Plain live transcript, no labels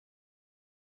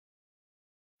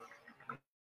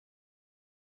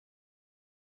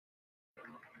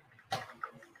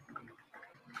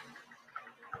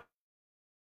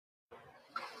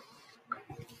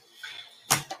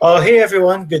Hey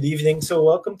everyone, good evening. So,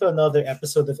 welcome to another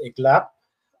episode of Iglap.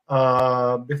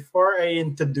 Before I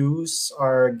introduce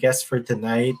our guest for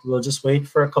tonight, we'll just wait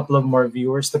for a couple of more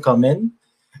viewers to come in.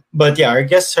 But yeah, our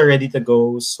guests are ready to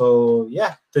go. So,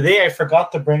 yeah, today I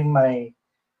forgot to bring my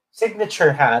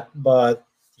signature hat, but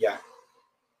yeah.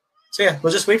 So, yeah,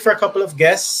 we'll just wait for a couple of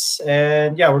guests.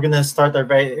 And yeah, we're going to start our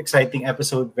very exciting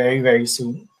episode very, very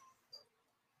soon.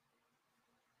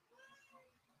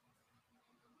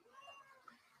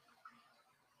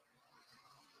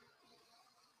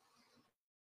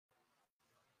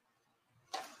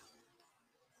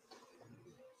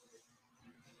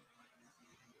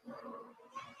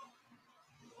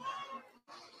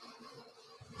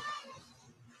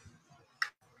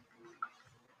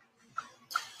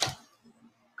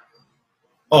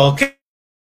 Okay.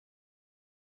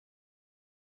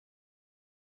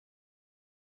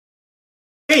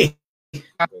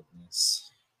 Goodness.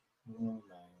 Oh,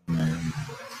 man.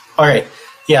 All right.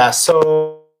 Yeah.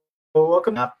 So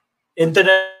welcome up.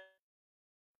 Internet's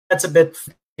a bit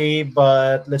funny,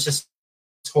 but let's just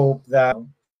hope that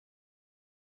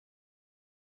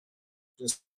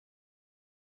just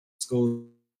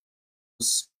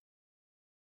goes.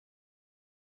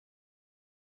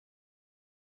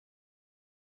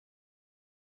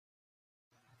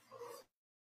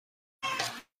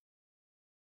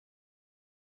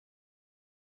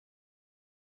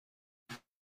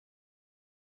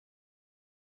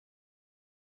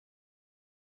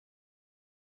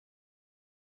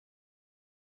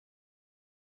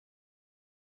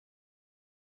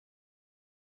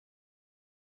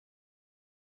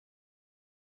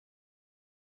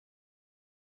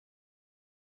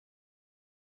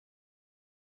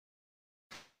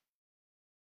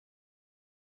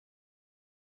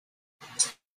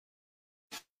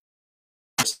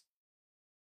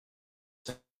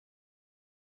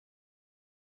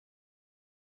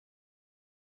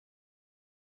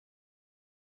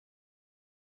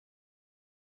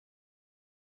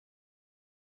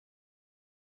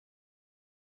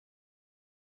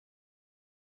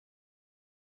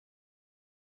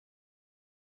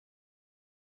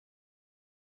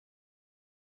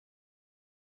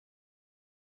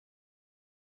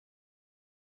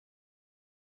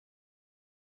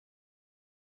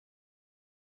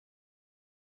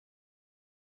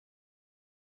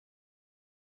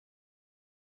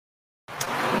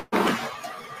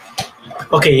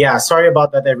 Okay, yeah. Sorry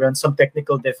about that, everyone. Some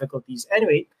technical difficulties.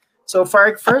 Anyway, so for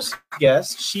our first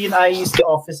guest, she and I used to be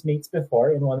office mates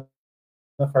before in one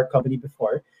of our company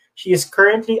before. She is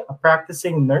currently a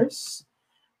practicing nurse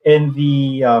in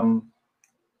the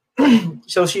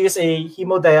so she is a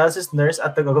hemodialysis nurse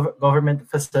at the government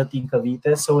facility in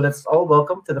Cavite. So let's all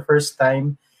welcome to the first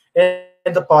time in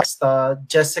the podcast,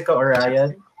 Jessica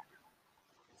Orion.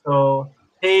 So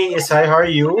hey, Isai, how are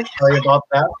you? Sorry about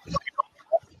that.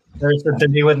 There's a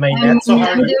delay with my I'm, net. So how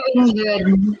are I'm you? doing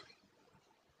good.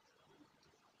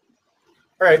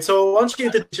 All right. So why don't you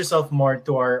introduce yourself more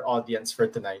to our audience for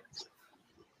tonight?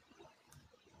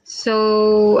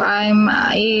 So I'm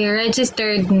a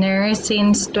registered nurse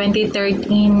since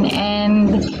 2013,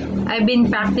 and I've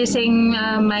been practicing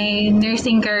my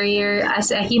nursing career as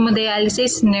a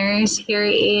hemodialysis nurse here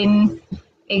in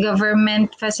a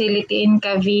government facility in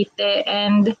Cavite.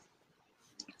 And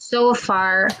so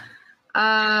far,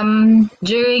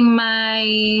 during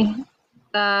my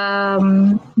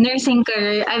nursing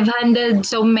career, I've handled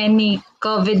so many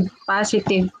COVID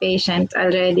positive patients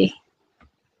already.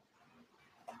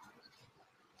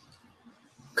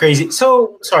 Crazy.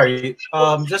 So sorry.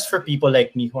 Just for people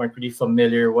like me who aren't pretty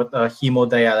familiar what a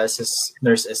hemodialysis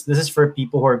nurse is. This is for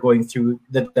people who are going through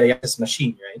the dialysis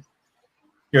machine, right?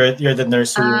 You're the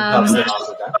nurse who helps Um, them out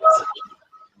with that.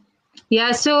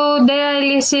 yeah, so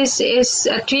dialysis is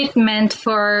a treatment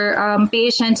for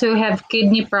patients who have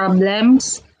kidney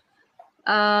problems.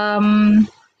 Um,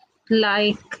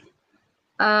 like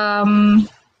um,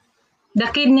 the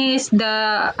kidney is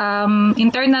the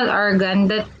internal organ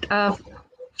that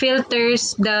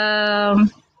filters yung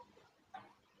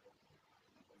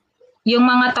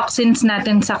mga toxins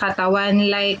natin sa katawan.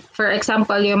 Like for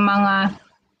example, yung mga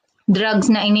drugs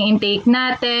na ini-intake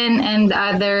natin and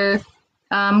other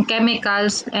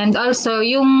chemicals, and also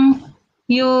yung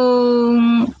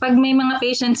pag may mga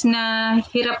patients na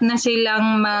hirap na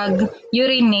silang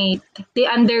mag-urinate, they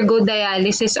undergo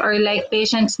dialysis, or like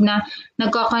patients na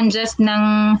nagko-congest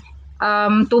ng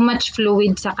too much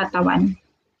fluid sa katawan.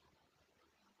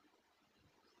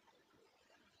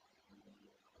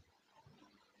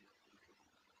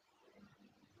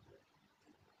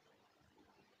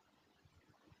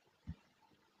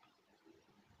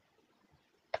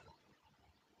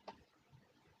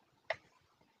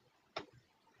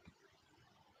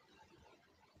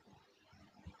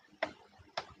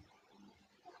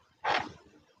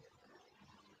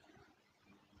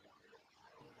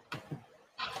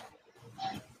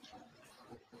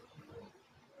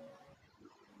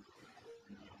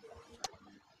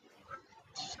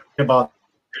 about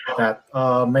that.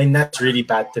 My net's really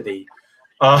bad today.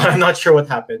 I'm not sure what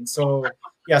happened. So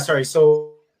yeah, sorry.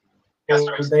 So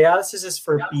dialysis is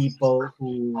for people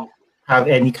who have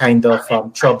any kind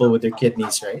of trouble with their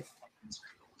kidneys, right?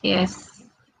 Yes.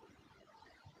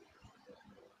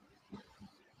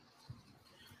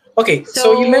 Okay,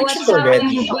 so you So mentioned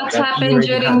already what's that you happened already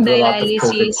during handle a lot of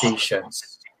COVID dialysis?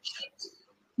 patients.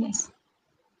 Yes.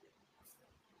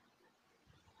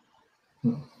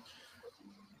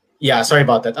 Yeah, sorry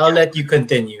about that. I'll let you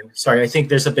continue. Sorry, I think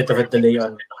there's a bit of a delay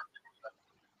on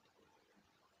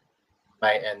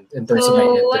my end in terms of my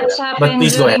So what's internet. But happened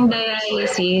please go ahead. during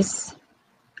dialysis?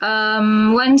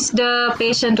 Once the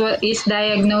patient is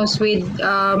diagnosed with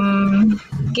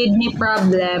kidney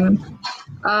problem,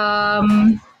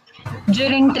 um,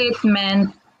 during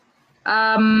treatment,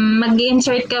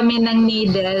 mag-insert kami ng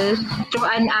needle through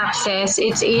an access.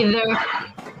 It's either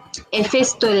a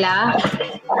fistula,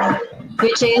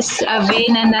 which is a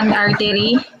vein and an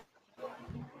artery,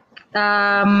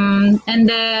 and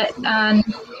the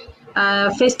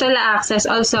fistula access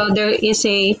also there is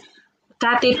a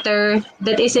catheter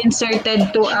that is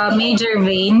inserted to a major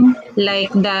vein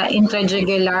like the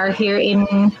intrajugular here in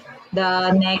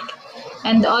the neck,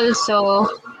 and also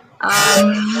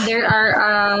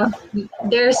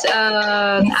there's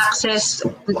an access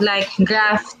like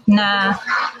graft na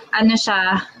ano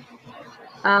siya,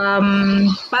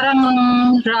 parang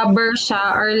rubber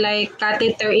siya or like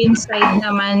catheter inside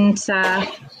naman sa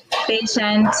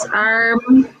patient's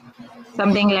arm,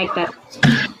 something like that.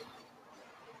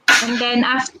 And then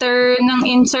after ng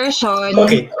insertion,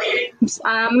 Okay.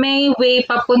 may way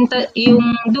papunta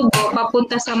yung dugo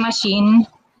papunta sa machine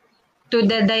to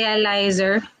the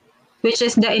dialyzer, which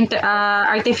is the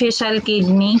artificial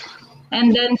kidney.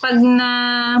 And then pag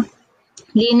na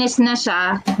linis na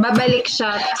siya, babalik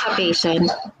siya sa patient.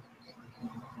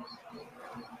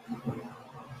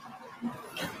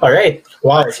 All right.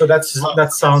 Wow. So that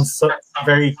sounds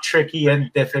very tricky and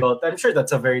difficult. I'm sure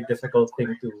that's a very difficult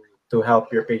thing to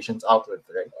help your patients out with,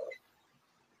 right?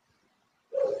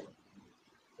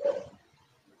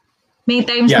 May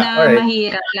times Yeah, na alright.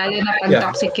 mahirap, lalo na pag Yeah.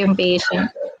 toxic yung patient.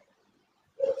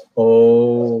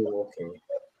 Oh, okay.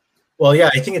 Well,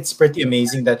 yeah, I think it's pretty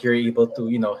amazing that you're able to,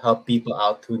 help people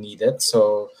out who need it.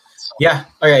 So,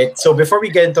 yeah. All right. So before we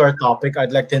get into our topic,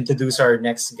 I'd like to introduce our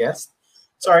next guest.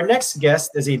 So our next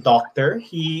guest is a doctor.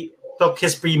 He took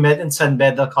his pre-med in San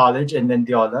Beda College in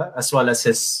Mendiola, as well as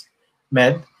his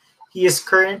med. He is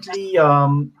currently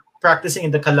practicing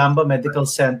in the Calamba Medical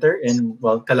Center in,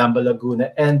 Calamba,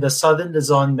 Laguna, and the Southern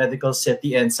Luzon Medical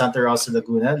City in Santa Rosa,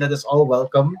 Laguna. Let us all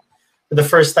welcome, for the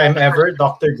first time ever,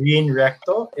 Dr. Green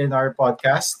Recto in our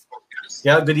podcast.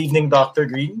 Yeah, good evening, Dr.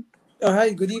 Green.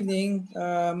 Hi, good evening,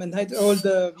 and hi to all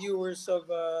the viewers of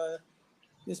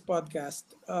this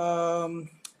podcast.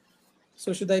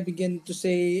 So should I begin to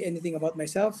say anything about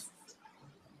myself?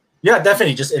 Yeah,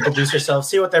 definitely. Just introduce yourself.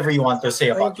 Say whatever you want to say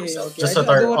about yourself. Just so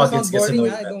I our don't want to audience sound gets to know boring.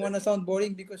 you I don't better. want to sound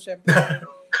boring because syempre,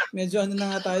 medyo ano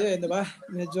na nga tayo di ba?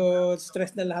 Medyo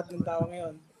stress na lahat ng tao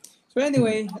ngayon. So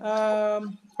anyway,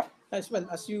 as well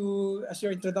as your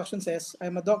introduction says,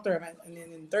 I'm a doctor. I'm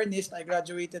an internist. I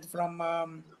graduated from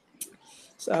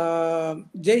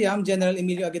JAM, General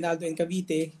Emilio Aguinaldo in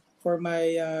Cavite for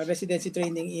my residency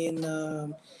training in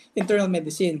internal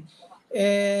medicine.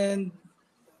 And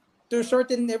to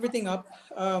shorten everything up,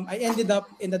 I ended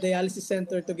up in the dialysis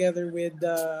center together with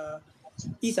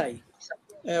Isay.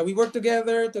 We work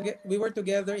together. We work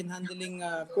together in handling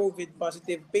COVID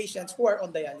positive patients who are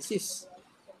on dialysis.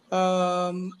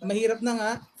 Mahirap na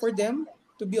nga for them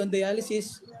to be on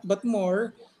dialysis, but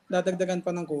more dadagdagan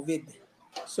pa ng COVID.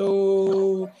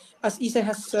 So, as Isay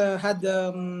has had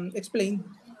explained,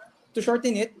 to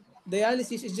shorten it,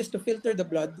 dialysis is just to filter the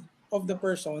blood of the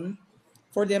person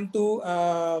for them to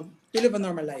live a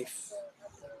normal life.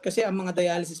 Kasi ang mga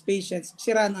dialysis patients,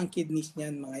 sira na ang kidneys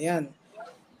niyan, mga yan.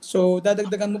 So,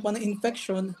 dadagdagan mo pa ng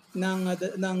infection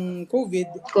ng COVID.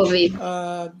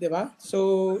 Di ba?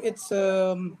 So, it's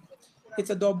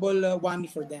a double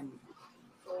whammy for them.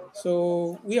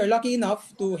 So, we are lucky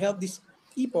enough to help these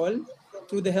people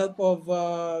through the help of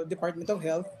Department of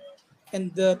Health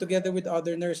and together with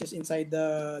other nurses inside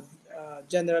the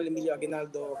General Emilio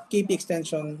Aguinaldo KP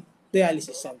Extension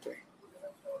Dialysis Center.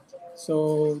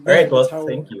 So, all right. Well,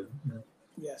 thank you.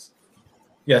 Yes.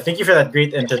 Yeah, thank you for that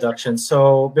great introduction.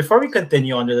 So before we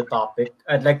continue on to the topic,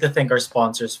 I'd like to thank our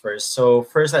sponsors first. So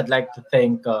first, I'd like to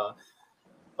thank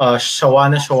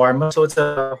Shawana Shawarma. So it's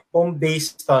a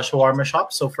home-based shawarma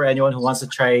shop. So for anyone who wants to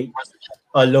try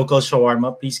a local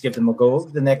shawarma, please give them a go.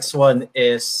 The next one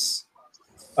is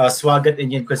Swagat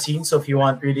Indian Cuisine. So if you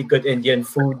want really good Indian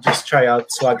food, just try out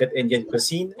Swagat Indian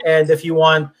Cuisine. And if you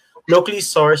want locally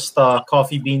sourced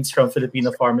coffee beans from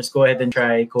Filipino farmers, go ahead and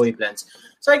try Koi Blends.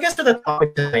 So I guess for the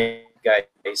topic tonight,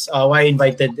 guys, why I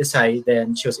invited Isai,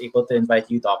 then she was able to invite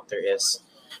you, Doctor, is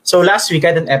so last week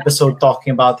I had an episode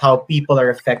talking about how people are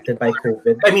affected by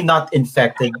COVID. I mean, not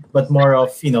infected, but more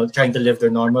of trying to live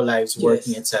their normal lives,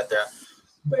 working, Yes. etc.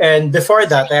 And before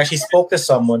that, I actually spoke to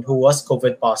someone who was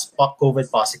COVID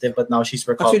positive, but now she's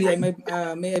Actually,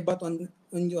 recovering. may I butt on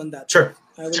you on that? Sure.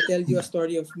 I will tell you a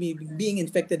story of me being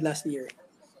infected last year.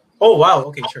 Oh wow.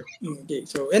 Okay, sure. Okay,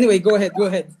 so anyway, go ahead. Go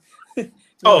ahead,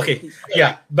 Oh, okay. please.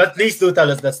 Yeah, but please do tell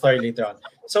us that story later on.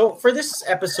 So for this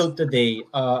episode today,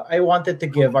 I wanted to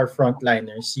give our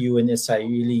frontliners, you and Isai,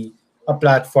 really a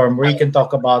platform where you can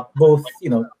talk about both,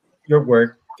 your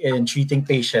work in treating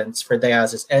patients for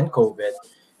dialysis and COVID,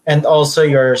 and also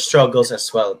your struggles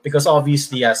as well. Because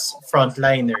obviously, as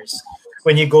frontliners,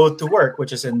 when you go to work,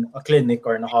 which is in a clinic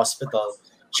or in a hospital,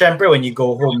 syempre, when you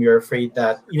go home, you're afraid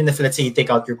that even if, let's say, you take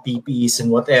out your PPEs and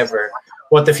whatever,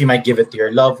 what if you might give it to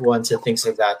your loved ones and things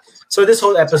like that. So this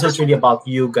whole episode is really about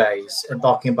you guys and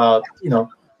talking about,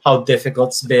 how difficult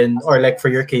it's been, or like for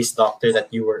your case, doctor,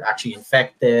 that you were actually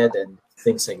infected and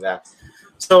things like that.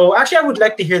 So actually, I would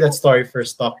like to hear that story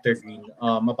first, Doctor Green,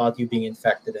 about you being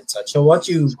infected and such. So what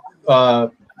you Yeah.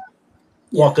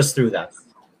 walk us through that?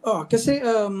 Oh, kasi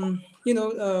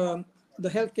the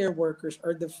healthcare workers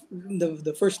are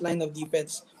the first line of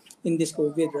defense in this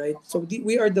COVID, right? So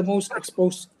we are the most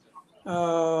exposed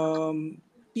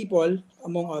people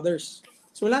among others.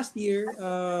 So last year,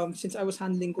 since I was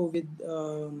handling COVID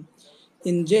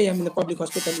in JM in the public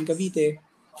hospital in Cavite,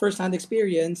 first-hand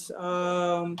experience,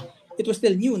 it was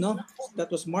still new, no? That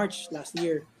was March last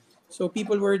year. So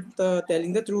people were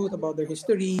telling the truth about their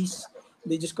histories.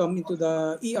 They just come into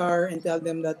the ER and tell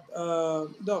them that,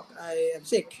 Doc, I am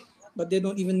sick. But they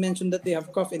don't even mention that they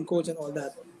have cough and colds and all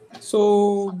that.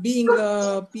 So being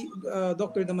the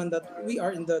doctor naman that we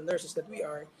are and the nurses that we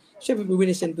are, syempre we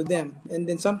listen to them. And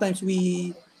then sometimes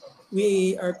we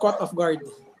are caught off guard.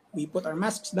 We put our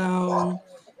masks down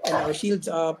and our shields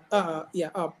up.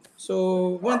 Up.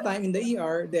 So one time in the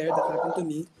ER there that happened to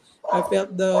me, I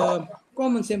felt the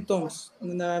common symptoms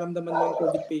na nararamdaman ng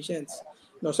COVID patients.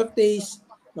 Loss of taste,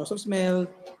 loss of smell,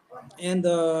 and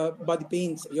body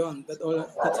pains. Yon,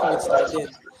 that's how it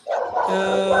started.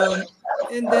 Um,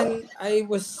 and then I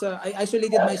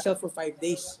isolated myself for 5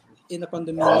 days in a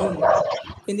condominium.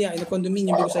 In a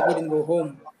condominium because I couldn't go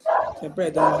home. Siyempre,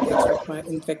 I don't want to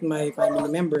infect my family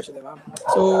members, di ba?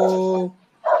 So,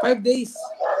 5 days,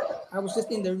 I was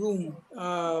just in the room,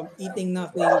 eating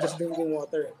nothing, just drinking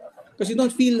water. Because you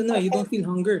don't feel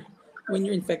hunger when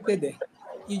you're infected.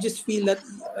 You just feel that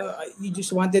you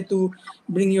just wanted to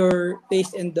bring your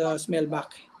taste and the smell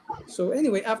back. So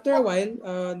anyway, after a while,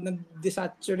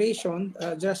 desaturations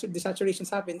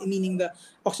happened, meaning the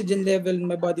oxygen level in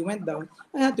my body went down.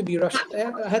 I had to be rushed.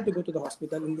 I had to go to the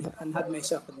hospital and had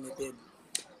myself admitted.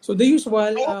 So the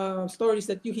usual stories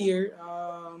that you hear,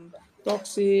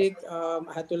 toxic, I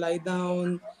had to lie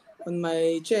down on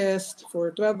my chest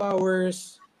for 12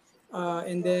 hours,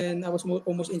 and then I was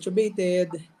almost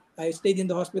intubated. I stayed in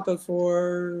the hospital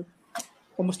for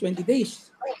almost 20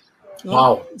 days. No?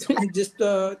 Wow. Just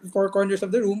four corners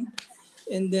of the room.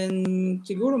 And then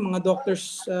siguro mga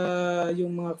doctors,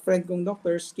 yung mga friend kong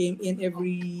doctors came in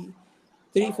every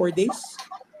 3-4 days.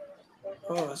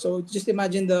 So just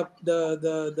imagine the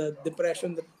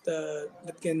depression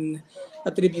that can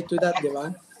attribute to that, di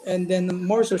ba? And then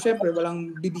more so, syempre,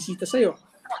 walang bibisita sa'yo.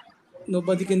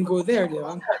 Nobody can go there, di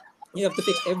ba? You have to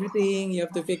fix everything. You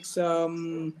have to fix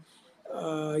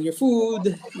your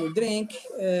food, your drink.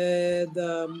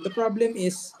 The problem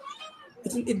is,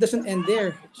 it doesn't end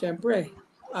there, syempre.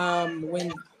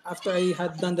 When after I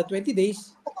had done the 20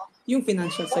 days, yung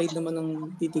financial side naman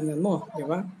ng titingnan mo, di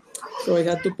ba? So I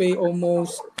had to pay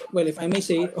almost, well, if I may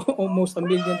say, almost 1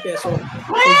 million peso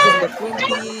for just the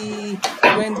 20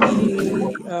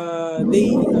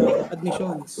 day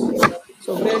admissions.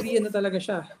 So very talaga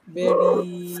siya,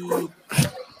 very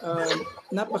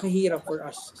napakahirap for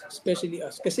us, especially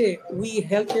us. Kasi we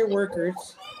healthcare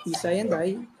workers, Isay and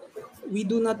I, we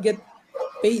do not get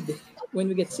paid when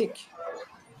we get sick.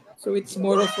 So it's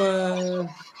more of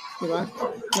di ba?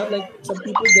 Not like some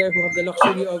people there who have the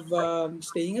luxury of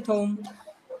staying at home,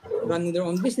 running their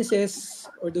own businesses,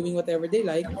 or doing whatever they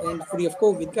like, and free of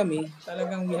COVID kami,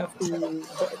 talagang we have to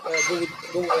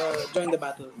join the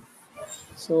battle.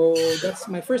 So that's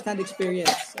my first-hand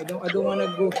experience. I don't want to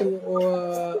go through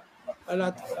a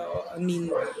lot.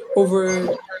 Over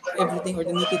everything or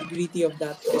the nitty-gritty of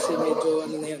that kasi medyo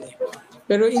ano na yun eh.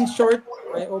 Pero in short,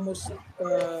 I almost,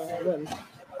 I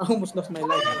almost lost my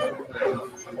life.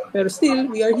 But still,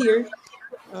 we are here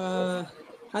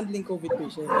handling COVID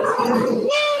patients.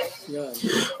 Yeah.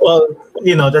 Well,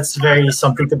 that's very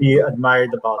something to be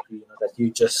admired about you, that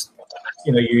you just,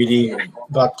 you really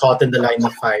got caught in the line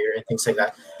of fire and things like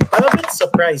that. I'm a bit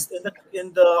surprised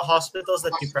in the hospitals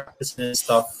that you practice and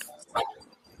stuff.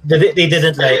 They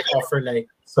didn't like offer like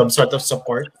some sort of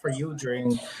support for you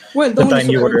during the time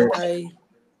you were.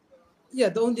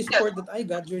 The only support that I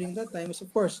got during that time is,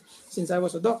 of course, since I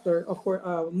was a doctor, of course,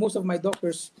 most of my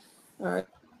doctors, I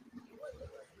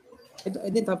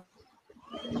didn't have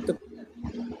to.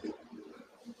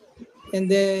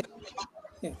 And then,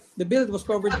 the bill was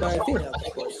covered by PhilHealth,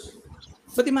 of course.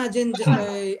 But imagine just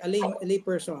a lay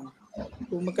person,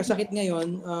 kung magkasakit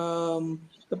ngayon,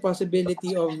 the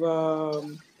possibility of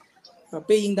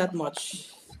paying that much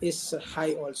is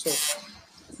high also,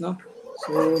 no?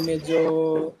 So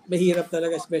medyo mahirap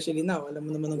talaga, especially now. Alam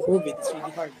mo naman ng COVID, it's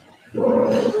really hard.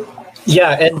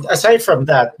 Yeah, and aside from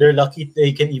that, they're lucky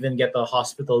they can even get a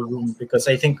hospital room, because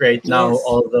I think right now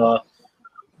all the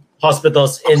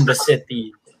hospitals in the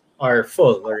city are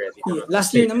full already. Yeah.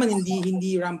 Last year naman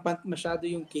hindi rampant masyado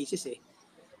yung cases eh.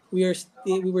 We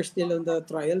were still on the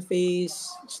trial phase,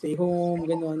 stay home,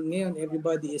 ganon. Ngayon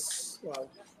everybody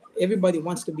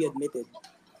wants to be admitted.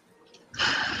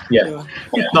 Yeah.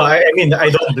 No, I mean, I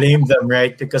don't blame them,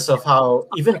 right? Because of how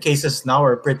even cases now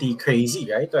are pretty crazy,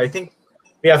 right? I think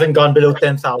we haven't gone below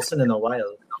 10,000 in a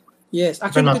while. Yes,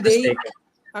 actually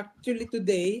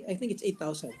today, I think it's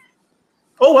 8,000.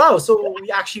 Oh wow! So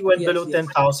we actually went below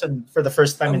 10,000 for the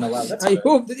first time in a while. I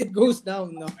hope that it goes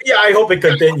down. No. Yeah, I hope it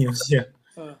continues. Yeah.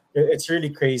 It's really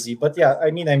crazy. But yeah,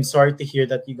 I mean, I'm sorry to hear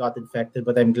that you got infected,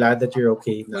 but I'm glad that you're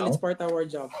okay now. Well, it's part of our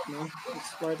job, no?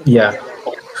 It's part of our job.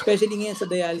 Especially ngayon sa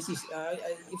dialysis.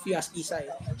 If you ask Isay,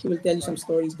 she will tell you some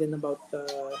stories then about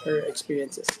her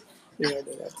experiences. All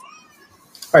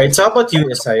right, so how about you,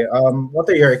 Isay? What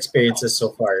are your experiences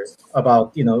so far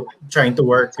about, trying to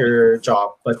work your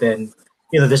job, but then,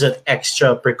 there's an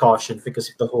extra precaution because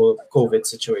of the whole COVID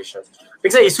situation?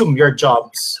 Because I assume your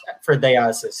jobs for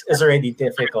dialysis is already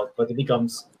difficult, but it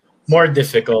becomes more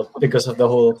difficult because of the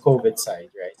whole COVID side,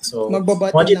 right? So,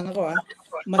 magbabati lang ako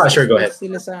Mas sure, go ahead.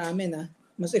 Sila sa amin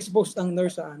Mas exposed ang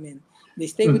nurse sa amin. They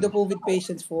stay with the COVID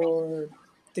patients for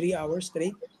 3 hours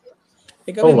straight.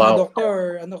 Kami mga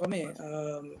doctor,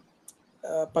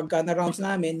 pagka na-rounds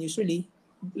namin, usually,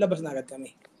 labas na agad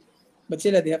kami. But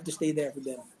sila, they have to stay there with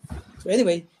them. So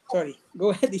anyway, sorry.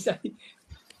 Go ahead, Isay.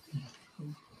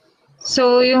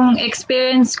 So, yung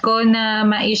experience ko na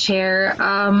ma-share,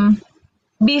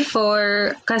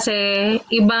 before, kasi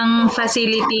ibang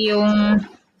facility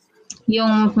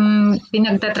yung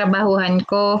pinagtatrabahuhan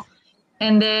ko.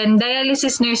 And then,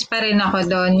 dialysis nurse pa rin ako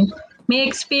doon. May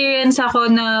experience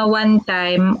ako na one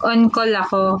time, on-call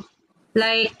ako.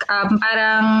 Like,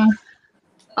 parang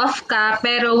off ka,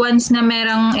 pero once na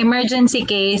merong emergency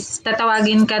case,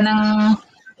 tatawagin ka ng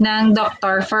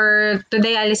doctor to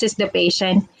dialysis the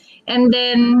patient. And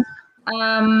then,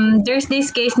 there's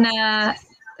this case na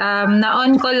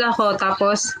on-call ako,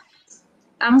 tapos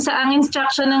ang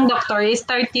instruction ng doctor is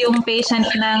start yung patient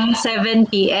ng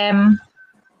 7 p.m.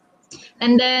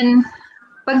 And then,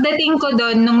 pagdating ko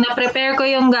doon, nung na-prepare ko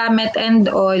yung gamit and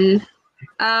all,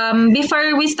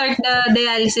 before we start the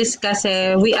dialysis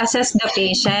kasi, we assess the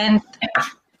patient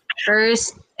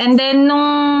first. And then,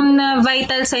 nung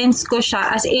na-vital signs ko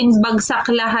siya, as in, bagsak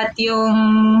lahat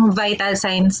yung vital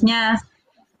signs niya.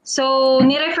 So,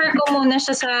 nirefer ko muna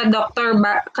siya sa doctor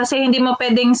kasi hindi mo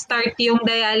pwedeng start yung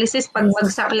dialysis pag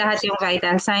bagsak lahat yung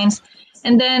vital signs.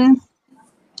 And then,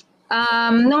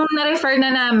 nung na-refer na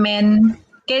namin,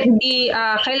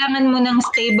 kailangan mo ng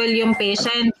stable yung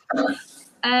patient.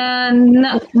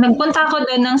 Nagpunta ako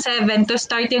doon ng 7 to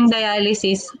start yung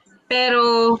dialysis.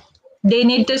 Pero, they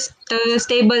need to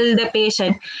stable the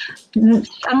patient.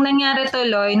 Ang nangyari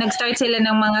tuloy, nag-start sila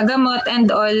ng mga gamot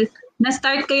and all.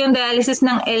 Na-start ko yung dialysis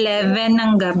ng 11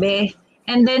 ng gabi.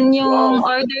 And then yung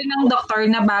order ng doktor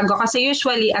na bago, kasi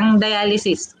usually ang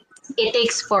dialysis, it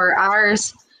takes 4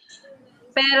 hours.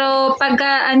 Pero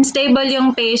pagka unstable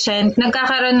yung patient,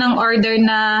 nagkakaroon ng order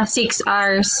na 6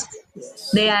 hours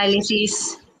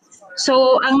dialysis.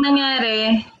 So ang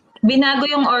nangyari, binago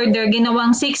yung order,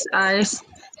 ginawang 6 hours.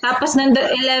 Tapos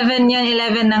 11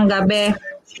 ng gabi.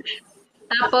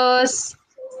 Tapos,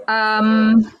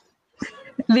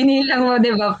 binilang mo, di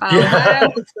ba, Pao?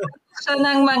 Parang so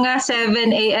ng mga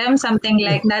 7 a.m., something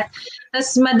like that.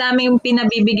 Tapos madaming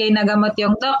pinabibigay na gamot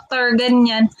yung doctor,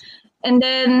 ganyan. And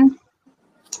then,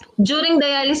 during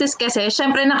dialysis kasi,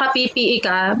 syempre naka-PPE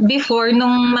ka. Before,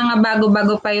 nung mga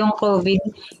bago-bago pa yung COVID,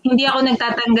 hindi ako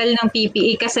nagtatanggal ng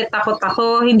PPE kasi takot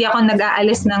ako. Hindi ako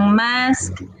nag-aalis ng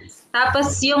mask.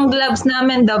 Tapos yung gloves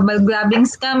namin, double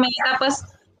glovings kami. Tapos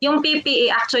yung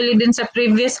PPE actually din sa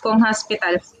previous kong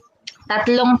hospital, 3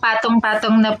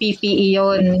 patong-patong na PPE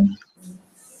yun.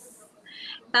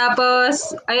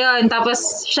 Tapos, ayun,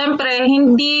 tapos syempre,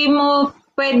 hindi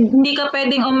ka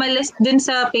pwedeng umalis din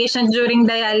sa patient during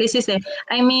dialysis eh.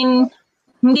 I mean,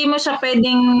 hindi ka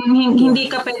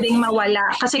pwedeng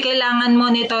mawala kasi kailangan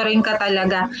monitoring ka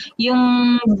talaga.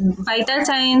 Yung vital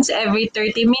signs every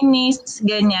 30 minutes,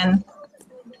 ganyan.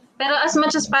 Pero as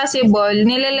much as possible,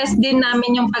 nileless din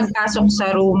namin yung pagpasok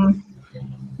sa room.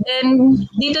 Then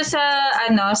dito sa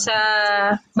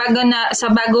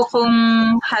bago kong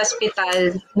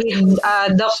hospital with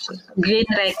Doc Green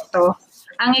Recto,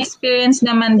 ang experience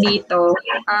naman dito,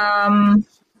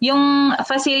 yung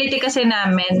facility kasi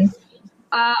namin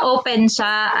open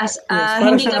siya as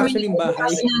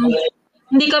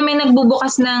hindi kami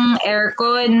nagbubukas ng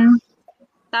aircon.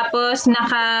 Tapos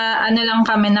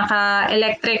naka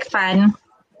electric fan.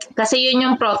 Kasi yun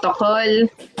yung protocol.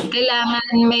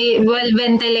 Kailangan may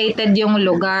well-ventilated yung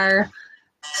lugar.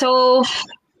 So,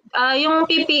 yung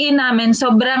PPE namin,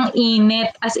 sobrang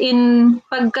init. As in,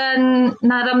 pagka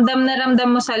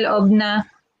naramdam mo sa loob na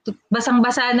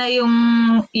basang-basa na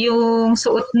yung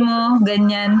suot mo,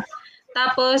 ganyan.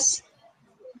 Tapos,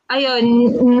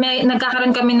 ayun,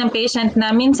 nagkakaroon kami ng patient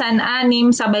na minsan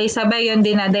 6, sabay-sabay yun,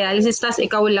 dinadialysis, tapos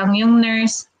ikaw lang yung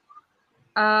nurse.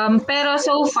 Pero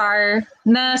so far,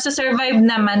 na-survive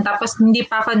naman, tapos hindi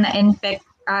pa ako na-infect.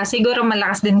 Siguro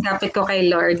malakas din kapit ko kay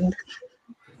Lord.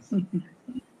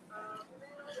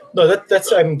 No,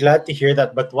 that's I'm glad to hear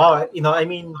that. But wow, I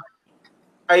mean,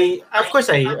 of course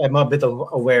I'm a bit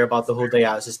aware about the whole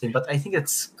dialysis thing, but I think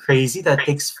it's crazy that it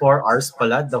takes 4 hours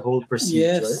pala, the whole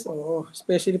procedure. Yes,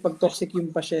 especially pag toxic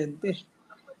yung pasyente.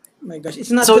 My gosh, it's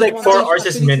not so like 4 hours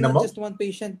is minimum. It's not just one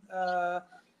patient.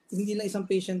 Hindi lang isang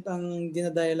patient ang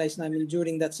dinadialyze namin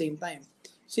during that same time.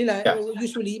 Sila,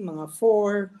 usually, mga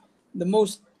 4, the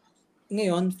most,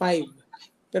 ngayon,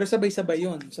 5. Pero sabay-sabay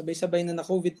yun. Sabay-sabay na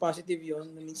COVID positive yun.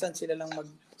 Minsan sila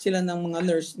ng mga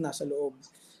nurse nasa loob.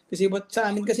 Kasi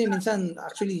sa amin kasi minsan,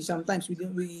 actually, sometimes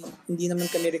hindi naman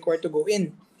kami required to go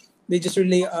in. They just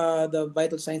relay the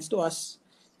vital signs to us.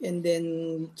 And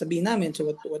then sabihin namin so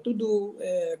what to do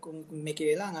kung may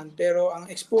kailangan. Pero ang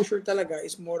exposure talaga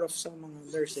is more of sa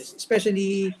mga nurses,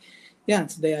 especially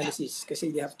sa dialysis, kasi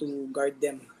they have to guard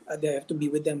them, they have to be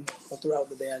with them throughout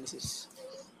the dialysis.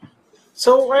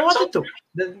 So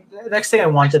the next thing I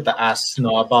wanted to ask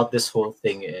about this whole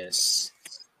thing is,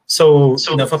 so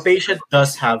if a patient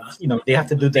does have, they have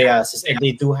to do dialysis and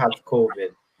they do have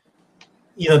COVID,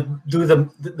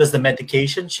 does the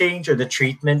medication change or the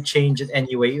treatment change in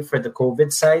any way for the COVID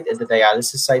side and the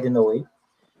dialysis side in a way?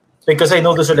 Because I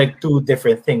know those are like 2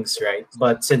 different things, right?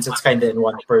 But since it's kind of in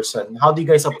one person, how do you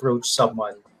guys approach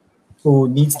someone who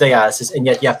needs dialysis and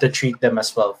yet you have to treat them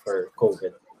as well for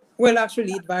COVID? Well,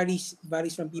 actually, it varies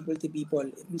from people to people.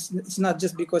 It's not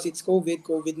just because it's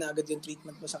COVID na agad yung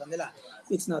treatment mo sa kanila.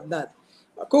 It's not that.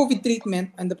 COVID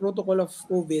treatment and the protocol of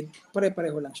COVID,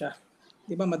 pare-pareho lang siya.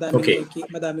 Diba,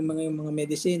 madaming mga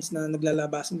medicines na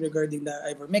naglalabasan regarding the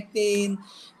ivermectin,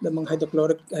 the mga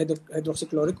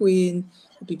hydroxychloroquine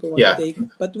people want to take.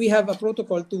 But we have a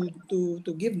protocol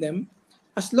to give them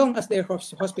as long as they're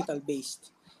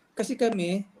hospital-based. Kasi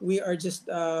we are just,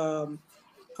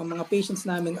 ang mga patients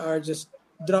namin are just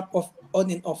drop off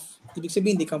on and off. Ibig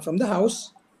sabihin, they come from the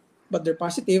house, but they're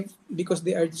positive because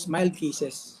they are just mild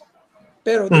cases.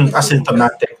 Pero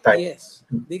asymptomatic type. Yes,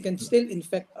 they can still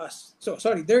infect us. So,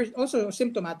 sorry, they're also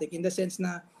symptomatic in the sense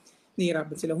na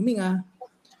nahihirapan sila huminga.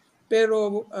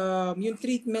 Pero yung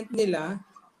treatment nila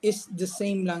is the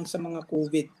same lang sa mga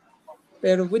COVID.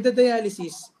 Pero with the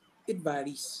dialysis, it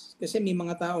varies. Kasi may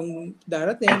mga taong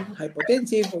darating,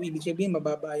 hypotensive, o ibig sabihin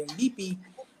mababa yung BP,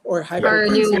 or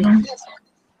hypertensive.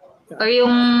 Or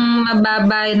yung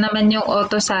mababa naman yung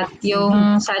autosat,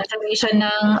 yung saturation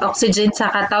ng oxygen sa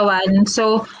katawan.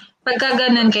 So, pagka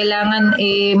ganun, kailangan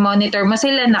i-monitor mo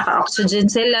sila,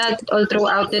 naka-oxygen sila all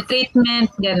throughout the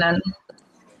treatment, ganun.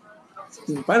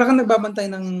 Para kang nagbabantay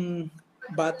ng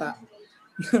bata.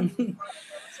 4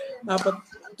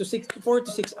 to 6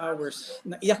 hours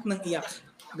na iyak ng iyak.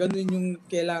 Ganun yung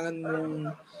kailangan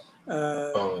mong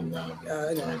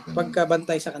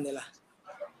pagkabantay sa kanila.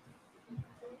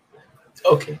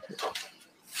 Okay.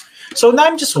 So now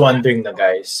I'm just wondering,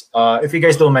 guys, if you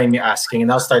guys don't mind me asking,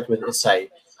 and I'll start with Isai.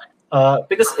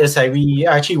 Because Isai, we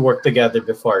actually worked together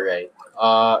before, right?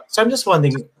 So I'm just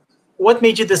wondering, what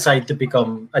made you decide to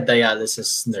become a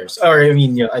dialysis nurse? Or I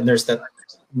mean, a nurse that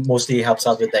mostly helps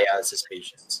out with dialysis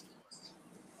patients.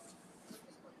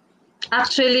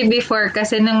 Actually, before,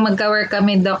 kasi nung magka-work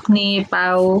kami, Doc, ni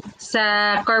Pau,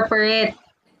 sa corporate,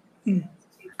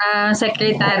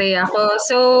 secretary ako.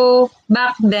 So,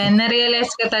 back then, na-realize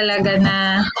ko talaga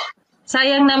na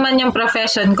sayang naman yung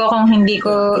profession ko kung hindi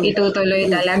ko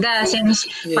itutuloy talaga since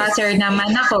passer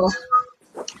naman ako.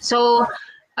 So,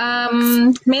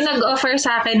 may nag-offer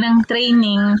sa akin ng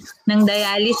training ng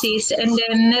dialysis and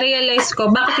then na-realize ko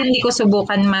bakit hindi ko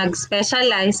subukan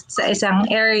mag-specialize sa isang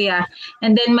area.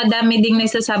 And then madami ding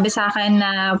nagsasabi sa akin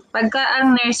na pagka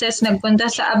ang nurses nagpunta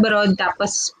sa abroad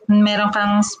tapos meron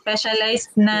kang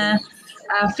specialized na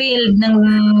field ng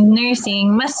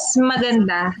nursing, mas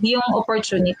maganda yung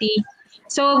opportunity.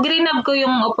 So, grinab ko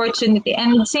yung opportunity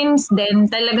and since then,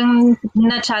 talagang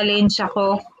na-challenge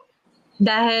ako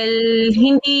dahil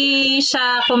hindi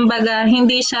siya, kumbaga,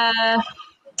 hindi siya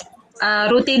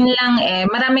routine lang eh.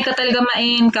 Marami ka talaga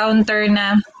ma-encounter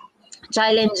na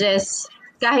challenges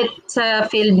kahit sa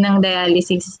field ng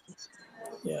dialysis.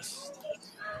 Yes.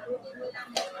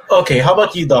 Okay, how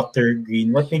about you, Dr.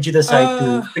 Green? What made you decide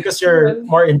to, because you're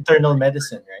more internal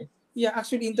medicine, right? Yeah,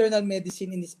 actually, internal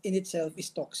medicine in itself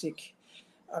is toxic.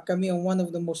 Kami ang one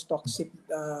of the most toxic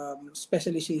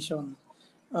specialization.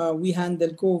 We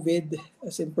handle COVID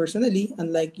as in personally,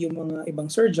 unlike yung mga ibang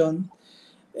surgeon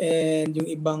and yung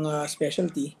ibang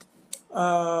specialty.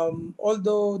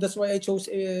 Although that's why I chose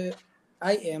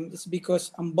IM, it's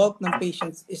because ang bulk ng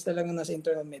patients is talagang nasa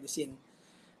internal medicine.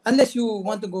 Unless you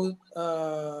want to go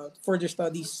further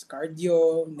studies,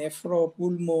 cardio, nephro,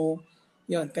 pulmo,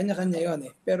 yun, kanya-kanya yun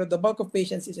eh. Pero the bulk of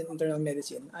patients is in internal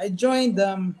medicine. I joined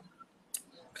the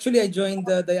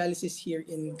dialysis here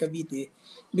in Cavite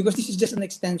because this is just an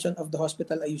extension of the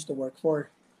hospital I used to work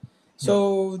for.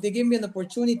 So they gave me an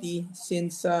opportunity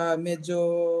since medyo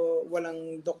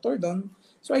walang doctor doon.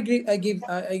 So I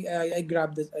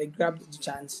grabbed the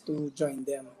chance to join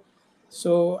them.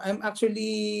 So I've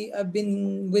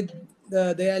been with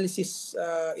the dialysis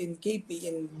in KP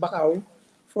in Bacau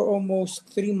for almost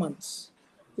 3 months.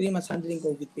 3 months handling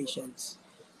COVID patients.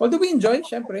 Although we enjoy,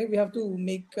 syempre, we have to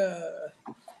make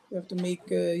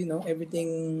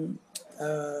everything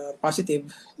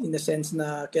positive in the sense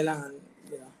na kailangan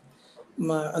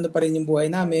ano pa rin yung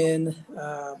buhay namin,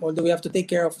 although we have to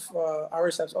take care of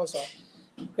ourselves also.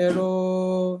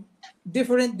 Pero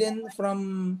different din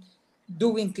from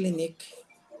doing clinic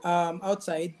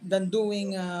outside than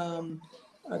doing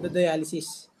the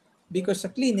dialysis. Because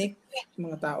sa clinic,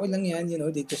 mga tao lang yan,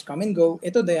 they just come and go.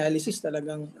 Ito dialysis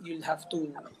talagang you'll have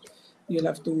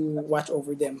to watch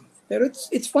over them. Pero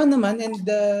it's fun naman and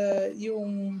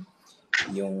yung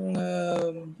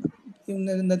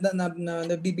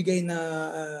nabibigay na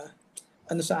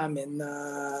ano sa amin na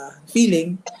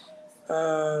feeling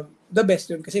the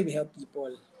best yun kasi we help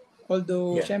people.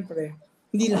 Although syempre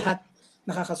hindi lahat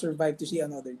nakaka-survive to see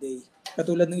another day.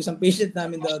 Katulad ng isang patient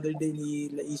namin the other day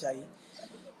ni Laisay.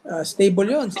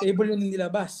 Stable yun yung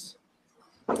nilabas.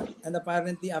 And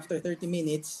apparently after 30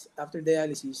 minutes after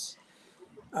dialysis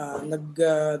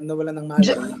nawala ng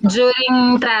malay.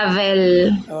 During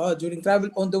travel. During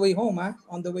travel on the way home,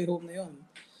 on the way home na yun.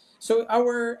 So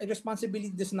our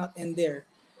responsibility does not end there.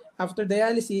 After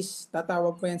dialysis,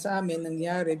 tatawag pa yan sa amin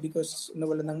nangyari because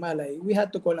nawala ng malay. We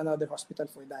had to call another hospital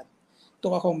for that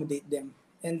to accommodate them.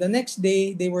 And the next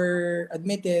day, they were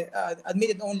admitted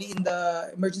only in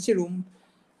the emergency room.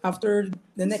 After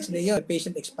the next day, the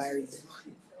patient expired.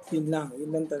 Yun lang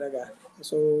talaga.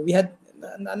 So we had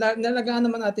nalagaan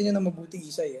naman natin yun na mabuting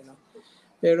isa no?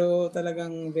 Pero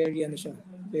talagang very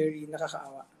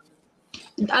nakakaawa.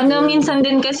 Minsan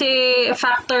din kasi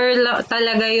factor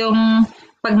talaga yung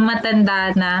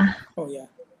pagmatanda na. Oh yeah.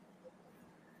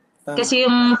 Tama. Kasi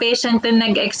yung patient na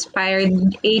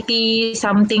nag-expired, 80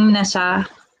 something na siya.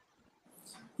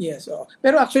 Yes,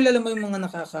 pero actually alam mo yung mga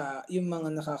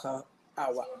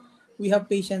nakakaawa. We have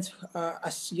patients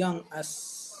as young as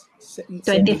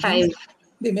 25.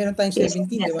 Hindi, meron tayong 17,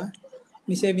 di ba?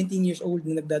 May 17 years old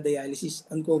na nagda-dialysis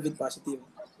on COVID positive.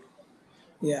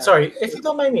 Yeah. Sorry, if you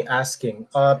don't mind me asking,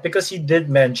 because you did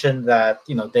mention that,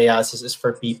 dialysis is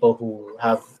for people who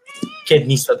have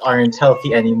kidneys that aren't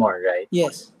healthy anymore, right?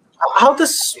 Yes. I'm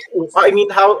just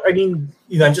wondering,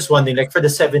 like for the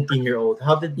 17-year-old,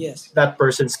 how did that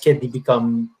person's kidney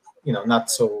become, not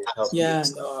so healthy? Yeah.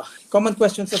 Common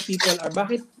questions of people are,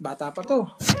 bakit bata pa to?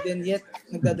 Then yet,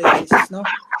 nagda-dialysis, no?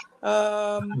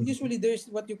 Usually there's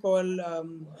what you call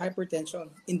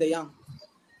hypertension in the young.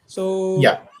 So,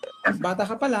 bata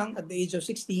ka pa lang at the age of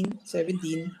 16,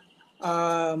 17,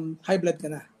 high blood ka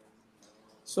na.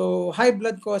 So, high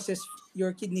blood causes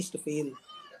your kidneys to fail.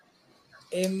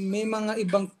 May mga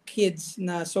ibang kids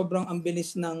na sobrang ang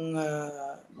bilis ng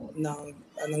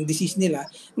disease nila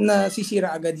na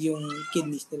sisira agad yung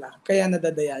kidneys nila. Kaya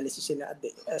nadadialysis sila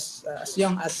as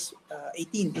young as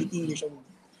 18 years old.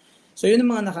 So yun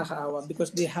ang mga nakakaawa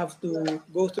because they have to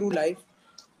go through life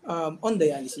on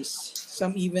dialysis.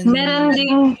 Some even... Meron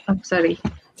ding... sorry.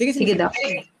 Sige, Doc.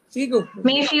 Sige, go.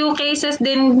 May few cases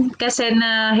din kasi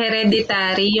na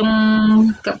hereditary yung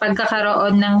kapag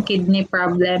kakaroon ng kidney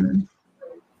problem.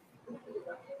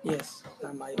 Yes,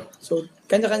 tama yun. So,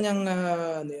 kanya-kanyang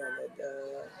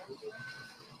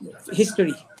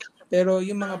history. Pero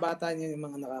yung mga bata niya, yung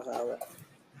mga nakakaawa.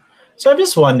 So I'm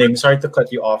just wondering, sorry to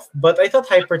cut you off, but I thought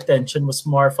hypertension was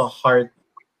more of a heart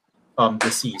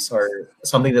disease or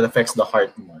something that affects the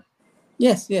heart more.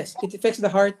 Yes. It affects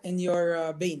the heart and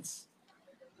your veins.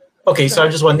 Okay, so I'm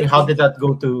just wondering, how did that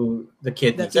go to the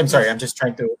kidneys? I'm sorry, I'm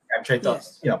trying to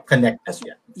Yes. Connect.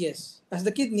 Yes. As the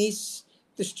kidneys,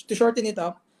 to shorten it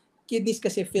up, kidneys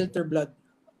kasi filter blood.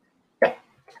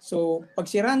 So, pag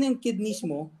sira na yung kidneys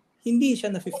mo, hindi siya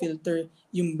na-filter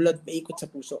yung blood paikot sa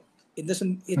puso. It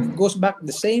goes back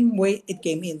the same way it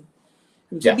came in.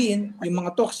 Ibig sabihin, yung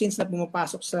mga toxins na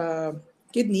pumapasok sa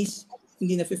kidneys,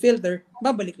 hindi na-filter,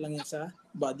 babalik lang yan sa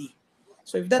body.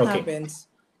 So, if that happens,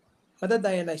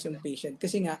 madadialyze yung patient.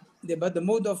 Kasi nga, di ba, the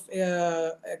mode of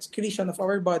excretion of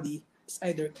our body is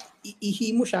either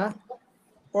iihi mo siya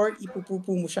or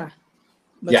ipupupo mo siya.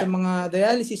 But sa mga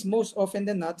dialysis, most often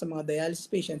than not, sa mga dialysis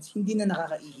patients, hindi na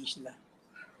nakakaihi sila.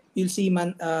 You'll see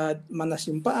manas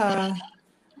yung paa,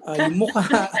 yung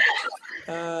mukha,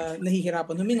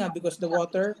 nahihirapan huminga because the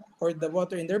water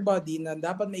in their body na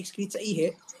dapat ma-excrete sa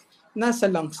ihi, nasa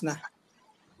lungs na.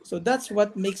 So that's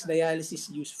what makes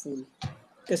dialysis useful.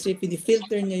 Kasi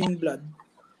pinifilter niya yung blood,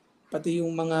 pati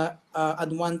yung mga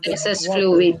unwanted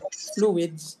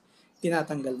fluids,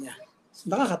 tinatanggal niya. So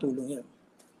nakakatulong yun.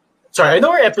 Sorry, I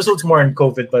know our episode's more on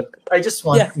COVID, but I just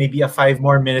want maybe 5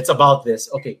 more minutes about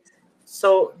this. Okay,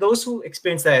 so those who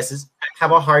experience dialysis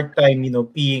have a hard time,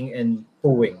 peeing and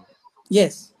pooing.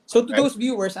 Yes. So to those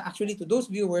viewers,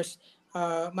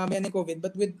 mamaya na COVID,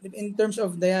 but in terms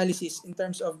of dialysis, in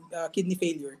terms of kidney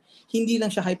failure, hindi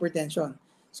lang siya hypertension.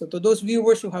 So to those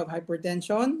viewers who have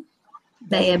hypertension,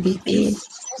 diabetes,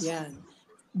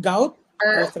 gout,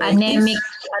 or anemic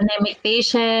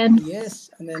patient.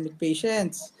 Yes, anemic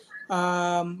patients.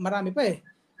 Marami pa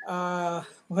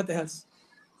what else?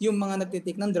 Yung mga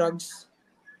nagtitake ng drugs.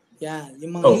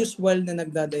 Yung mga usual na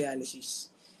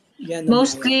nagda-dialysis.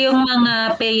 Mostly yung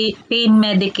mga pain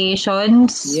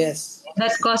medications. Yes.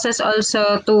 That causes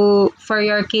also for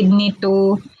your kidney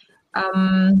to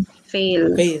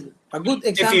fail. A good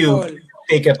example. If you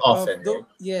take it often.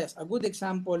 A good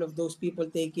example of those people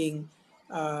taking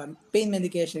pain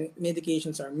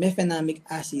medications are mefenamic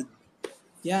acid.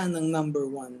 Yan ang number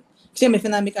 1. Kasi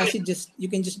mefenamic acid, you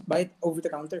can just buy it over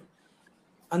the counter.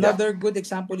 Another good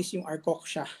example is yung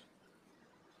Arcoxia.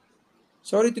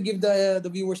 Sorry to give the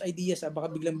viewers ideas, baka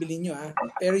biglang bilhin nyo.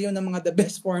 Pero yun ang mga the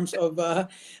best forms of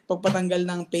pagpatanggal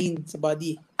ng pain sa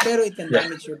body. Pero it can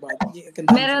damage your body.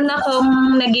 Meron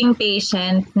akong naging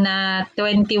patient na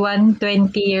 21,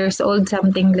 20 years old,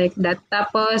 something like that.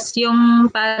 Tapos yung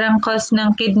parang cause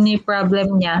ng kidney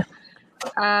problem niya,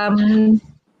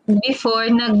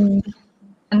 before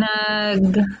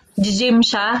nag-gym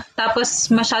siya,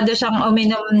 tapos masyado siyang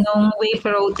uminom ng whey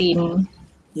protein.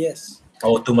 Yes.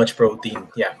 Oh, too much protein.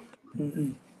 Yeah.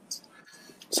 Mm-hmm.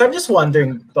 So I'm just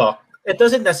wondering, Doc, it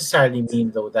doesn't necessarily mean,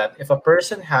 though, that if a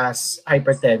person has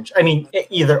hypertension, I mean,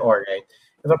 either or, right?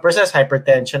 If a person has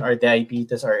hypertension or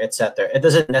diabetes or etc., it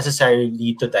doesn't necessarily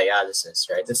lead to dialysis,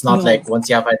 right? It's not like once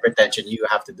you have hypertension, you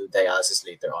have to do dialysis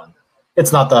later on.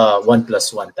 It's not a 1+1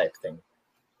 type thing.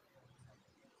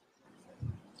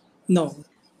 No.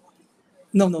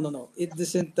 It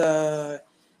doesn't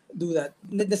do that.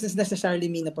 It doesn't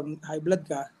necessarily mean na pag high blood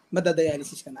ka,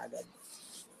 madadialysis ka na agad.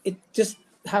 It just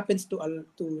happens to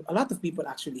a lot of people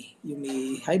actually. Yung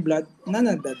may high blood na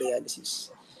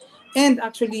nagda-dialysis. And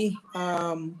actually,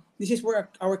 this is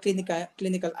where our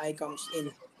clinical eye comes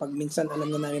in. Pag minsan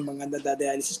alam na namin mga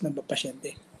nagda-dialysis ng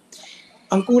pasyente.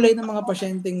 Ang kulay ng mga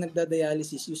pasyenteng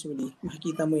nagda-dialysis usually,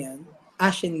 makikita mo yan,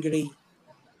 ashen gray.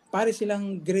 Pare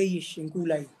silang grayish yung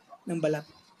kulay ng balat.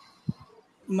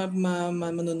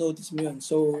 Manonotice mo yun.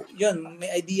 So, yun,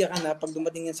 may idea ka na pag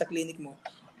dumating yan sa clinic mo,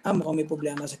 mukhang may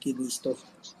problema sa kidneys to.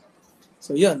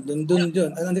 So, yun, dun.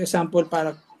 Another example,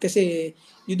 kasi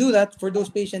you do that for those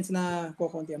patients na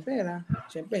kukunti ang pera,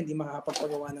 syempre, hindi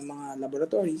makakapagpagawa ng mga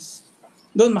laboratories.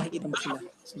 Doon makikita mo sila.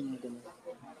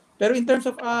 Pero in terms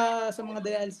of sa mga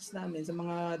dialysis namin, sa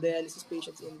mga dialysis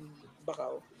patients in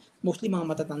Bacau, mostly mga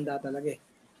matatanda talaga eh.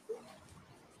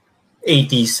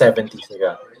 80s, 70s,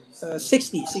 yeah.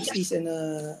 60s and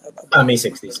may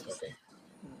 60s.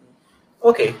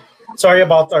 Okay. Sorry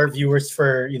about our viewers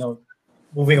for,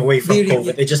 moving away from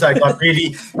COVID. I got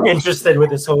really interested with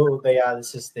this whole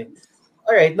dialysis thing.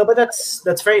 All right, no, but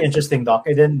that's very interesting, Doc.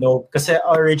 I didn't know because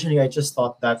originally I just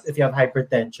thought that if you have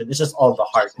hypertension, it's just all the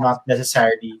heart, not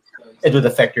necessarily it would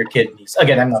affect your kidneys.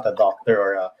 Again, I'm not a doctor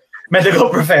or a medical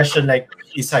profession like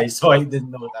Isai, so I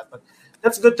didn't know that. But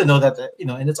that's good to know that,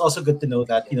 and it's also good to know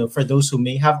that, for those who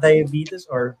may have diabetes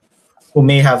or who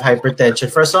may have hypertension,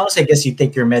 for as long as I guess you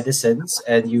take your medicines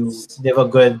and you live a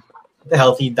good,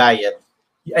 healthy diet,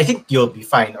 I think you'll be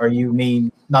fine, or you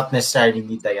may not necessarily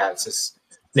need dialysis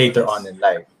later on in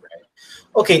life, right?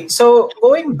 Okay, so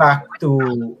going back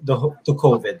to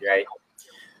COVID, right?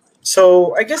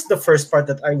 So I guess the first part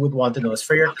that I would want to know is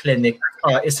for your clinic,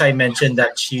 is I mentioned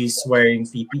that she's wearing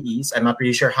PPEs. I'm not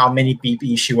really sure how many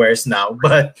PPEs she wears now,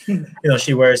 but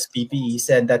she wears PPEs,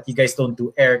 and that you guys don't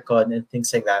do aircon and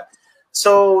things like that.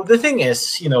 So the thing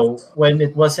is, when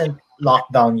it wasn't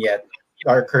lockdown yet,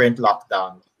 our current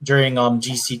lockdown, during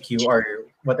GCQ or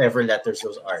whatever letters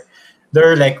those are, there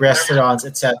are like restaurants,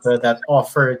 etc., that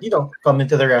offer, come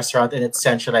into the restaurant and it's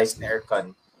centralized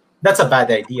aircon. That's a bad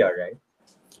idea, right?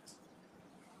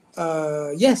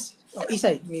 Yes.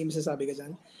 Isay, may masasabi ka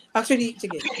dyan? Actually,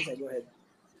 sige, Isay, go ahead.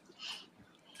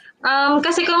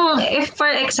 Kasi if for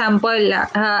example,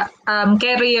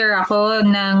 carrier ako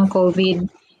ng COVID,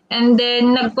 and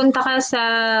then nagpunta ka sa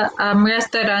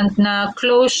restaurant na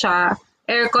close siya,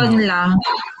 aircon lang.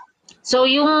 So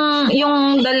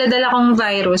yung dala-dala kong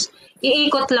virus,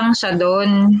 iikot lang siya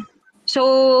doon.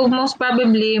 So most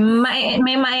probably may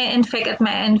ma-infect at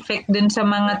ma-infect dun sa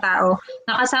mga tao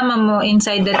na kasama mo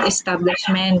inside that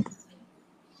establishment.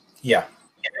 Yeah.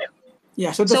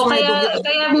 Yeah, so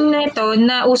kaya nito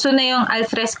na uso na yung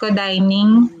alfresco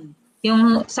dining.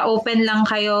 Yung sa open lang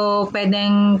kayo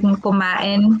pwedeng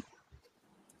kumain.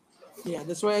 Yeah,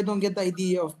 that's why I don't get the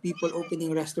idea of people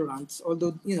opening restaurants.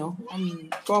 Although,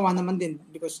 kawawa naman din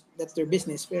because that's their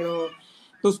business. Pero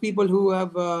those people who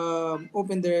have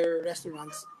opened their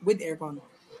restaurants with aircon.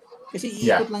 Kasi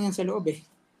iikot lang yan sa loob eh.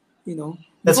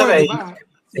 That's before,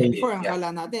 okay. Before, ang kala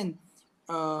natin,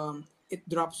 it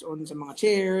drops on sa mga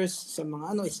chairs, sa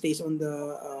mga it stays on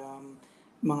the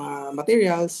mga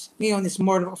materials. Ngayon, it's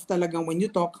more of talagang when you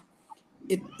talk,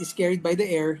 it is carried by the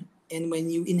air, and when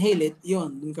you inhale it,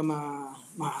 yun, dun ka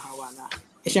mahahawa na.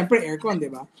 Syempre, aircon, di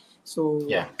ba? So,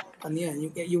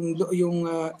 yung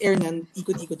air nan,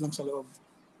 ikot-ikot lang sa loob.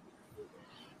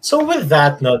 So with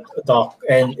that note, Doc,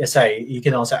 and Isai, you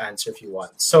can also answer if you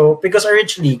want. So, because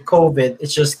originally, COVID,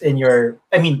 it's just in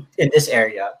this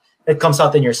area, it comes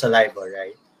out in your saliva,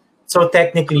 right? So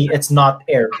technically, it's not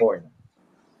airborne.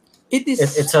 It is.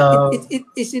 It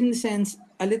is in the sense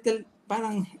a little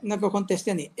parang nagko-contest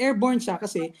yan eh. Airborne siya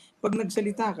kasi pag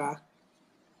nagsalita ka,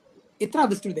 it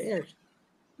travels through the air,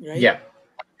 right? Yeah.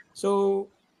 So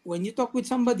when you talk with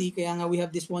somebody, kaya nga we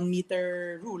have this 1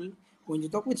 meter rule. When you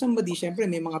talk with somebody, syempre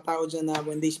may mga tao dyan na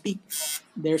when they speak,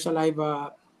 their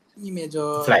saliva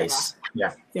medyo flies.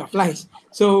 Yeah. Yeah, flies.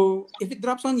 So if it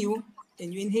drops on you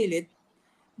and you inhale it,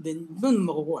 then doon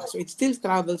makukuha. So it still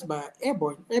travels by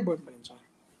airborne pa rin siya.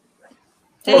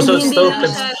 So hindi lang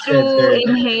siya through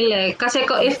inhale eh. Kasi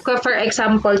if for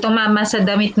example, tumama sa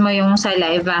damit mo yung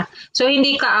saliva, so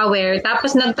hindi ka aware,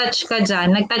 tapos nag-touch ka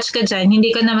dyan,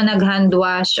 hindi ka naman nag-hand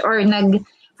wash or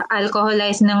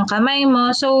nag-alcoholize ng kamay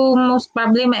mo, so most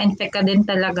probably ma-infect ka din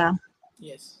talaga.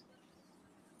 Yes.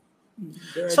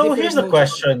 So here's the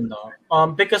question, no?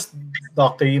 Because,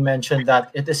 Doctor, you mentioned that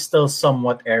it is still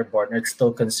somewhat airborne, or it's still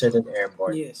considered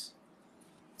airborne. Yes.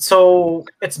 So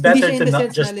it's better to not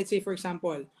just. Let's say, for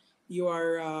example, you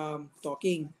are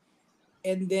talking,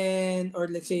 and then, or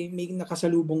let's say, may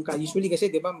nakasalubong ka. Usually kasi,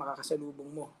 di ba, makakasalubong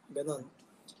mo. Ganon.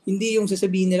 Hindi yung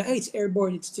sasabihin nila, it's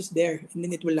airborne, it's just there, and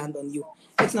then it will land on you.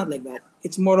 It's not like that.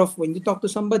 It's more of when you talk to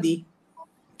somebody,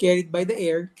 carried by the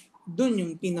air, dun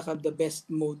yung the best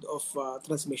mode of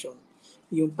transmission.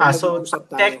 Yung so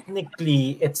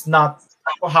technically, it's not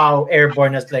how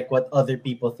airborne is like what other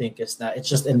people think is na. It's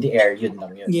just in the air, yun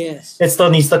lang yun. Yes. It still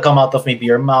needs to come out of maybe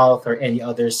your mouth or any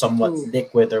other somewhat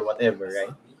liquid or whatever,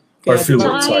 right? Or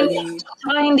fluid, sorry.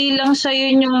 Hindi lang siya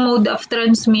yun yung mode of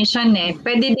transmission eh.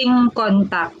 Pwede ding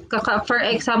contact. For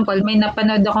example, may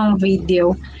napanood akong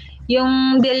video.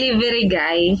 Yung delivery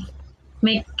guy,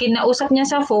 may kinausap niya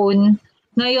sa phone.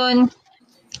 Ngayon,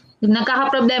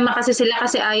 nagkakaproblema kasi sila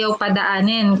kasi ayaw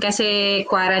padaanin kasi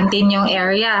quarantine yung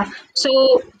area.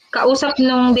 So, kausap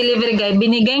nung delivery guy,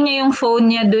 binigay niya yung phone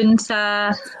niya dun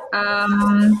sa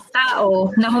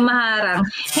tao na humaharang,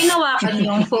 hinawakan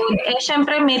yung phone.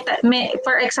 Syempre,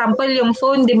 for example, yung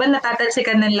phone, di ba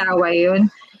natatalsikan ng laway yun?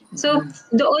 So,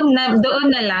 doon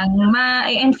na lang,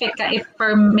 ma-infect ka if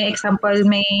for may example,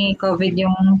 may COVID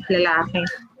yung lalaki.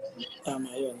 Tama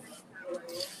yun.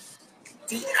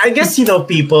 I guess,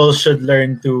 people should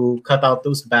learn to cut out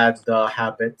those bad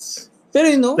habits. Pero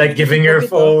like giving your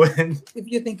phone. If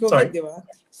you think of it, di ba?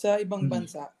 Sa ibang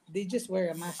bansa, they just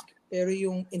wear a mask. Pero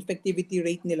yung infectivity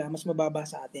rate nila mas mababa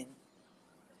sa atin.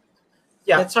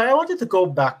 Yeah, so I want to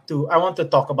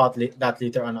talk about that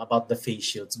later on about the face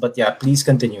shields. But yeah, please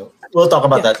continue. We'll talk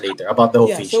about that later, about the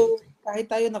whole face shield. So kahit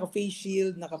tayo naka-face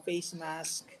shield, naka-face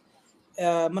mask,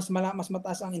 mas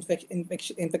mataas ang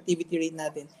infectivity rate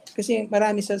natin. Kasi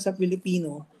marami sa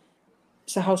Pilipino,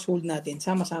 sa household natin,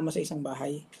 sama-sama sa isang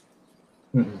bahay.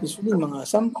 Usually, mga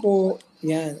 10,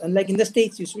 yan. Unlike in the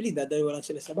States, usually, dadalawa lang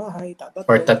sila sa bahay, tatlo.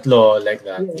 Or tatlo, like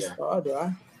that. Yes, di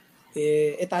ba?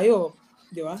 Tayo,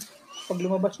 di ba? Pag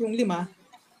lumabas yung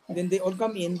 5, then they all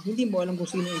come in, hindi mo alam kung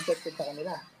sino infected sa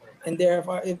kanila. And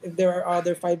if there are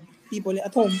other 5 people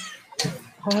at home,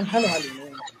 halo-halo na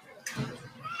yun.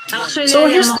 Actually, so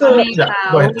here's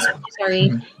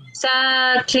sa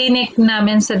clinic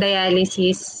namin sa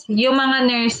dialysis, yung mga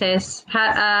nurses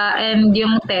and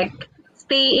yung tech,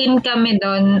 stay in kami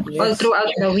doon all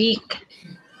throughout the week.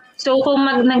 So kung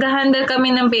nag-handle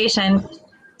kami ng patient,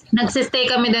 nagsistay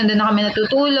kami doon kami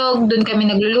natutulog, doon kami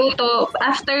nagluluto.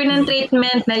 After ng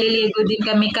treatment, naliligo din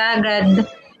kami kagad.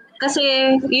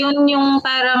 Kasi yun yung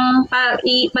parang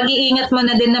pag-iingat mo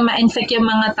na din na ma-infect yung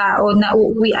mga tao na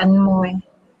uuwian mo eh.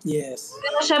 Yes.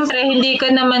 Pero syempre, hindi ka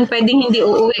naman pwedeng hindi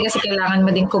uuwi kasi kailangan mo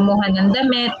din kumuha ng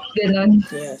damit, gano'n.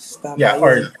 Yes, tama. Yeah,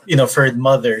 or, for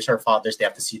mothers or fathers, they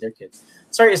have to see their kids.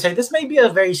 Sorry, this may be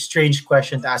a very strange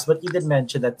question to ask, but you did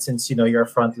mention that since, you're a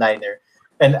frontliner,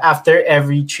 and after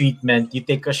every treatment, you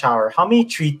take a shower. How many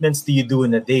treatments do you do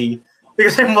in a day?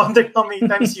 Because I'm wondering how many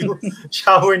times you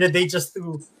shower in a day just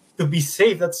to be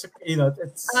safe. That's,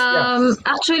 it's...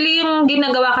 Actually, yung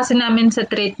ginagawa kasi namin sa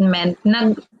treatment,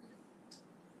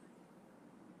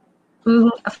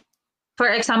 for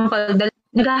example,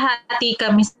 naghahati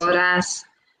kami sa oras.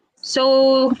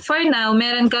 So, for now,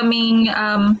 meron kaming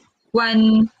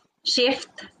 1 shift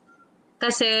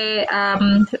kasi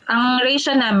ang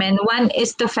ratio namin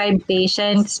 1:5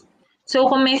 patients. So,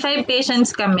 kung may 5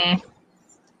 patients kami,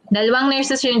 2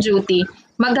 nurses yung duty,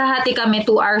 maghahati kami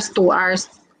 2 hours, 2 hours.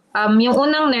 Yung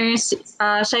unang nurse,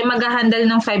 siya mag-handle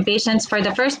ng 5 patients for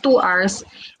the first 2 hours.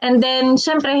 And then,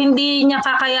 syempre, hindi niya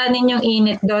kakayanin yung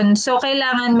init doon. So,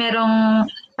 kailangan merong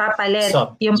papalit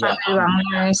yung pangalawang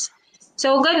nurse.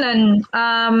 So, ganun.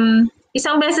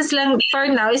 Isang beses lang,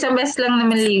 for now, isang beses lang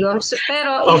naman ligo. So,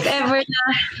 pero if ever na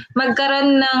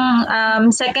magkaroon ng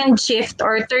second shift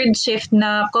or third shift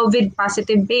na COVID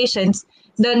positive patients,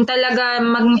 doon talaga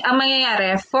ang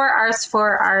mangyayari 4 hours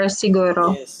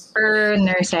siguro per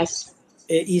nurses.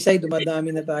 Isay,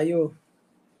 dumadami na tayo.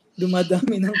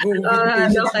 Dumadami ng COVID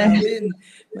patients natin.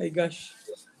 My gosh.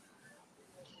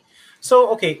 So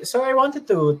I wanted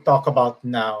to talk about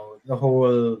now the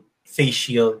whole face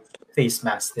shield, face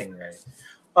mask thing, right?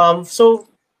 So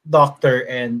Doctor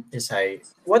and Isay,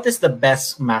 what is the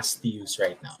best mask to use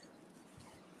right now?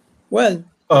 Well,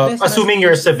 assuming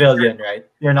you're a civilian, right?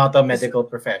 You're not a medical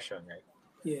profession, right?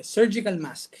 Yes, surgical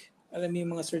mask. Alam mo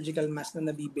yung mga surgical mask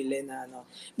na nabibili na ano.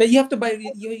 But you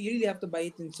really have to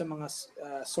buy it in sa mga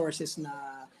sources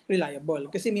na reliable.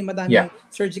 Kasi may madaming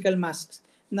surgical masks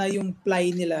na yung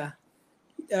ply nila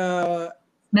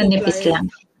manipis lang.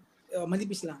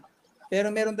 Manipis lang. Pero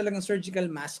meron talagang surgical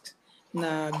masks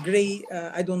na gray,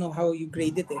 I don't know how you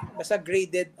grade it eh. Basta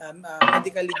graded,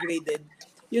 medically graded,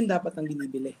 yun dapat ang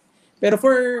binibili. Pero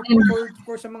for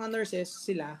sa mga nurses,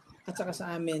 sila, at saka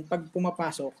sa amin, pag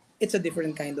pumapasok, it's a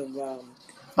different kind of...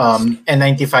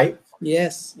 N95?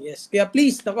 Yes. Kaya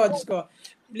please, Diyos ko,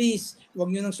 please, huwag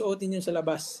nyo nang suotin yun sa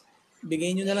labas.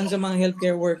 Bigay nyo na lang sa mga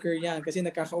healthcare worker yan kasi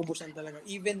nakakaubusan talaga.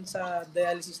 Even sa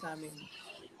dialysis namin,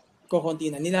 kukunti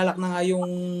na. Nilalak na nga yung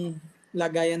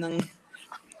lagayan ng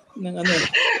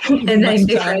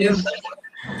N95.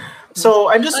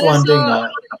 So, I'm just wondering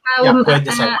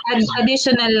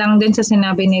additional lang din sa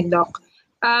sinabi ni Doc.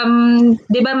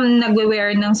 Di ba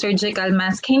nagwe-wear ng surgical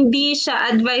mask? Hindi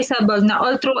siya advisable na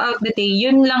all throughout the day,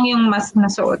 yun lang yung mask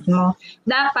na suot mo.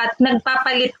 Dapat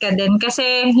nagpapalit ka din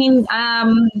kasi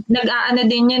nag-aano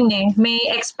din yun eh. May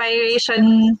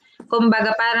expiration,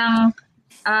 kumbaga parang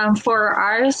 4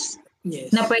 hours.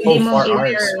 Yes. Na pwede mo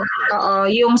i-wear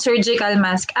yung surgical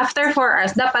mask. After 4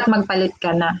 hours, dapat magpalit ka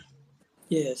na.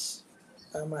 Yes.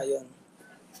 Tama yun.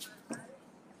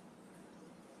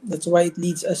 That's why it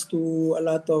leads us to a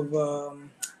lot of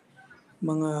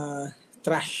mga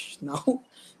trash now.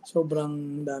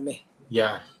 Sobrang dami.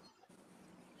 Yeah.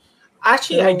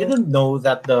 Actually, I Pero, didn't know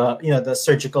that the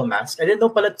surgical mask. I didn't know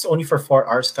pala it's only for 4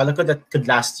 hours. Kala ko that could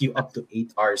last you up to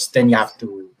 8 hours. Then you have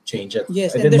to change it.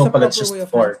 yes, I and didn't there's know a pala it's proper just way of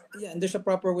 4. and there's a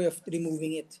proper way of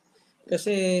removing it.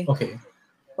 Kasi Okay.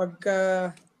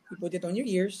 pagka you put it on your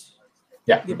ears,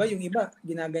 Yeah. di ba yung iba,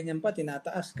 ginaganyan pa,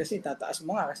 tinataas. Kasi tataas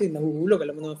mo nga kasi nahuhulog.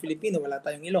 Alam mo naman Filipino, wala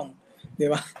tayong ilong. Di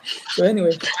ba? So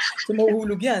anyway, so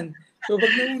mahuhulog yan. So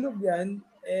pag nahulog yan,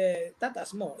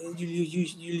 tataas mo.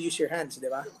 You'll use your hands, di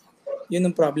ba? Yun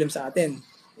ang problem sa atin.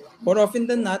 More often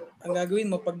than not, ang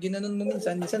gagawin mo, pag ginanon mo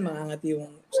minsan mangangati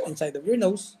yung inside of your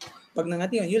nose. Pag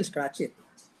nangati yun, you'll scratch it.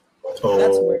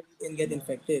 That's where you can get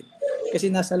infected.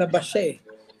 Kasi nasa labas siya eh.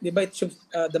 Di ba,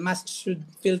 the mask should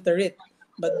filter it.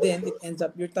 But then, it ends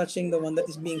up, you're touching the one that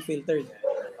is being filtered.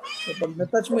 So, pag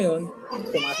na-touch mo yun,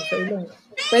 pumasok sa ilong,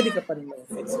 pwede ka pa rin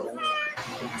ma-infect sa ganun.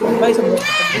 So, advisable,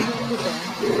 pag ginanon mo siya,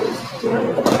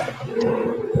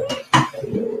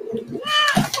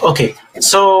 Okay.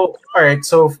 So, all right.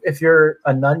 So, if you're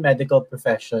a non-medical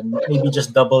profession, maybe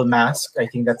just double mask. I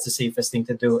think that's the safest thing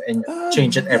to do, and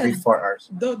change it every 4 hours.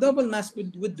 Double mask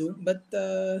would do, but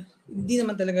hindi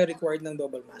naman talaga required ng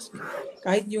double mask.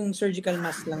 Kahit yung surgical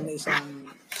mask lang na isang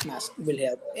mask will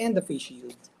help, and the face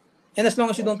shield. And as long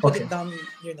as you don't put it down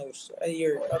your nose,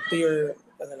 up to your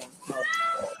mouth.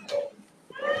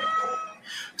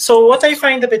 So what I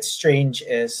find a bit strange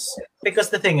is,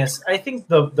 because the thing is, I think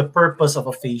the purpose of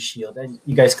a face shield, and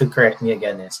you guys could correct me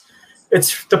again, is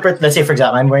it's to let's say for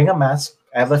example I'm wearing a mask,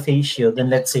 I have a face shield, and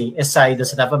let's say Esai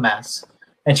doesn't have a mask,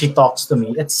 and she talks to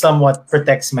me, it somewhat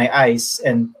protects my eyes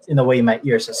and in a way my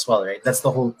ears as well, right? That's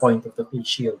the whole point of the face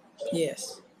shield.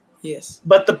 Yes.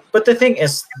 But the thing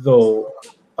is though,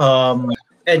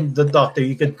 and the doctor,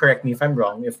 you could correct me if I'm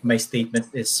wrong, if my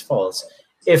statement is false.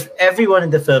 If everyone in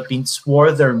the Philippines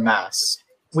wore their mask,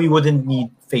 we wouldn't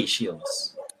need face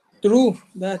shields. True.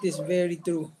 That is very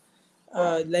true.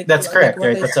 That's correct,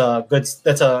 right?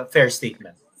 That's a fair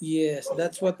statement. Yes,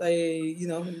 that's what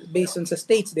based on sa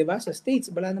states, di ba? Sa states,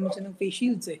 wala naman siya ng face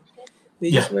shields eh. They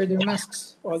just wear their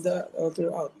masks all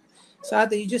throughout. Sa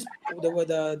atin,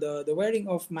 the wearing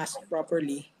of mask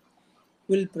properly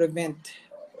will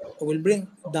bring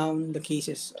down the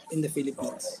cases in the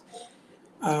Philippines.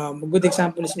 A good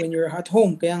example is when you're at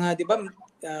home. Kaya nga, di ba,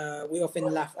 we often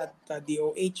laugh at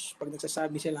DOH pag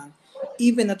nagsasabi silang,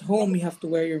 even at home, you have to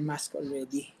wear your mask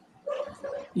already.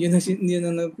 Yun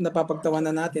ang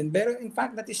napapagtawanan natin. Pero in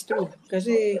fact, that is true.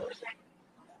 Kasi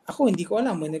ako, hindi ko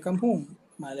alam when I come home.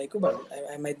 Malay ko ba?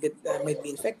 I might be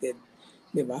infected.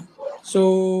 Di ba?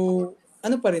 So,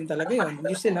 ano pa rin talaga yun?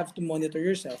 You still have to monitor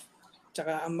yourself.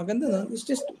 Tsaka, ang maganda nun is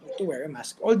just to wear a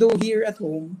mask. Although here at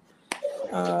home,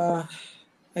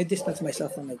 I distance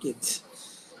myself from my kids.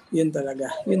 Yun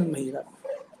talaga. Yun ang mahirap.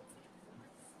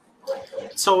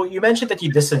 So you mentioned that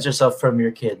you distance yourself from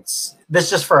your kids.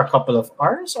 This just for a couple of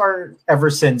hours, or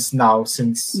ever since now,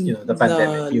 since the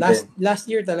pandemic? Last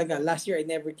year talaga. Last year I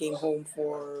never came home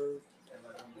for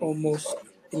almost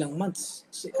ilang months.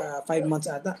 5 months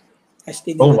ata. I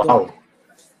stayed in the dorm.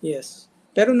 Yes.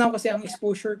 Pero now kasi ang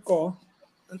exposure ko,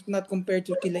 not compared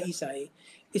to kila Isay,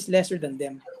 is lesser than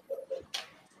them.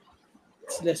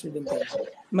 It's lesser than them.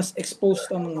 Mas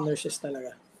exposed ang mga nurses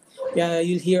talaga. Kaya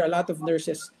you'll hear a lot of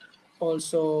nurses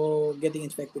also getting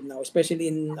infected now, especially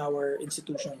in our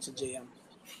institution sa JM.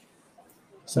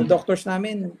 Sa doctors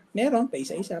namin, meron, pa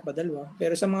isa-isa, pa dalawa.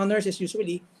 Pero sa mga nurses,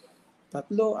 usually, 3,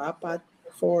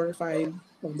 4,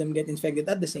 5 of them get infected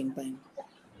at the same time.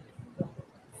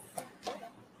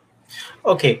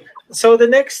 Okay, so the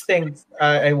next thing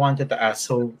I wanted to ask,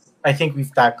 so I think we've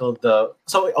tackled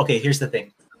here's the thing.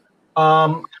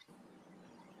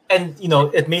 And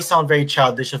it may sound very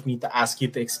childish of me to ask you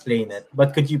to explain it,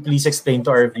 but could you please explain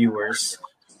to our viewers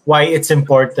why it's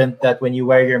important that when you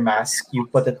wear your mask, you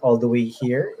put it all the way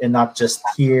here and not just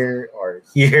here, or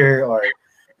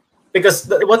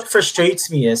because what frustrates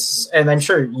me is, and I'm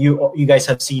sure you guys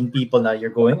have seen people now,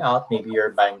 you're going out, maybe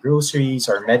you're buying groceries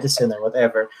or medicine or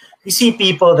whatever. You see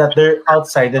people that they're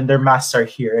outside and their masks are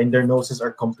here and their noses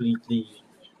are completely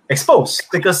exposed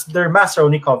because their masks are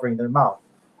only covering their mouth.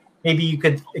 Maybe you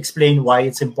could explain why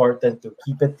it's important to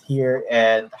keep it here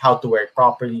and how to wear it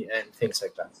properly and things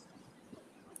like that.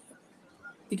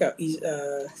 Ikaw,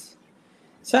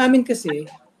 sa amin kasi,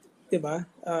 di ba,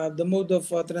 the mode of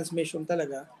transmission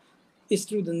talaga is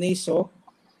through the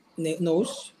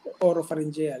nose,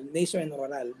 oropharyngeal, naso and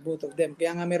oral, both of them.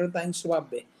 Kaya nga meron tayong swab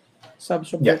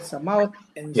both sa mouth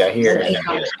and here.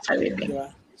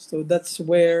 Diba? So that's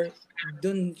where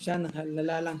dun siya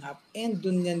nalalanghap and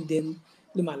dun yan din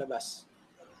lumalabas.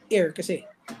 Air kasi.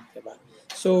 Diba?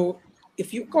 So,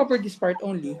 if you cover this part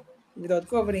only, without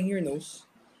covering your nose,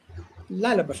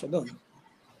 lalabas siya dun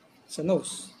sa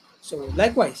nose. So,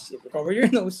 likewise, if you cover your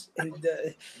nose and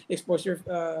expose your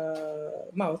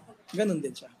mouth, ganun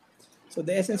din siya. So,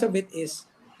 the essence of it is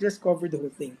just cover the whole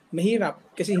thing. Mahirap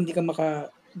kasi hindi ka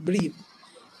maka-breathe.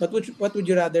 But what would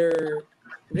you rather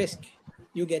risk?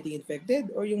 You getting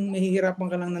infected or yung mahihirapan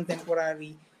ka lang ng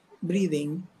temporary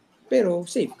breathing pero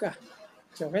safe ka.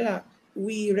 So, kaya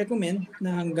we recommend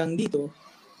na hanggang dito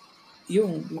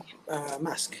yung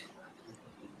mask.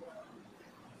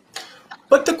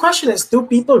 But the question is, do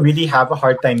people really have a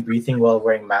hard time breathing while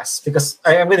wearing masks? Because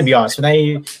I'm going to be honest,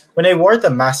 when I wore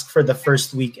the mask for the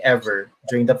first week ever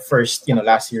during the first,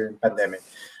 last year pandemic,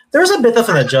 there was a bit of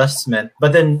an adjustment.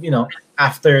 But then,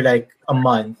 after like a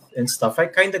month and stuff, I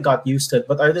kind of got used to it.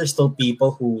 But are there still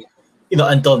people who,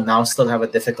 until now still have a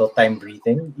difficult time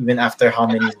breathing, even after how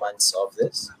many months of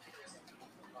this?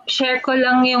 Share ko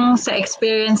lang yung sa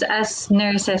experience as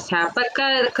nurses ha.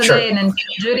 Pagka kagaya nun,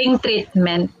 during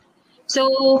treatment,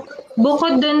 so,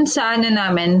 bukod dun sa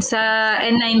namin, sa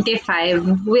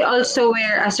N95, we also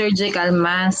wear a surgical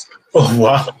mask. Oh,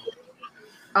 wow.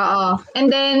 Oo.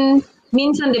 And then,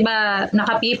 minsan, di ba,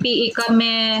 naka-PPE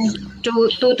kami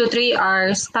 2 to 3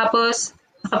 hours. Tapos,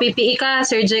 naka-PPE ka,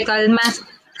 surgical mask,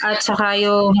 at saka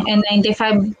yung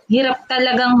N95. Hirap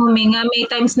talagang huminga. May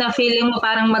times na feeling mo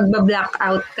parang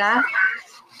magba-blackout ka.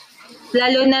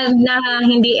 Lalo na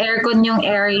hindi aircon yung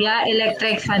area,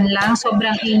 electric fan lang,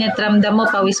 sobrang init, ramdam mo,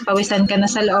 pawis-pawisan ka na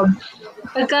sa loob.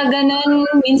 Pagka ganun,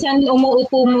 minsan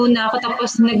umuupo muna ako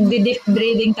tapos nagdi-deep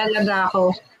breathing talaga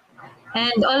ako.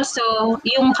 And also,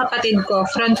 yung kapatid ko,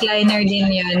 frontliner din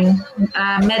yun,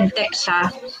 medtech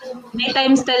siya. May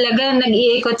times talaga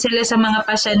nag-iikot sila sa mga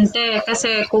pasyente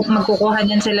kasi magkukuha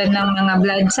din sila ng mga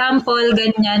blood sample,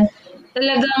 ganyan.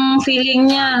 Talagang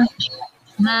feeling niya,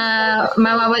 na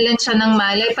mawawalan siya ng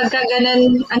malay. Pagka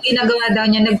ganun, ang ginagawa daw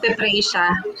niya, nagpe-pray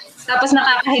siya. Tapos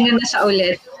nakakahinga na siya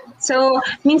ulit. So,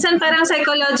 minsan parang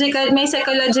may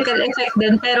psychological effect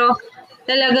din, pero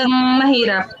talagang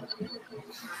mahirap.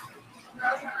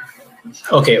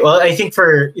 Okay, well, I think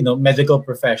for, medical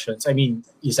professions, I mean,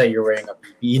 you say you're wearing a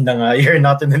PPE na nga, you're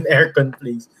not in an aircon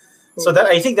place. So that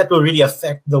I think that will really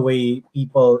affect the way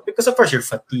people, because of course you're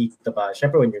fatigued, diba?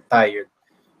 Syempre when you're tired,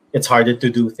 it's harder to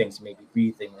do things, maybe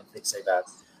breathing and things like that.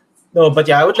 No, but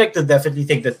yeah, I would like to definitely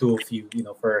thank the two of you,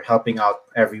 for helping out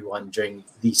everyone during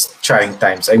these trying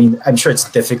times. I mean, I'm sure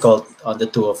it's difficult on the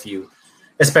two of you,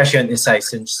 especially on Isai,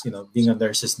 since, being a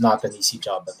nurse is not an easy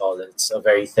job at all. It's a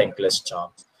very thankless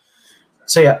job.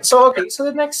 So yeah, so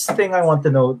the next thing I want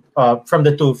to know from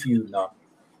the two of you now,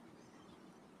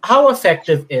 how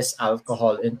effective is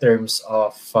alcohol in terms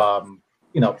of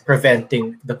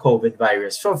preventing the COVID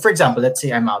virus? So, for example, let's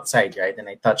say I'm outside, right, and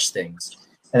I touch things,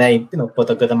 and I, put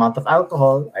a good amount of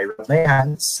alcohol. I rub my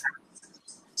hands.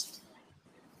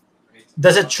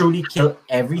 Does it truly kill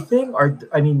everything, or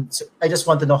I just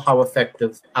want to know how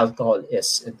effective alcohol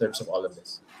is in terms of all of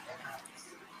this.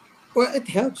 Well, it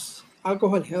helps.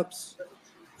 Alcohol helps.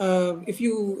 If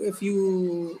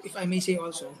I may say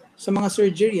also, sa mga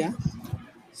surgery,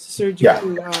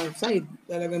 surgical side,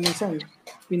 talaga minsan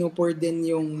pinupor din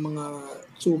yung mga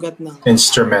sugat ng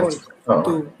instrument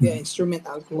instrument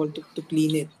alcohol to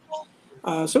clean it.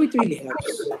 So it really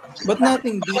helps. But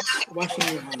nothing beats washing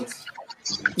your hands.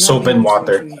 Soap and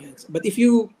water. But if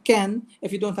you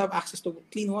don't have access to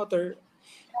clean water,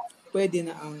 pwede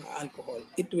na ang alcohol.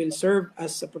 It will serve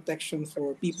as a protection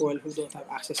for people who don't have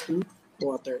access to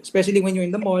water. Especially when you're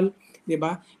in the mall, di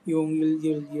ba?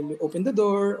 You'll open the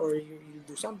door or you'll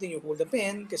do something, you hold the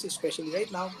pen, kasi especially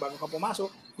right now, bago ka pumasok,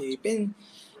 may pen,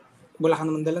 wala ka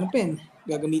naman dalang pen.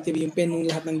 Gagamitin yung pen ng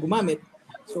lahat ng gumamit.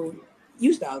 So,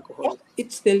 use the alcohol.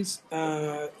 It still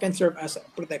can serve as a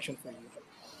protection for you.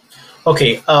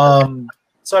 Okay,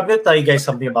 so I'm gonna tell you guys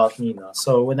something about me now.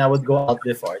 So when I would go out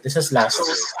before, this is last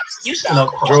year,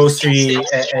 grocery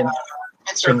and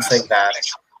things like that.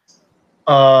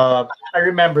 I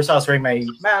remember, so I was wearing my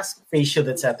mask, face shield,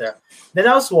 etc. Then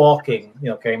I was walking,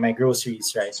 carrying my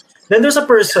groceries, right? Then there's a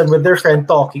person with their friend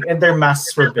talking, and their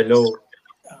masks were below.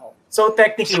 So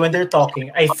technically, when they're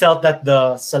talking, I felt that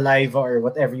the saliva or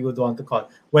whatever you would want to call it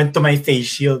went to my face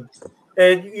shield.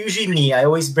 And usually I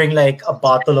always bring like a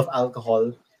bottle of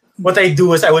alcohol. What I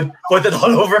do is I would put it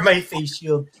all over my face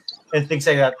shield and things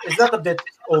like that. Is that a bit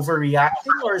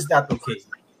overreacting, or is that okay?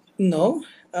 No.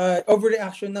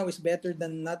 Overreaction now is better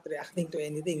than not reacting to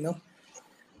anything, no?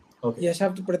 Okay. You just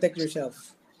have to protect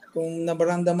yourself. Kung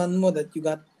nabaramdaman mo that you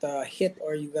got hit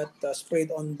or you got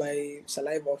sprayed on by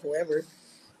saliva or whoever,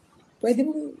 pwede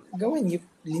mong gawin.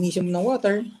 Linisin mo ng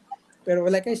water. Pero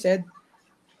like I said,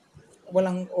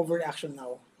 walang overreaction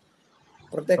now.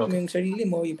 Protect mo yung sarili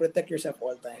mo, you protect yourself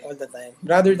all the time.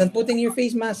 Rather than putting your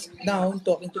face mask down,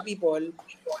 talking to people.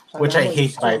 Which I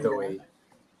hate, by the way.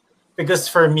 Because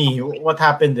for me, what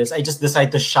happened is I just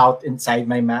decided to shout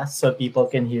inside my mask so people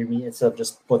can hear me instead of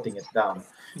just putting it down.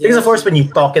 Because of course, when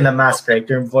you talk in a mask, right,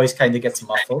 your voice kind of gets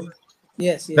muffled.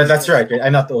 Yes. That's right.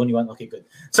 I'm not the only one. Okay, good.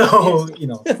 So,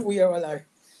 we all are.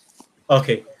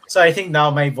 Okay. So I think now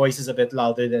my voice is a bit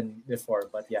louder than before,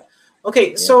 but yeah.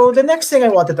 Okay, so the next thing I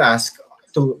wanted to ask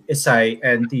to Isai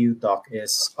and to you, Doc,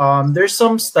 is there's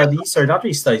some studies, or not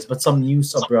really studies, but some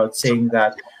news abroad saying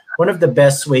that one of the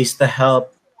best ways to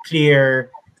help clear...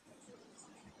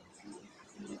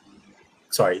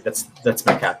 Sorry, that's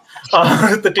my cat.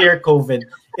 To clear COVID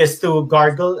is to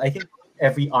gargle, I think,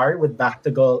 every hour with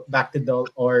Bactidol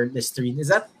or Listerine. Is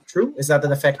that true? Is that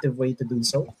an effective way to do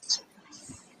so?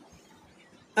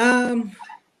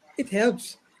 It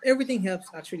helps. Everything helps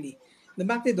actually. The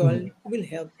Bactidol will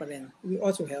help pa rin. Will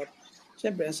also help.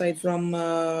 Siyempre, aside from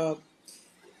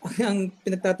ang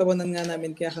pinagtatawanan nga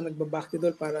namin kaya ka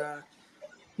nagbabactidol para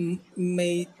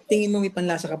may tingin mo may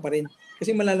panlasa ka pa rin.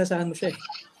 Kasi malalasahan mo siya eh.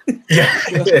 Yeah,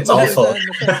 it's awful.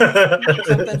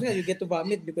 Sometimes you get to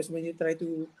vomit because when you try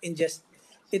to ingest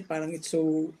it, parang it's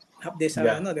so hapde sa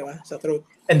di ba? Sa throat.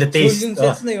 And the taste. So yung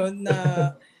sense na yun na,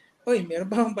 oy, meron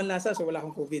pa akong panlasa so wala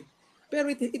akong COVID. Pero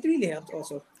it really helps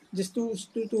also. Just to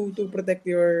protect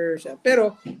yourself.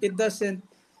 Pero it doesn't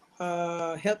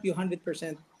help you 100%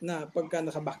 na pagka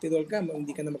naka-Bactidol ka,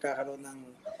 hindi ka na magkakaroon ng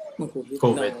COVID.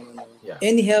 No. Yeah.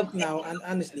 Any help now, and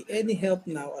honestly, any help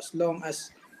now as long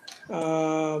as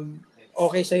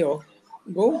okay sa'yo,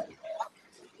 go.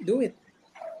 Do it.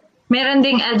 Meron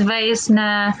ding advice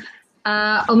na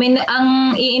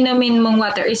ang iinumin mong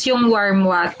water is yung warm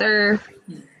water.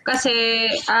 Kasi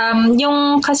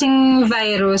yung kasing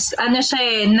virus,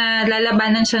 siya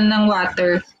nalalabanan siya ng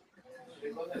water.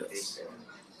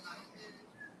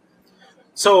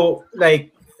 So,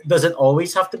 like, does it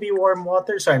always have to be warm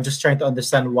water? So I'm just trying to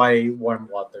understand why warm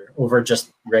water over just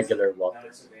regular water.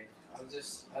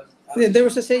 There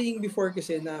was a saying before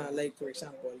kasi na, like, for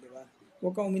example, di ba?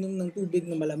 Huwag kang uminom ng tubig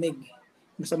na malamig.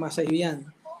 Masama sa iyo yan.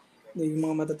 Yung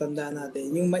mga matatanda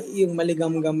natin, yung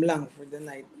maligam-gam lang for the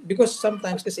night. Because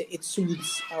sometimes kasi it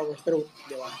soothes our throat,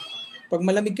 di ba? Pag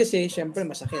malamig kasi, syempre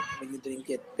masakit when you drink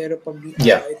it. Pero pag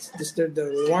it's just the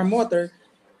warm water,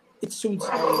 it soothes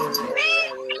our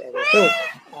throat.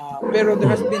 Pero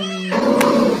there has been no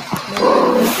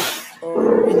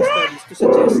or any studies to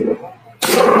suggest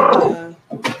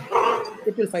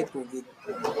it will fight COVID.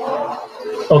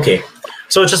 Okay.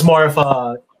 So it's just more of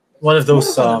one of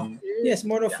those... Yes,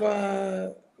 more of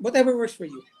whatever works for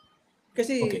you.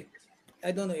 Kasi,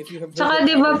 I don't know if you have... Saka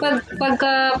di ba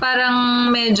pagka parang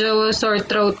medyo sore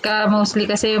throat ka, mostly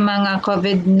kasi yung mga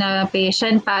COVID na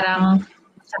patient, parang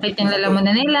sakit yung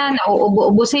lalamunan nila,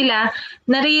 nauubo-ubo sila,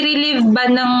 nare-relieve ba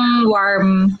ng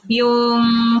warm yung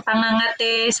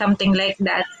pangangate, something like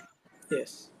that?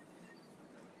 Yes.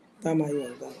 Tama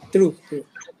yun. True.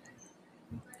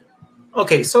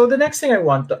 Okay, so the next thing I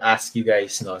want to ask you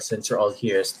guys, since you're all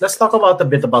here, is let's talk a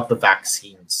bit about the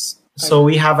vaccines. So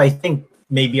we have, I think,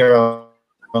 maybe around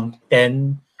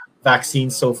 10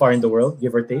 vaccines so far in the world,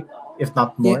 give or take, if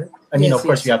not more. I mean, of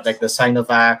course, we have like the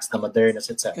Sinovac, the Moderna,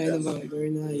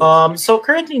 etc. So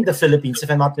currently in the Philippines, if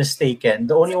I'm not mistaken,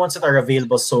 the only ones that are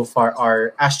available so far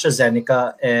are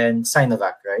AstraZeneca and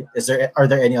Sinovac, right? Are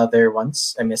there any other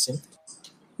ones I'm missing?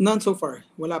 None so far.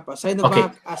 Wala pa.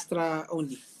 Sinovac, Astra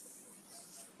only.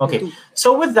 Okay,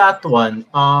 so with that one,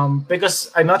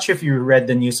 because I'm not sure if you read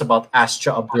the news about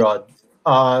Astra abroad,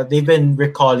 they've been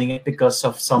recalling it because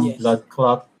of some blood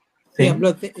clot thing.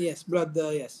 Yeah,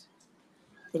 yes.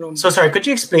 So sorry, could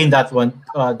you explain that one,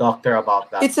 doctor,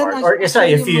 about that part? Or Isa,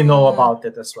 if you know about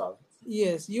it as well.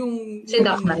 Yes, yung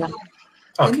Doc na lang.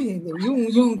 Okay.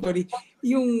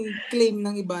 Yung claim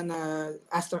ng iba na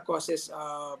Astra causes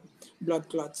blood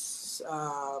clots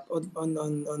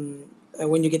on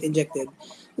when you get injected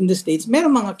in the States,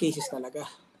 meron mga cases talaga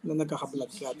na nagkaka-blood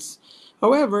clots.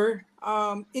 However,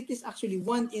 it is actually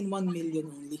 1 in 1 million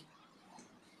only.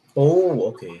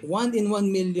 Oh, okay. 1 in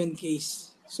 1 million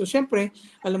case. So, syempre,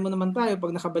 alam mo naman tayo,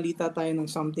 pag nakabalita tayo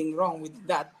ng something wrong with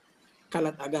that,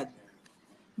 kalat agad.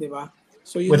 Diba?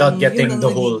 So, without getting the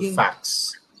whole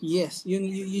facts. Yes. You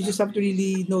just have to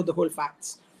really know the whole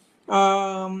facts.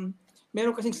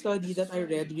 Meron kasing study that I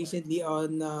read recently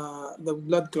on the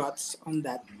blood clots on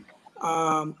that.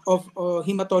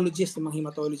 hematologists, yung mga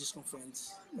hematologist kong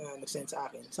friends nag-send sa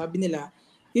akin. Sabi nila,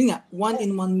 yun nga, 1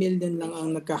 in 1 million lang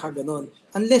ang nagkakaganon.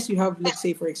 Unless you have, let's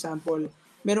say, for example,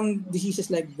 merong diseases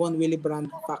like von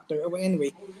Willebrand factor, or anyway,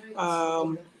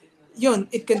 yun,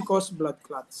 it can cause blood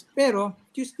clots. Pero,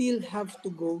 you still have to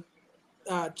go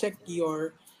check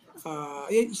your,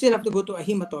 you still have to go to a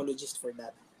hematologist for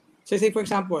that. So, say, for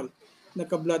example,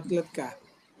 nagka-blood clot ka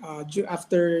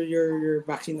after your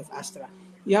vaccine of Astra,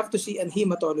 you have to see a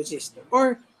hematologist.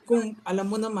 Or, kung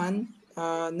alam mo naman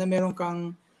na meron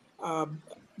kang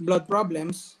blood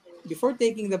problems, before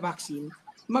taking the vaccine,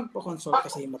 magpa-consult ka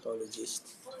sa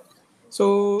hematologist.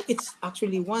 So, it's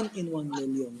actually 1 in 1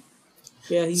 million.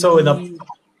 Kaya hindi... So,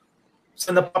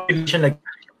 the population like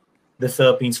the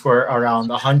Philippines for around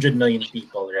 100 million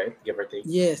people, right? Give or take.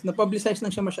 Yes, na-publicize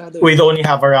lang siya masyado. We'd only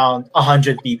have around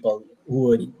 100 people who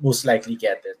would most likely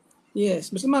get it.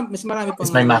 Yes, mas marami pang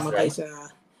namamatay sa...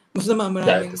 Mas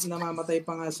maraming namamatay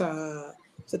pa nga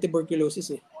sa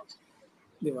tuberculosis eh.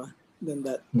 Di ba? Than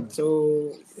that.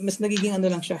 So, mas nagiging ano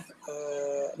lang siya.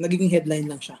 Nagiging headline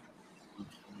lang siya.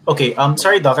 Okay,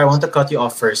 sorry Doc, I want to cut you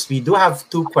off first. We do have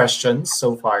 2 questions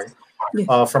so far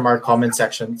from our comment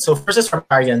section. So first is from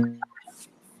Arian.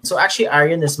 So actually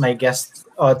Arian is my guest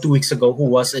 2 weeks ago who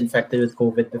was infected with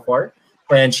COVID before,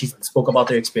 and she spoke about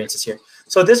her experiences here.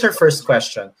 So this is her first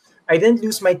question. I didn't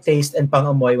lose my taste and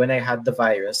pangamoy when I had the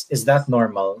virus. Is that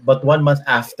normal? But 1 month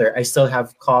after, I still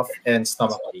have cough and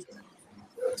stomach ache.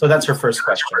 So that's her first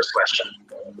question.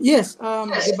 Yes,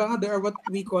 diba nga, there are what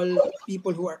we call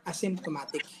people who are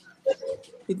asymptomatic.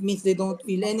 It means they don't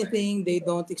feel anything, they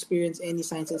don't experience any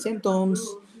signs and symptoms,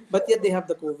 but yet they have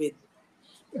the COVID.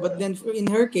 But then in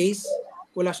her case,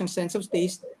 wala siyang sense of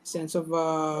taste, sense of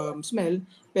smell,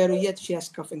 pero yet she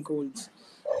has cough and colds.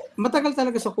 Matagal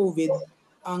talaga sa COVID,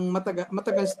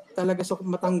 matagal talaga sa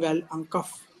matanggal ang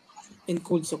cough and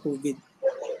cold sa COVID.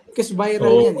 Kasi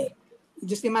viral yan eh.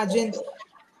 Just imagine,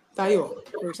 tayo,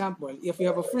 for example, if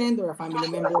you have a friend or a family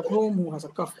member at home who has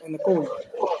a cough and a cold,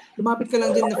 lumapit ka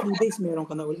lang din na few days, meron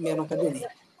ka din eh.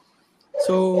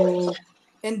 So,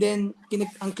 and then,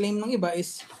 ang claim ng iba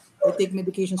is, I take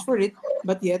medications for it,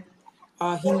 but yet,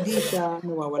 hindi siya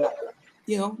nawawala.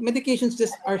 You know, medications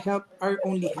just are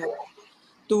only help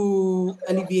to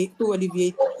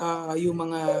alleviate yung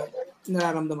mga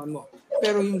nararamdaman mo.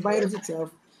 Pero yung virus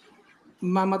itself,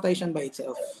 mamatay siya by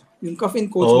itself. Yung cough and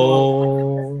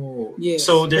cold. Yes.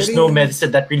 So there's no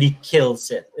medicine that really kills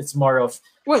it. It's more of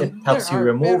it helps you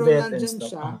remove it and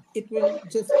stuff. Siya, it will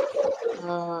just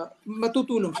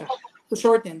matutulong siya to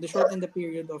shorten the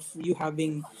period of you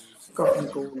having cough and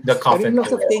cold. The cough and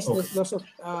loss cold. of taste, loss of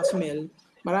smell,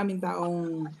 maraming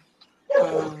taong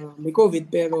may COVID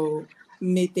pero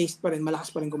may taste pa rin, malakas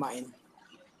pa rin kumain.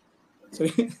 So,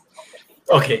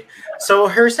 okay. So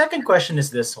her second question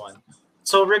is this one.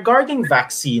 So regarding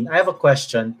vaccine, I have a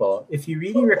question po. If you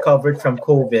really recovered from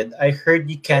COVID, I heard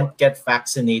you can't get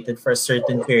vaccinated for a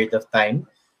certain period of time.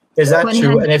 Is that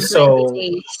true? And if so,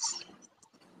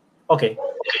 okay.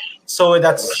 So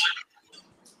that's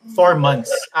 4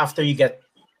 months after you get,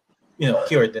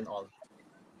 cured and all.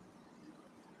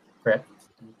 Correct?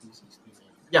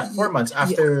 Yeah, 4 months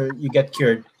after you get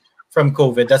cured from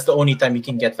COVID. That's the only time you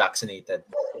can get vaccinated.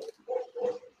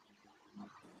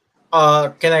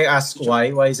 Can I ask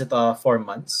why? Why is it 4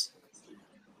 months?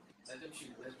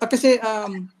 Kasi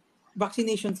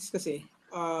vaccinations kasi,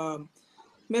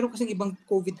 meron kasing ibang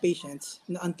COVID patients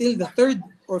na until the 3rd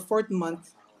or 4th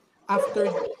month after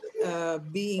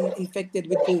being infected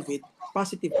with COVID,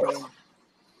 positive pa rin.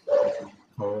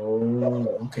 Oh,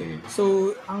 okay.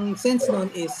 So, ang sense nun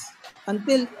is,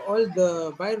 until all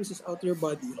the virus is out your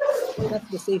body, that's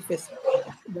the safest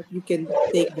that you can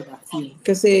take the vaccine.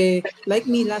 Kasi, like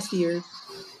me last year,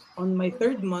 on my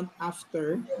 3rd month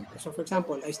after, so for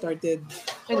example, I started,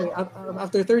 anyway,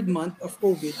 after 3rd month of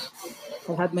COVID,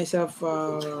 I had myself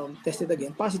tested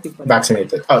again, positive pa rin.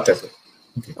 Vaccinated. Oh, tested.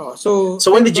 Okay. So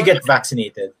when did you get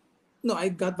vaccinated? No,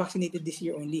 I got vaccinated this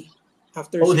year only.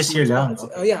 After this year lang.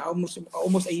 Okay. Yeah, almost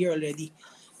a year already.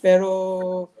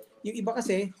 Pero yung iba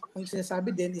kasi, ang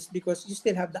sinasabi din is because you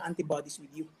still have the antibodies with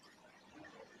you.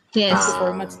 Yes. So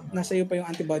 4 months, nasa iyo pa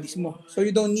yung antibodies mo. So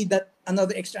you don't need that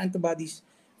another extra antibodies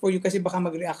for you kasi baka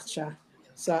mag-react siya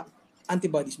sa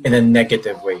antibodies mo. In a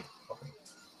negative way.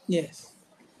 Yes.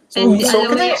 So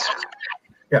can I...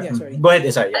 Yeah, sorry. Go ahead,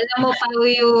 Isaiah. Alam mo pa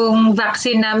yung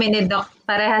vaccine namin ni Doc,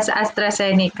 parehas sa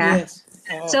AstraZeneca. Yes.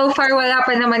 So far, wala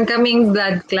pa naman kaming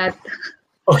blood clot.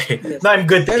 Okay. Yes. No, I'm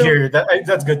good to hear.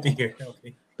 That's good to hear.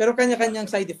 Okay. Pero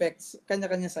kanya-kanyang side effects.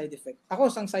 Kanya-kanyang side effect.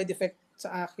 Ako, isang side effect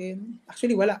sa akin,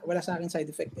 actually wala sa akin side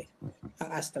effect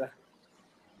ang Astra.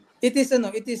 It is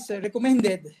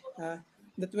recommended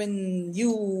that when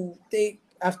you take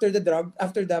after the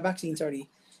vaccine,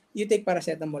 you take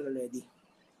paracetamol already,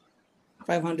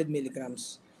 500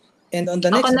 milligrams, and on the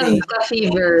Ako next day,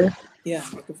 nagka-fever.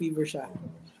 nagka-fever siya.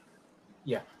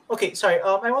 Yeah. Okay, sorry.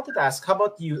 I wanted to ask, how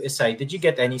about you, Isai? Did you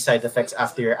get any side effects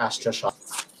after your Astra shot?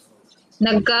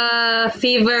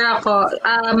 Nagka-fever ako.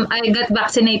 I got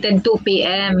vaccinated 2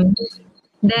 p.m.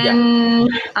 Then,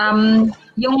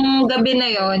 yung gabi na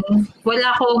yon,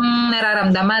 wala akong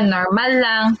nararamdaman. Normal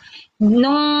lang.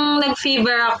 Nung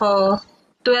nag-fever ako,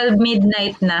 12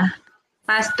 midnight na.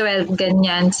 Past 12,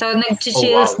 ganyan. So,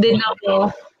 nag-chills din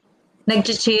ako.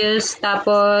 Nag-chills.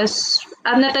 Tapos,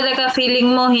 talaga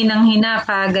feeling mo, hinang-hina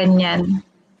ka, ganyan.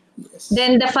 Yes.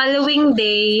 Then, the following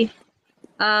day,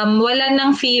 wala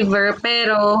ng fever,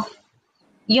 pero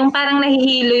yung parang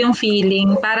nahihilo yung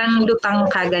feeling, parang lutang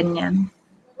ka, ganyan.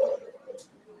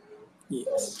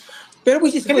 Yes. Pero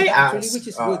which is Can good, I actually, ask,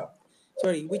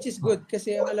 which is good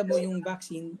kasi ang alam mo yung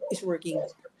vaccine is working.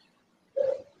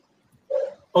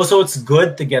 Also, it's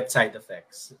good to get side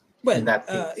effects. Well, in that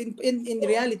case. In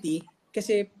reality,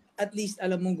 kasi at least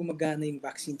alam mong gumagana yung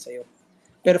vaccine sa'yo.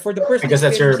 Pero for the person because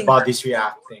that's your body's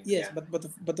reacting. Yes, but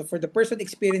for the person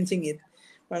experiencing it,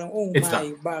 parang It's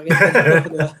bakit?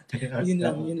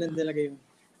 Yun lang talaga yun.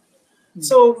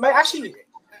 So,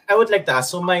 I would like to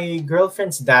ask, so my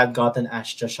girlfriend's dad got an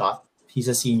Astra shot. He's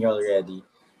a senior already.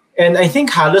 And I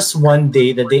think halos one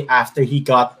day, the day after, he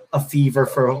got a fever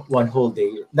for one whole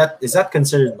day. Is that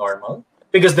considered normal?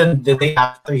 Because then the day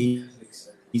after,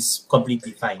 he's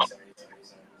completely fine.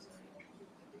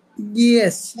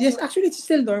 Yes, actually it's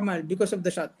still normal because of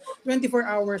the shot. 24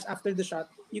 hours after the shot,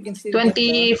 you can still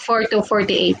 24 to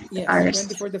 48 hours.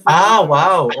 24 to 48 hours.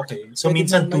 Wow. Okay. So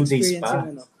minsan 2 days pa.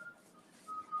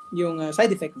 Yung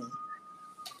side effect mo.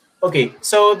 Okay,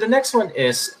 so the next one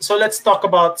is, so let's talk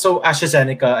about, so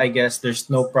AstraZeneca, I guess there's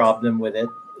no problem with it.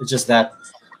 It's just that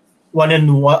one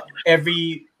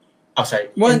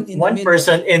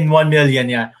person in 1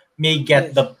 million, may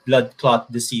get the blood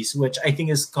clot disease, which I think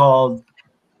is called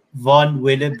von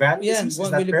Willebrand disease.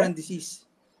 Von Willebrand disease.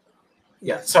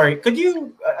 Yeah, sorry. Could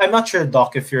you, I'm not sure,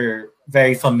 Doc, if you're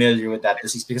very familiar with that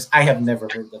disease because I have never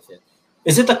heard of it.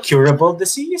 Is it a curable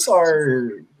disease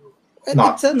or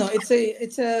not?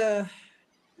 It's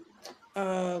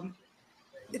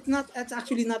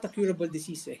actually not a curable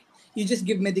disease. You just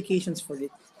give medications for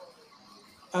it.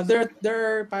 There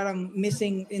are parang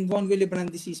missing in von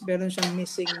Willebrand disease. Meron siyang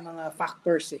missing mga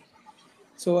factors.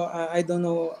 So I don't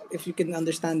know if you can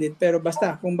understand it. Pero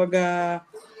basta, kumbaga,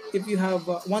 if you have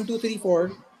 1, 2, 3,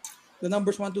 4, the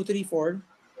numbers 1, 2, 3, 4,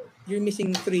 you're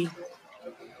missing 3.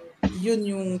 Yun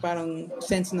yung parang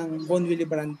sense ng von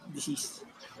Willebrand disease.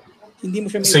 Hindi mo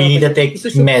siya so you need to take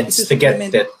meds to get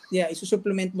it. Yeah,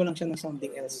 isusupplement mo lang siya ng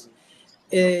something else.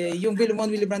 Yung von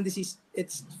Willebrand disease,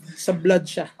 it's sa blood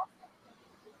siya.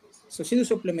 So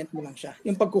sinusupplement mo lang siya.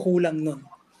 Yung pagkukulang nun.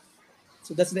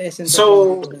 So that's the essence of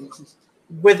von Willebrand disease.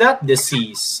 With that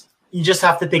disease, you just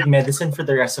have to take medicine for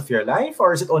the rest of your life,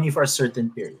 or is it only for a certain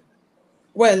period?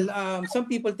 Well, some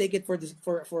people take it for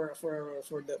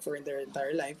their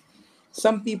entire life.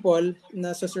 Some people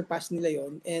nasa-surpass nila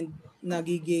yon and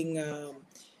nagiging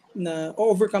na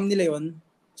overcome nila yon.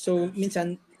 So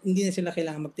minsan hindi na sila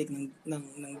kailangan mag-take ng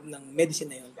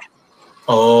medicine na yon.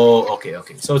 Oh, okay.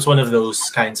 So it's one of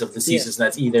those kinds of diseases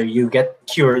that's either you get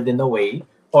cured in a way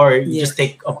or you just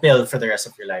take a pill for the rest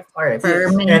of your life. All right.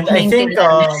 And I think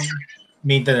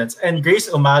maintenance. And Grace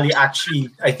O'Malley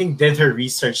actually, I think, did her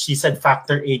research. She said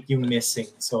factor 8 yung missing.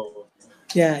 So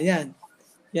yeah.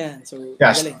 So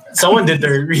someone did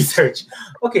their research.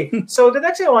 Okay, so the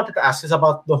next thing I wanted to ask is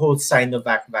about the whole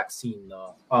Sinovac vaccine.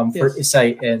 For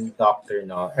Isai and Doctor,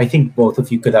 I think both of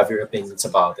you could have your opinions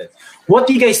about it. What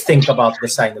do you guys think about the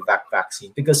Sinovac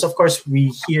vaccine? Because of course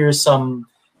we hear some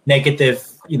negative,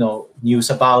 news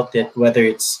about it, whether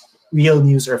it's real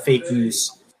news or fake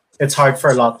news. It's hard for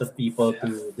a lot of people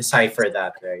to decipher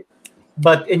that, right?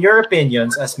 But in your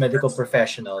opinions, as medical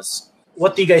professionals,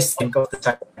 what do you guys think of the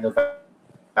Sinovac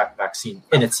vaccine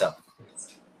in itself?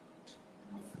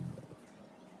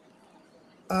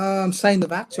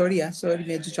 Sinovac, sorry,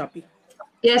 medyo choppy.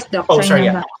 Yes, Doc. Oh, sorry,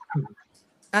 yeah.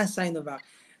 Sinovac.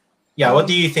 Yeah, what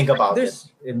do you think about it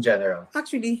in general?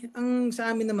 Actually, ang sa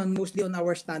amin naman, mostly on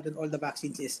our stand on all the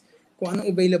vaccines is, kung anong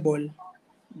available,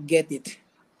 get it.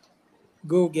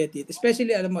 Go get it.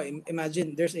 Especially, alam mo,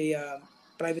 imagine, there's a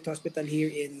private hospital here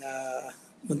in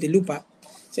Muntinlupa.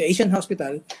 It's an Asian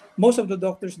hospital. Most of the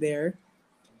doctors there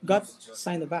got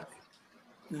Sinovac.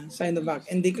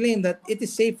 And they claim that it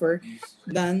is safer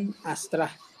than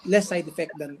Astra. less side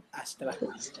effect than Astra.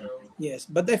 Yes,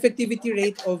 but the effectivity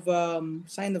rate of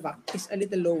Sinovac is a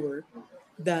little lower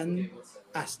than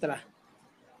Astra.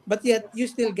 But yet you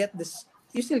still get this.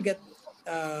 You still get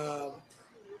uh,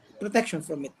 protection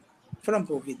from it, from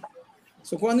COVID.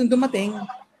 So kung anong dumating,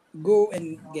 go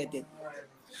and get it.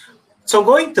 So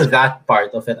going to that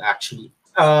part of it, actually,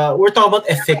 we're talking about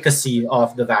efficacy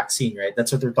of the vaccine, right?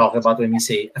 That's what we're talking about when we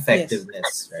say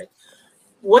effectiveness, right?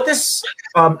 What is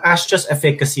Astra's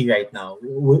efficacy right now?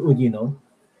 Would you know?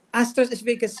 Astra's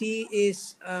efficacy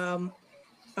is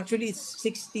actually it's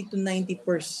 60 to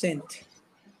 90%.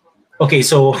 Okay,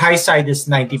 so high side is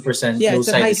 90%, Yeah, low it's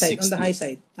a side high is side, 60. on the high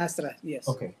side. Astra, yes.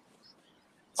 Okay.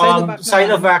 Sinovac naman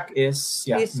Sinovac is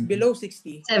is below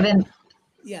 60. 7.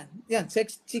 Yan,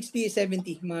 60,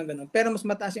 70, mga ganun. Pero mas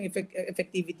mataas yung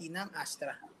effectivity ng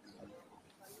Astra.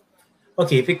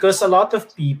 Okay, because a lot of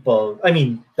people, I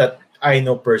mean, that I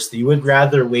know personally, would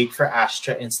rather wait for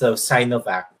Astra instead of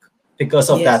Sinovac because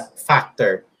of that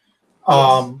factor.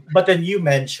 But then you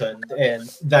mentioned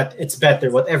that it's better,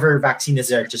 whatever vaccine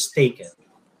is there, just take it.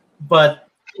 But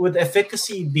with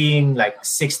efficacy being like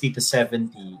 60 to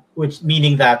 70, which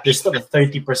meaning that there's still a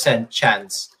 30%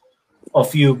 chance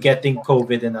of you getting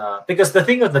COVID because the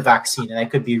thing with the vaccine, and I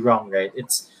could be wrong, right?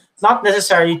 It's not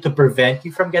necessarily to prevent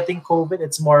you from getting COVID.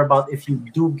 It's more about if you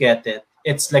do get it,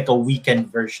 it's like a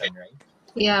weakened version, right?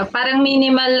 Yeah, parang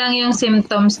minimal lang yung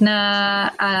symptoms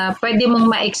na pwede mong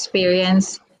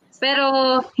ma-experience.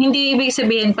 Pero hindi ibig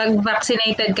sabihin pag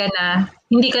vaccinated ka na,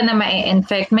 hindi ka na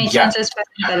ma-infect. May chances pa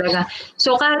rin talaga.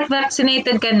 So kahit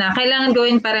vaccinated ka na, kailangan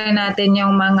gawin pa rin natin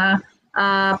yung mga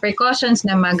precautions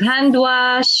na mag-hand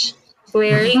wash,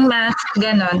 wearing mask,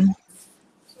 ganon.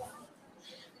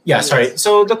 Yeah, sorry.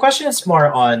 So the question is more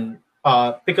on,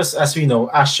 because as we know,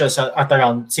 Astra's at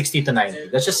around 60 to 90.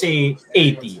 Let's just say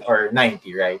 80 or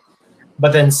 90, right?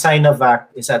 But then Sinovac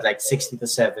is at like 60 to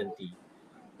 70.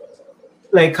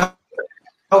 Like,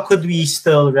 how could we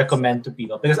still recommend to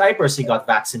people? Because I personally got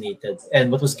vaccinated, and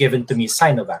what was given to me is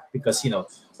Sinovac, because,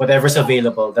 whatever's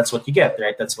available, that's what you get,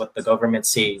 right? That's what the government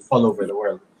say all over the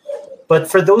world.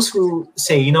 But for those who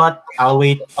say, you know what, I'll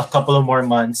wait a couple of more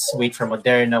months, wait for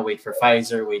Moderna, wait for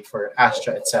Pfizer, wait for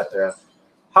Astra, etc.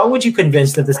 How would you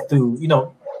convince them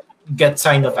to, get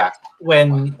Sinovac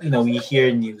when, we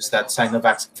hear news that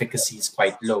Sinovac's efficacy is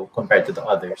quite low compared to the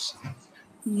others?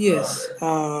 Yes.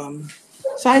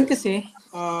 Sa akin kasi,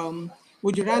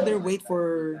 would you rather wait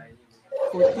for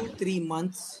 2-3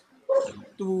 months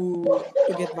to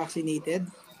get vaccinated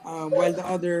while the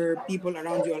other people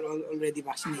around you are already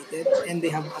vaccinated and they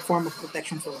have a form of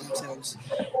protection for themselves,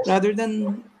 rather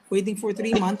than waiting for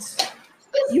 3 months?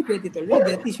 You get it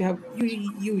already. At least you have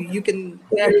you can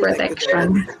have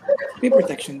protection. Be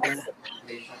protection.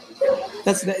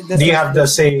 That's do you have the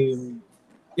same?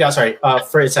 Yeah, sorry.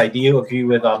 First, do you agree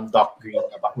with Doc Green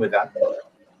with that?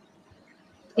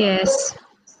 Yes.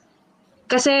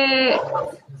 Kasi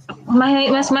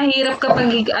mas mahirap kapag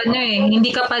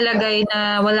hindi ka palagay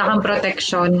na wala kang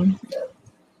protection.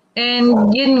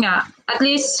 And yun nga, at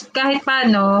least kahit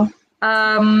paano,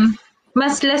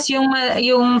 mas less yung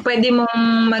pwede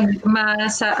mong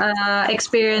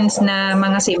experience na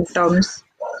mga symptoms.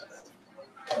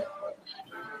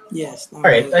 Yes. All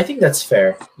right, I think that's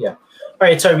fair. Yeah. All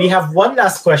right, so we have one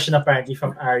last question apparently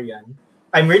from Arian.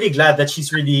 I'm really glad that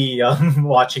she's really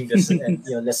watching this and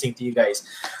listening to you guys.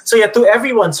 So yeah, to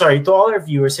everyone, to all our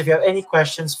viewers, if you have any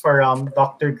questions for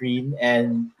Dr. Green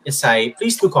and Isai,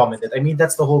 please do comment it. I mean,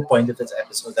 that's the whole point of this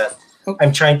episode, that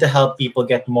I'm trying to help people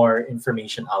get more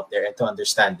information out there and to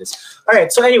understand this. All right,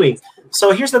 so anyway,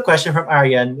 so here's the question from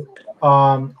Arian.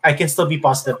 I can still be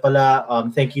positive pala.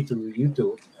 Thank you to you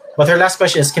too. But her last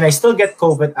question is, can I still get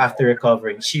COVID after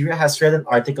recovering? She has read an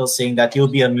article saying that you'll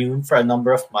be immune for a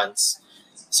number of months.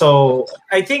 So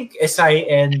I think, Isai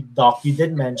and Doc, you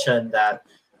did mention that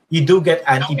you do get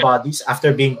antibodies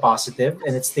after being positive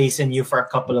and it stays in you for a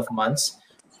couple of months.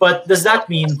 But does that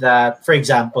mean that, for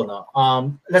example,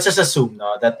 let's just assume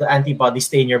that the antibodies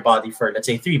stay in your body for, let's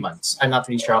say, 3 months. I'm not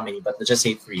really sure how many, but let's just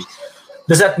say 3.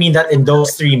 Does that mean that in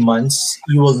those 3 months,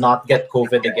 you will not get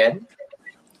COVID again?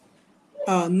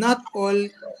 Not all.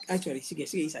 Actually, sige,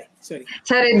 Isai. Sorry.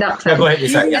 Sorry, Doc. Yeah, go ahead,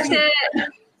 Isai. Kasi,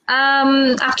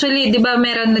 actually, di ba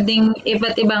meron na ding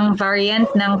iba't ibang variant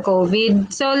ng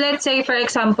COVID. So, let's say, for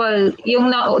example,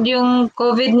 yung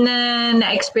COVID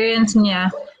na experience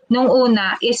niya, nung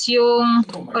una is yung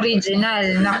original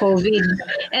na COVID.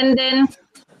 And then,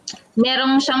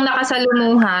 merong siyang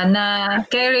nakasalumuha na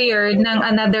carrier ng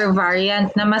another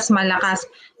variant na mas malakas.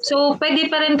 So, pwede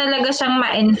pa rin talaga siyang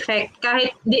ma-infect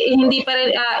kahit hindi pa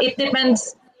rin, it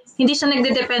depends, hindi siya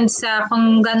nagde-depend sa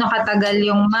kung gaano katagal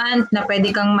yung month na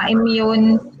pwede kang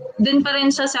ma-immune. Dun pa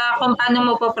rin siya sa kung paano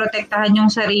mo poprotektahan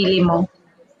yung sarili mo.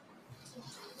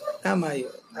 Tama yun.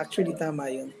 Actually,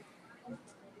 tama yun.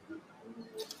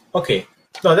 Okay.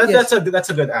 No, that's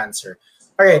a good answer.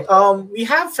 All right. We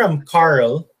have from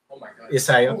Carl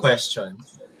Isai a question.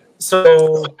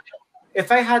 So,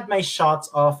 if I had my shots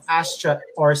of Astra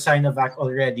or Sinovac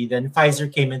already, then Pfizer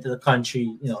came into the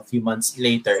country, a few months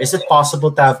later. Is it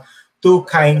possible to have two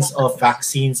kinds of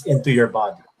vaccines into your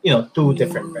body? Two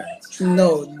different brands.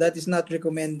 No, that is not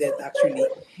recommended actually.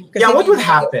 Kasi what would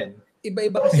happen?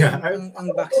 Iba-iba kasi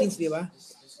ang vaccines, di ba?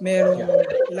 Merong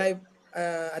live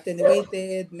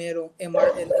attenuated, merong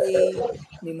mRNA,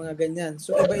 may mga ganyan.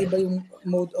 So iba-iba yung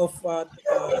mode of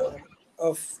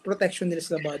protection nila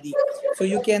sa body. So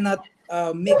you cannot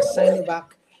mix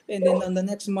Sinovac and then on the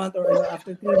next month or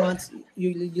after 3 months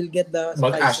you'll get the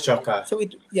Mag-Astra ka. So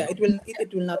it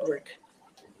will not work.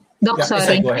 Doc,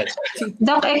 sorry. Go ahead.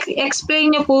 Doc,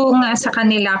 explain niyo po nga sa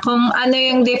kanila kung ano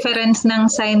yung difference ng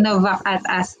Sinovac at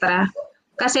Astra.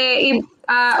 Kasi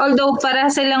although para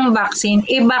silang vaccine,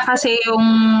 iba kasi yung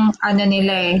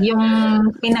nila yung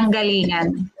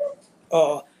pinanggalingan.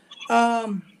 Oo.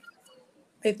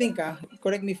 I think,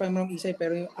 correct me if I'm wrong, Isay,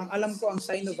 pero ang alam ko, ang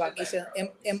Sinovac is an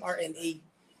mRNA.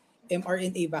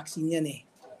 mRNA vaccine yan eh.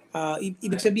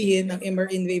 Ibig sabihin, ng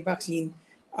mRNA vaccine,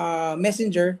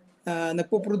 messenger,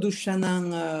 nagpo-produce siya ng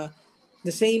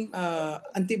the same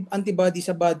antibody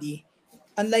sa body.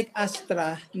 Unlike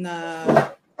Astra na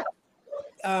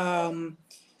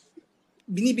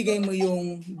binibigay mo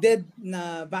yung dead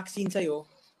na vaccine sa'yo,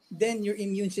 then your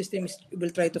immune system will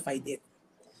try to fight it.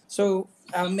 So,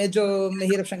 medyo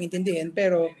mahirap siyang intindihin,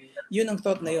 pero yun ang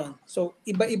thought na yun. So,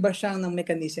 iba-iba siyang ng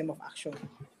mechanism of action.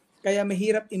 Kaya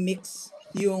mahirap i-mix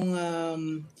yung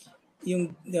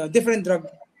different drug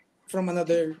from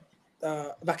another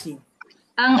vaccine.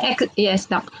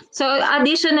 Yes, Doc. So,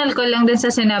 additional ko lang din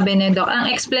sa sinabi ni Doc, ang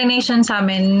explanation sa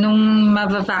amin nung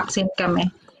mabavaccine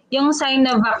kami, yung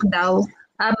Sinovac daw,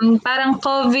 parang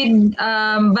COVID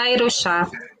virus siya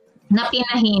na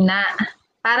pinahina.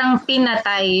 Parang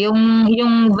pinatay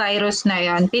yung virus na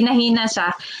yon, pinahina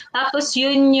siya. Tapos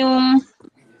yun yung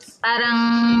parang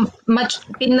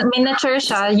miniature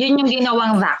siya, yun yung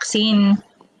ginawang vaccine.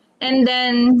 And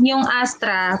then yung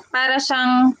Astra, para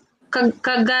siyang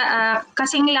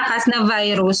kasing lakas na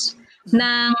virus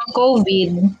ng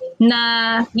COVID na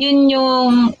yun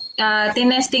yung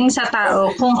tinesting sa tao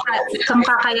kung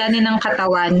kakayanin ng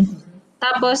katawan.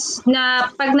 Tapos,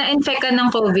 pag na-infect ka ng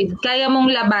COVID, kaya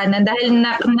mong labanan dahil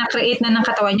na-create na ng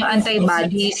katawan yung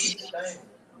antibodies.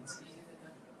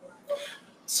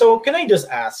 So, can I just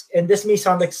ask, and this may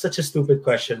sound like such a stupid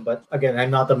question, but again,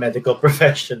 I'm not a medical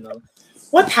professional.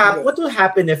 What will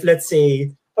happen if, let's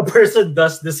say, a person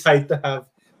does decide to have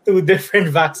two different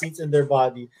vaccines in their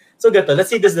body? So, let's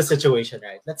say this is the situation,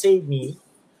 right? Let's say me,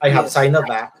 I have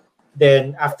Sinovac.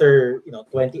 Then after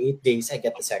 28 days, I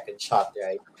get the second shot,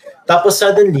 right? Tapos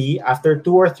suddenly, after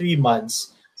 2 or 3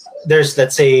 months, there's,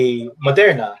 let's say,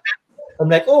 Moderna. I'm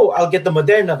like, oh, I'll get the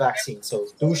Moderna vaccine. So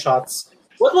 2 shots.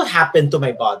 What will happen to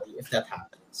my body if that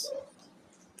happens?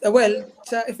 Well,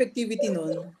 sa effectivity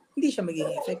nun, hindi siya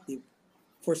magiging effective.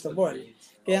 First of all.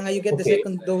 Kaya nga you get the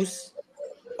second dose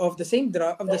of the same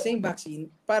drug, of the same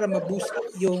vaccine para ma-boost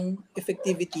yung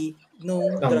effectivity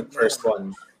ng drug. First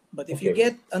one. But if you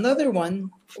get another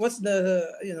one, what is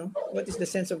the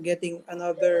sense of getting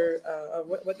another,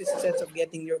 what is the sense of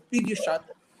getting your previous shot,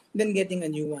 then getting a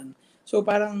new one? So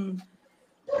parang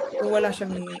wala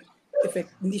siyang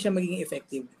effect, hindi siya magiging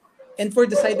effective. And for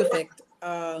the side effect,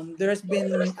 there has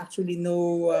been actually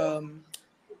no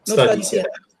studies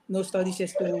yet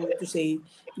to say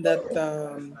that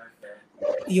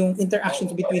yung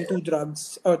interactions between two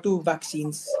drugs or two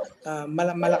vaccines,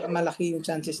 malaki yung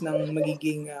chances ng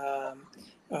magiging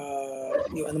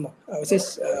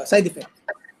side effect.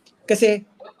 Kasi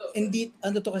indeed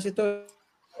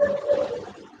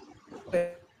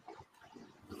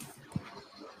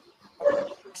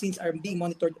vaccines are being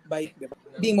monitored by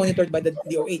the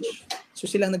DOH. So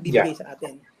silang nagbibigay sa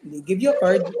atin. They give you a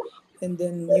card and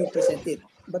then you present it.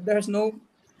 But I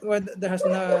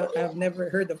have never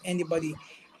heard of anybody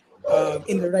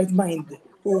in the right mind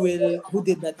who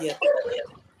did that yet.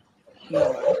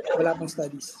 No, wala pang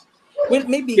studies. Well,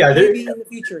 maybe in the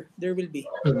future there will be.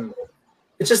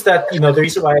 It's just that the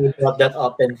reason why I brought that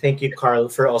up, and thank you, Carl,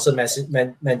 for also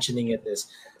mentioning it, is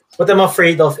what I'm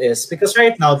afraid of is because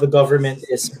right now the government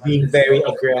is being very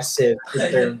aggressive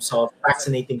in terms of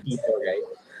vaccinating people, right?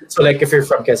 So like if you're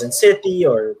from Quezon City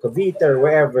or Cavite or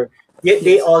wherever,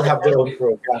 They all have their own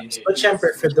programs. But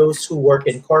syempre, for those who work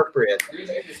in corporate,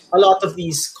 a lot of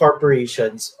these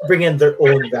corporations bring in their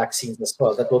own vaccines as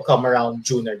well that will come around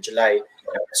June or July.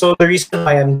 So the reason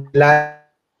why I'm glad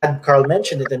Carl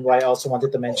mentioned it and why I also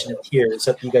wanted to mention it here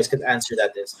so that you guys could answer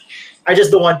that is, I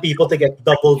just don't want people to get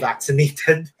double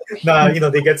vaccinated. Na,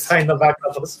 they get Sinovac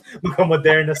tapos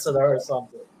Moderna or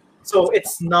something. So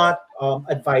it's not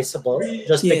advisable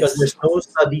just because there's no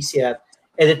studies yet,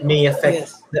 and it may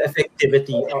affect the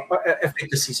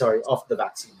efficacy, of the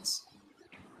vaccines.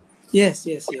 Yes.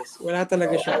 Wala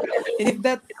talaga siya. And if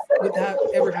that would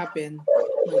ever happen,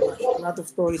 oh my gosh, a lot of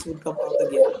stories would come out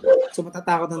again. So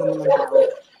matatakot na naman ng tao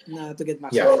na to get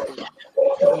vaccinated.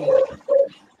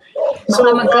 Baka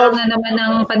magkaroon na naman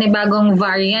ng panibagong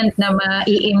variant na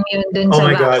ma-immune dun sa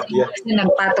vaccine. Kasi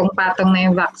nagpatong-patong na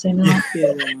yung vaccine.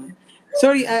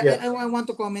 Sorry, I want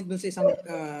to comment dun sa isang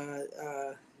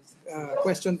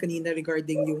question kanina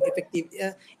regarding yung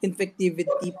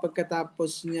infectivity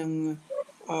pagkatapos niyang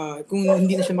kung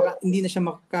hindi na siya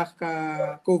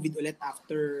makaka-COVID ulit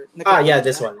after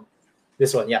this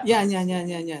one yeah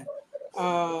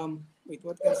wait,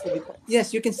 what can still be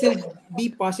yes, you can still be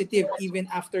positive even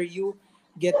after you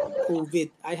get COVID.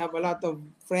 I have a lot of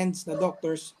friends na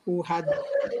doctors who had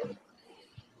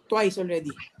twice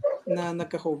already na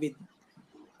nagka-COVID,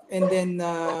 and then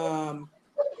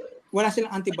wala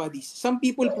silang antibodies. Some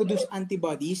people produce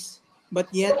antibodies but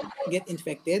yet get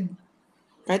infected.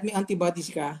 Kahit may antibodies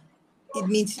ka, it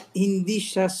means hindi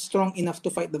siya strong enough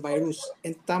to fight the virus.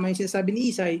 And tama yung sinasabi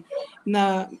ni Isay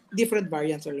na different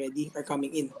variants already are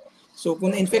coming in. So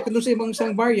kung na-infect ka dun sa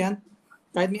isang variant,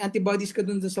 kahit may antibodies ka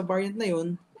dun sa variant na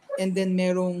yun, and then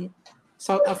merong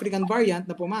South African variant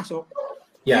na pumasok,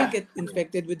 you get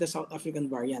infected with the South African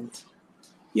variant.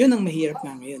 Yun ang mahirap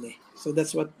nga ngayon eh. So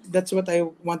that's what I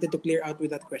wanted to clear out with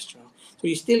that question. So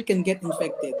you still can get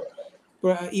infected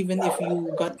even if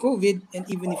you got COVID and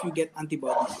even if you get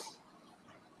antibodies.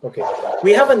 Okay.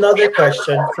 We have another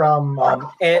question from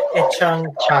Echang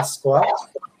Pasqua.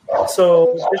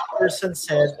 So this person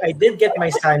said, I did get my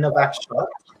Sinovac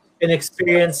shot and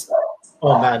experienced,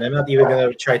 oh man, I'm not even going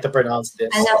to try to pronounce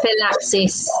this.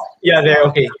 Anaphylaxis. Yeah, there,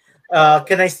 okay.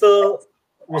 Can I still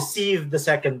receive the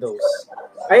second dose?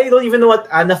 I don't even know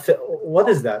what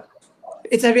is that?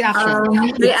 It's a reaction.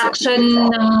 Reaction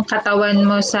ng katawan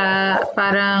mo sa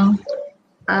parang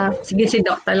sige si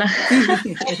Doc lang.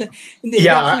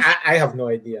 I have no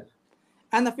idea.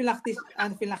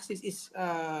 Anaphylaxis is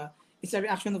it's a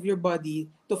reaction of your body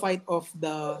to fight off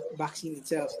the vaccine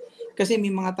itself. Kasi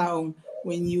may mga taong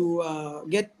when you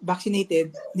get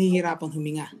vaccinated, nahihirapan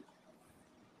huminga.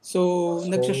 So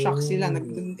nagsha-shock sila.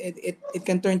 It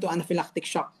can turn to anaphylactic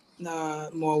shock na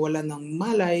mawawala ng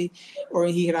malay or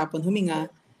hihirapan huminga.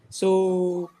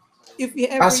 So if you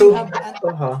ever you have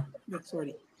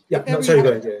sorry. Yeah, no, sorry,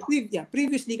 go ahead.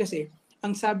 Previously kasi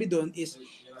ang sabi doon is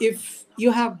if you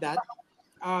have that,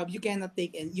 you cannot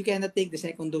take the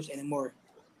second dose anymore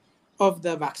of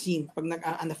the vaccine pag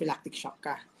nag-anaphylactic shock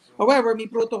ka. However, may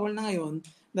protocol na ngayon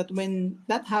that when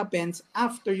that happens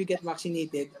after you get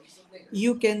vaccinated,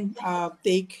 you can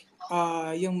take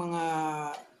yung mga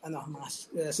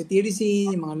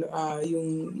cetirizine,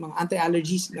 yung mga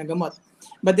anti-allergies na gamot.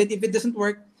 But then if it doesn't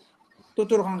work,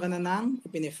 tuturukan ka na ng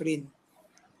epinephrine.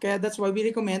 Kaya that's why we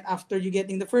recommend after you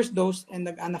getting the first dose and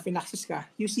nag-anaphylaxis ka,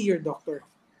 you see your doctor.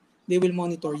 They will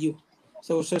monitor you.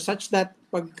 So such that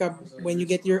when you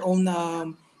get your own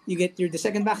the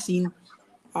second vaccine,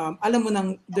 alam mo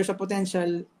nang there's a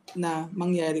potential na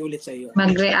mangyari ulit sa iyo.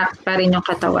 Mag-react pa rin yung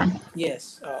katawan.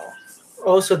 Yes.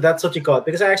 Also, that's what you call it.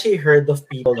 Because I actually heard of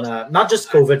people na, not just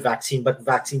COVID vaccine, but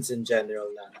vaccines in general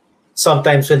na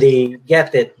sometimes when they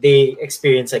get it, they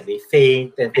experience like they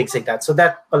faint and things like that. So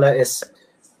that pala is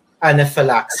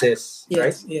anaphylaxis,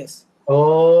 right? Yes.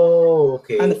 Oh,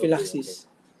 okay. Anaphylaxis.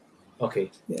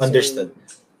 Okay, understood.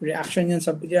 So, reaction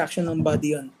ng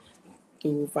body yun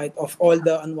to fight off all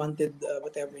the unwanted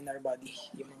whatever in our body.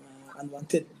 Yung mga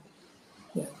unwanted.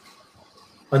 Yeah.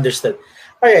 Understood.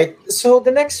 All right. So the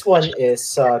next one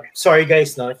is sorry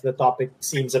guys, now if the topic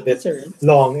seems a bit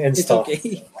long and stuff.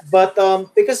 Okay. But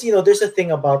because there's a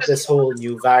thing about this whole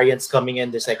new variants coming in.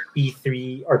 There's like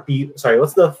P3 or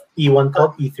what's the P1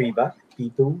 called? P3 ba?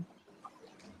 P2?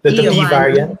 The P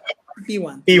variant.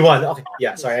 P1. Okay.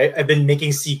 Yeah, sorry. I've been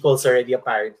making sequels already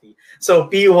apparently. So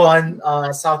P1,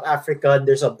 South Africa,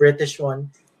 there's a British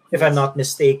one, if I'm not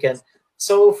mistaken.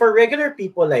 So for regular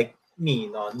people like me,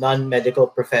 non-medical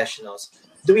professionals,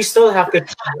 do we still have to,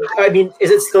 is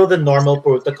it still the normal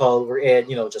protocol wherein,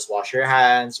 just wash your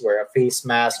hands, wear a face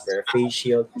mask, wear a face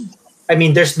shield? I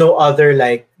mean, there's no other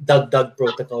like dug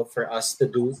protocol for us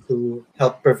to do to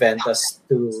help prevent us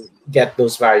to get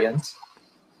those variants.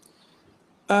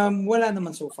 Wala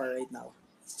naman so far right now.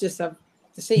 It's just the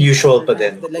same. Usual Wash pa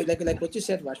your hands. din. Like what you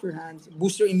said, wash your hands,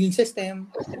 boost your immune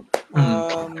system,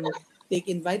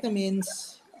 take in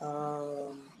vitamins,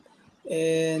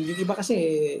 and yung iba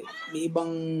kasi may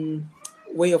ibang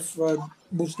way of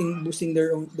boosting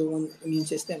their own immune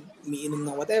system. Umiinom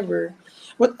ng whatever.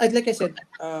 Like I said,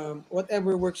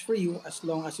 whatever works for you as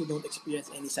long as you don't experience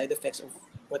any side effects of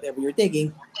whatever you're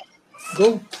taking,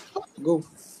 go.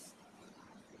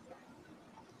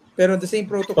 Pero the same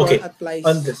protocol Okay. applies.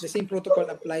 On this. The same protocol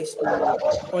applies to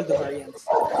all the variants.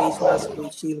 Face mask,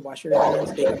 face shield, wash your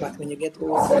hands, take a bath when you get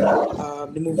home,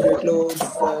 remove your clothes,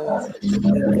 then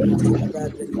wash it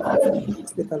agad when you come from the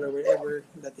hospital or wherever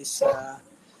that is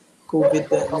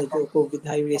COVID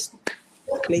high risk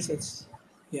places.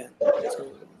 Yeah.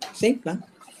 So same lang.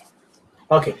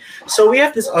 Okay, so we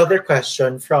have this other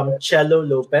question from Cello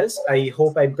Lopez. I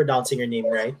hope I'm pronouncing your name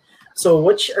right. So,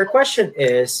 our question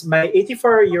is: my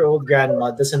 84-year-old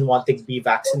grandma doesn't want to be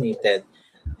vaccinated.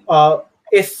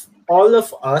 If all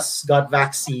of us got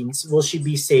vaccines, will she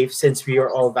be safe since we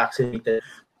are all vaccinated?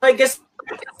 I guess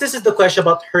this is the question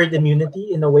about herd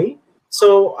immunity in a way.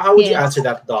 So, how would you Yes. answer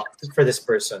that, Doc, for this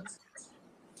person?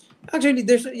 Actually,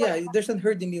 there's an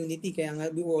herd immunity kaya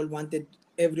nga we all wanted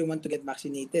everyone to get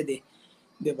vaccinated eh.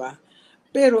 'Di ba?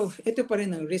 Pero ito pa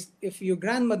rin ang risk. If your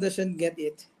grandma doesn't get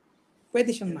it,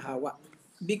 pwede siyang mahawa.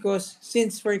 Because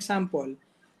since for example,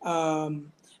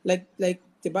 like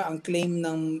 'di ba ang claim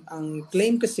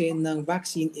kasi ng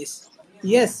vaccine is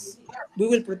yes, we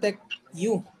will protect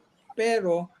you.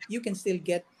 Pero you can still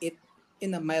get it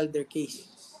in a milder case.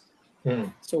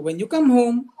 So when you come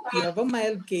home, you have a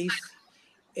mild case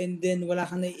and then wala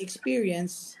kang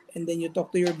na-experience and then you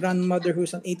talk to your grandmother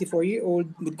who's an 84-year-old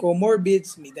with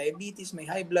comorbids, may diabetes, may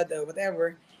high blood, or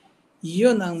whatever,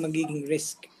 yun ang magiging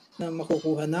risk na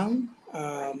makukuha ng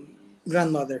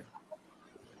grandmother.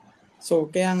 So,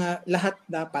 kaya nga lahat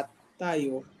dapat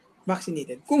tayo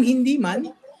vaccinated. Kung hindi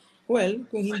man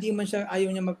siya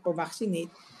ayaw niya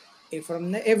magpa-vaccinate,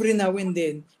 every now and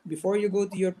then, before you go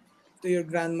to your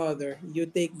grandmother, you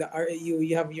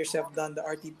you have yourself done the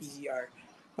RT-PCR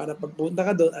para pagpunta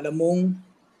ka doon, alam mong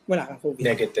wala kang COVID.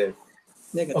 Negative.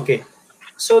 Negative. Okay.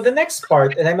 So the next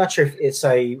part, and I'm not sure if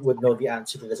I would know the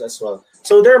answer to this as well.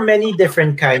 So there are many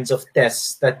different kinds of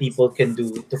tests that people can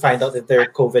do to find out if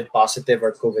they're COVID positive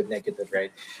or COVID negative,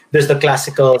 right? There's the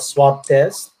classical swab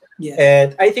test. Yes.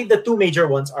 And I think the two major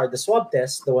ones are the swab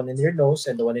test, the one in your nose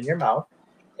and the one in your mouth,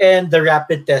 and the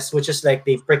rapid test, which is like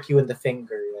they prick you in the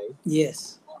finger, right?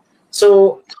 Yes.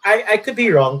 So I could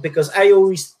be wrong because I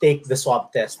always take the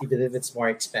swab test, even if it's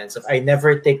more expensive. I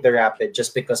never take the rapid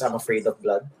just because I'm afraid of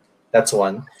blood. That's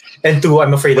one. And two,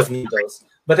 I'm afraid of needles.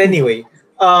 But anyway,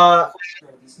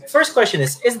 first question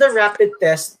is the rapid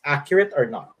test accurate or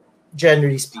not,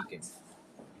 generally speaking?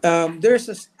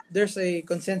 There's a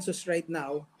consensus right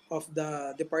now of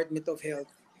the Department of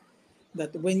Health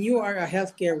that when you are a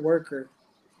healthcare worker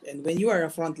and when you are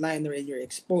a frontliner and you're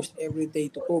exposed every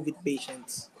day to COVID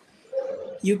patients,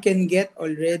 you can get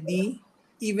already,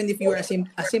 even if you are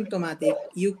asymptomatic,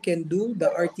 you can do the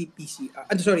RT-PCR.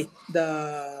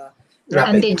 The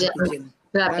rapid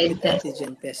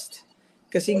antigen test.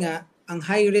 Kasi nga, ang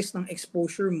high risk ng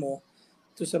exposure mo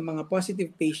to sa mga positive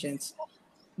patients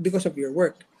because of your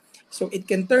work. So it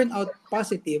can turn out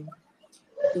positive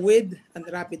with a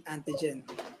rapid antigen.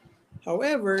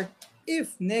 However,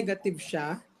 if negative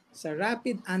siya sa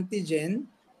rapid antigen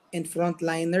and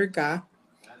frontliner ka,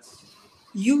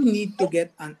 you need to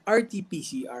get an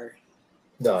RT-PCR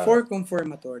for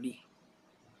confirmatory.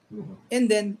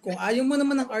 And then, kung ayaw mo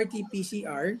naman ng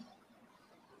RT-PCR,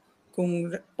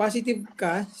 kung positive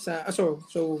ka sa,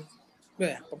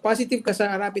 positive ka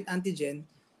sa rapid antigen,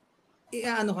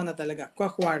 iaano ka na talaga,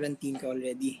 quarantine ka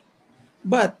already.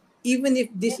 But, even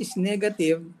if this is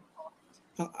negative,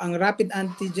 ang rapid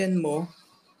antigen mo,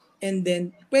 and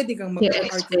then, pwede kang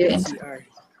mag-RT-PCR.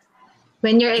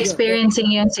 When you're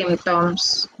experiencing yung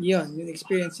symptoms. Yun, yung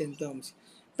experience symptoms.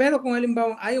 Pero kung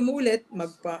halimbawa ayaw mo ulit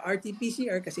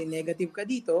magpa-RT-PCR kasi negative ka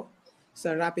dito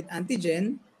sa rapid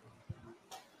antigen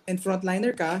and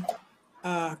frontliner ka,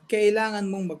 kailangan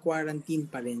mong mag-quarantine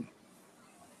pa rin.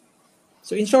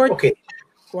 So in short,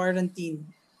 quarantine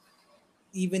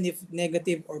even if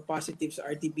negative or positive sa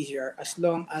RT-PCR as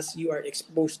long as you are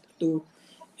exposed to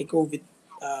a COVID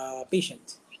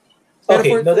patient. Pero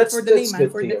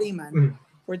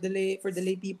for the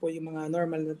lay people, yung mga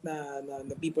normal na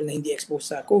people na hindi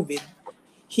exposed sa COVID,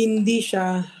 hindi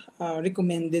siya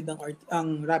recommended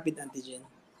ang rapid antigen.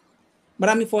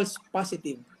 Marami false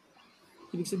positive.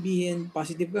 Ibig sabihin,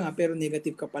 positive ka nga pero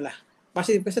negative ka pala.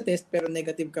 Positive ka sa test pero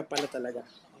negative ka pala talaga.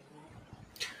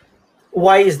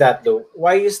 Why is that though?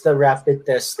 Why is the rapid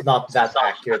test not that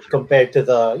accurate compared to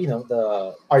the the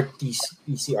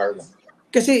RT-PCR one?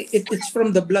 Kasi it's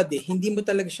from the blood eh. Hindi mo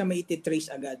talaga siya maiti-trace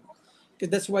agad.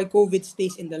 Because that's why COVID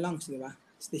stays in the lungs, di ba?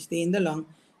 They stay in the lung.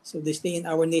 So they stay in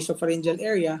our nasopharyngeal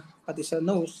area, pati sa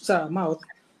nose, sa mouth.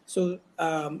 So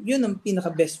yun ang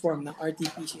pinaka-best form ng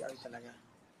RT-PCR talaga.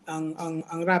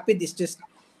 Ang rapid is just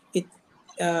it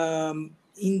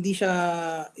hindi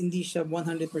siya 100%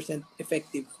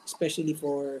 effective, especially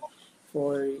for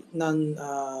non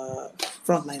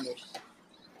frontliners.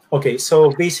 Okay,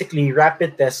 so basically,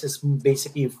 rapid test is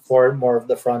basically for more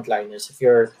of the frontliners. If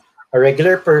you're a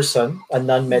regular person, a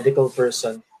non-medical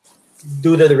person,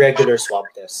 do the regular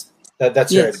swab test.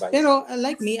 That's your advice. Pero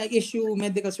like me, I issue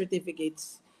medical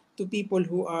certificates to people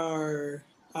who are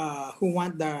who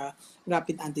want the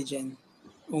rapid antigen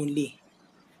only.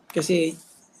 Kasi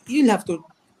you'll have to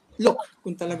look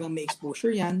kung talagang may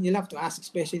exposure yan. You'll have to ask,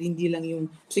 especially hindi lang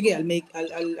yung sige, I'll make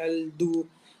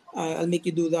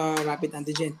you do the rapid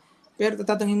antigen. Pero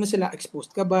tatanungin mo sila,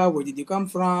 exposed ka ba? Where did you come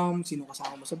from? Sino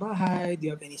kasama mo sa bahay? Do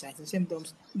you have any signs and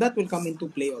symptoms? That will come into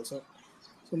play also.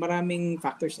 So maraming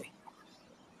factors eh.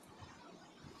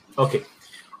 Okay,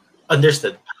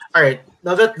 understood. All right,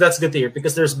 now that's good to hear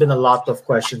because there's been a lot of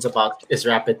questions about is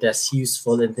rapid test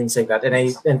useful and things like that.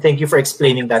 And thank you for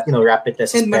explaining that rapid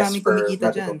test is best for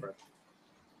medical.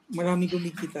 Maraming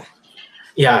kumikita.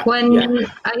 Yeah.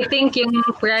 I think yung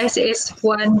price is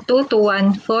 1.2 to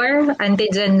 1.4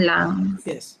 antigen lang.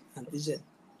 Yes, antigen.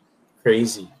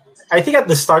 Crazy. I think at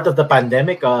the start of the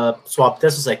pandemic, swab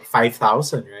test was like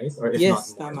 5,000, right? Or if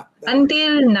yes, not more. Tama.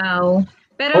 Until now.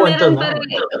 Pero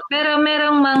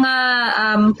merong mga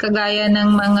kagaya ng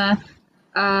mga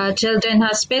children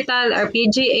hospital or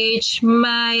PGH,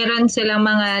 mayroon silang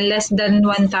mga less than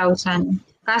 1,000.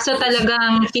 Kaso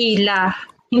talagang pila.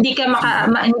 Hindi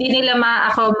nila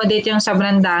ma-accommodate yung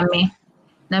sobrang dami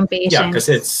ng patients. Yeah, because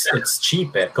it's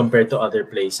cheap compared to other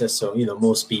places. So,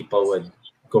 most people would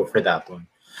go for that one.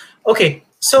 Okay,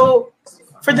 so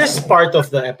for this part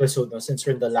of the episode, since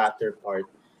we're in the latter part,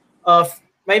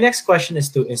 my next question is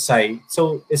to Isai.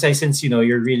 So, Isai, since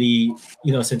you're really,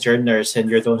 since you're a nurse and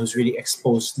you're the one who's really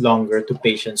exposed longer to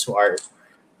patients who are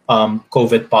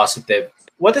COVID positive,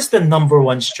 what is the number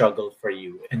one struggle for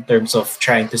you in terms of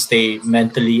trying to stay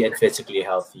mentally and physically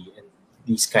healthy in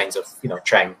these kinds of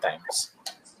trying times?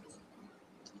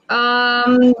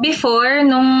 Before,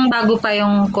 nung bago pa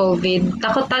yung COVID,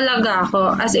 takot talaga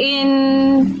ako. As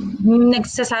in,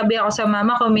 nagsasabi ako sa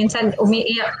mama ko, minsan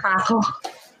umiiyak pa ako.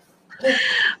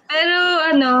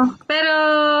 Pero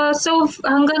so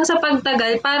hanggang sa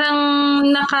pagtagal, parang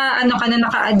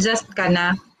naka-adjust ka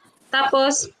na.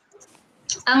 Tapos,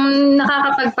 ang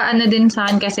nakakapagpaano din sa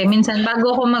akin kasi minsan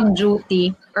bago ako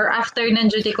mag-duty or after ng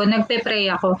duty ko,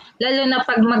 nagpe-pray ako. Lalo na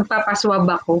pag magpapaswab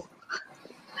ako.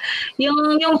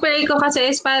 Yung pray ko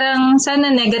kasi is parang sana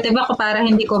negative ako para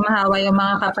hindi ko mahawa yung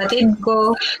mga kapatid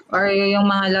ko or yung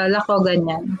mga lola ko,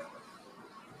 ganyan.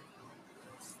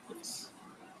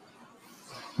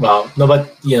 Wow. No,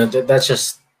 but that's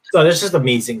just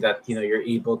amazing that you're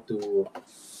able to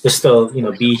still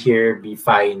be here, be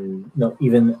fine,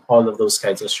 even all of those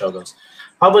kinds of struggles.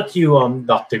 How about you,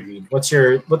 Dr. Green? What's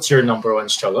your number one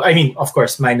struggle? I mean, of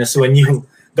course, minus when you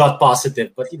got positive,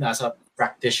 but as a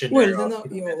practitioner of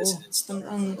medicine and stuff.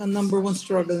 Ang number one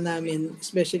struggle namin,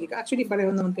 especially, actually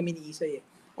pareho naman kami ni Isay eh.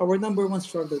 Our number one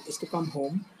struggle is to come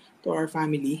home to our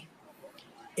family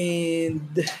and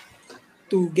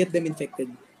to get them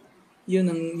infected. Yun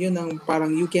ang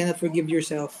parang you cannot forgive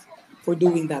yourself for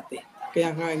doing that eh.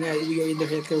 Kaya nga we are in the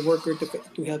healthcare worker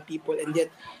to help people, and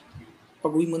yet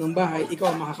pag uwi mo ng bahay,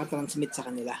 ikaw ang makakatransmit sa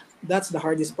kanila. That's the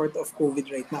hardest part of COVID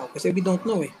right now. Kasi we don't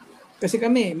know eh. Kasi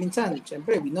kami, minsan,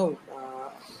 syempre, we know,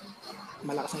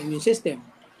 malakas ang immune system.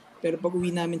 Pero pag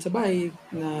uwi namin sa bahay,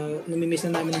 na namimiss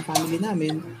na namin ang family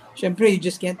namin, syempre, you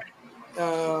just can't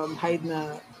hide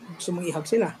na gusto mong ihag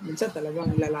sila. Minsan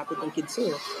talagang lalapit ang kids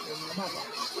sa'yo.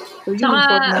 So yun ang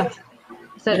thought na...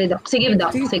 Sorry, Doc. Sige,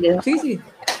 Doc. Sige.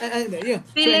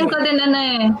 Feeling ko din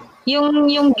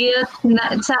yung guilt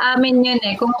na, sa amin yun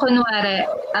eh. Kung kunwari,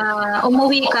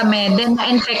 umuwi kami, then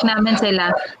na-infect namin sila.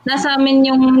 Nasa amin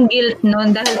yung guilt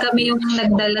nun dahil kami yung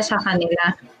nagdala sa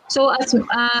kanila. So,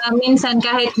 minsan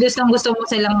kahit gusto mo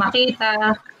silang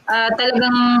makita,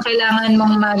 talagang kailangan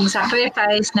mong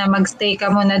mag-sacrifice na magstay ka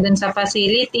muna dun sa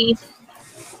facility.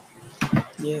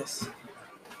 Yes.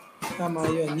 Tama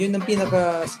yun. Yun ang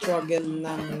pinaka-struggle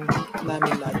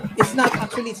namin lagi. It's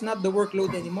not the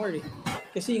workload anymore eh.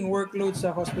 Kasi yung workload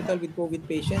sa hospital with COVID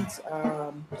patients,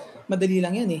 madali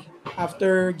lang yan eh.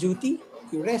 After duty,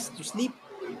 you rest, you sleep.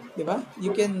 Diba?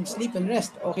 You can sleep and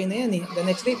rest. Okay na yan eh. The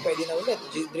next day, pwede na ulit.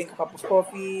 Drink a cup of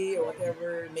coffee or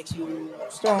whatever makes you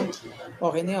strong.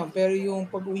 Okay na yun. Pero yung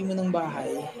pag-uwi mo ng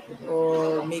bahay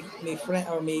or may friend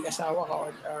or may asawa ka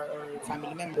or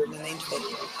family member na na-infect,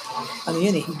 ano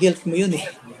yun eh, guilt mo yun eh.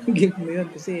 Guilt mo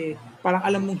yun kasi parang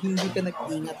alam mong hindi ka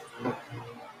nag-ingat.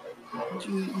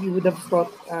 You would have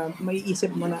thought,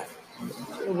 maiisip mo na,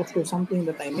 was there something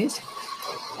that I missed?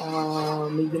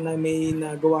 May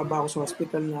nagawa ba ako sa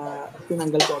hospital na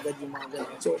tinanggal ko agad yung mga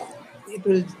ganun. So,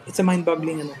 it's a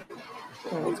mind-boggling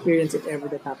experience if ever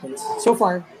that happens. So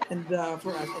far, and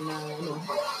for us, and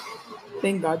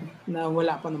thank God na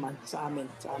wala pa naman sa amin.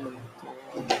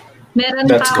 Meron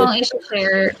pa akong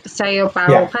i-share sa'yo,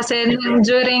 Pao. Yeah. Kasi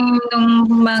during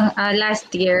nung last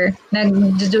year,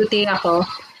 nag-duty ako,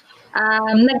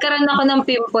 nagkaroon ako ng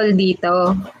pimple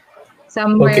dito.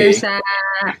 Somewhere sa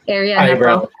area na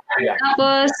to. Yeah.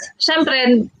 Tapos,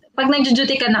 syempre, pag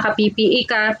nag-duty ka, naka-PPE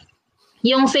ka,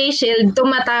 yung face shield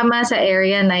tumatama sa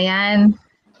area na yan.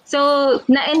 So,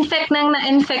 na-infect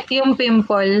yung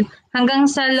pimple hanggang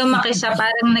sa lumaki siya,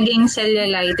 parang naging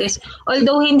cellulitis.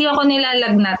 Although, hindi ako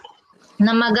nilalagnat,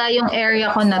 namaga yung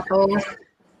area ko na to.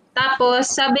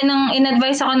 Tapos,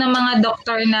 in-advise ako ng mga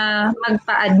doktor na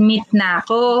magpa-admit na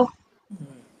ako.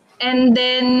 And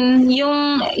then,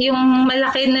 yung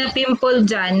malaki na pimple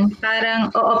dyan, parang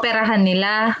ooperahan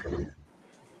nila.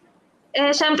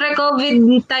 Syempre,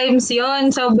 COVID times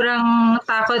yon, sobrang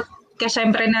takot ka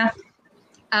syempre na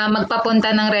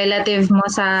magpapunta ng relative mo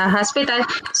sa hospital.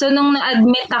 So, nung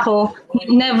na-admit ako,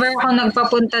 never ako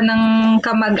nagpapunta ng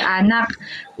kamag-anak.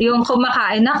 Yung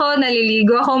kumakain ako,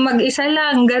 naliligo ako mag-isa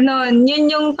lang, ganon. Yun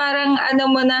yung parang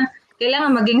mo na,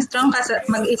 kailangan maging strong kasi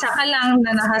mag-isa ka lang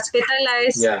na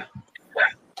na-hospitalize. Yeah.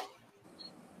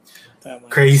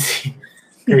 Crazy.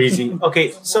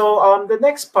 Okay, so the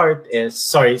next part is,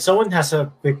 sorry, someone has a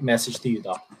quick message to you,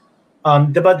 Doc.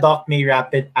 Diba, Doc, may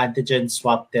rapid antigen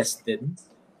swab test din?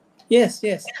 Yes.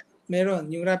 Meron.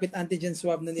 Yung rapid antigen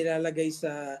swab na nilalagay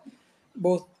sa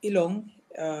both ilong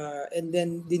and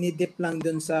then dinidip lang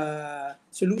dun sa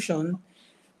solution.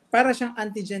 Para siyang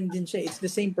antigen din siya. It's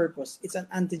the same purpose. It's an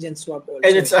antigen swab also.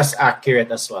 And it's as accurate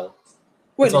as well.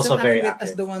 Well, it's also very accurate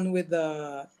as the one with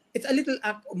the... It's a little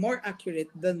more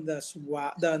accurate than the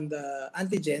swab, than the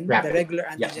antigen, rapid. The regular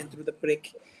antigen through the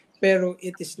prick. Pero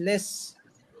it is less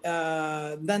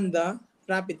than the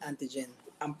rapid antigen.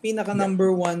 Ang pinaka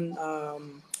number one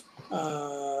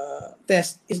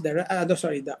test is the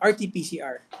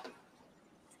RT-PCR.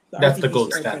 That's the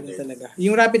gold standard. Talaga.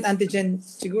 Yung rapid antigen,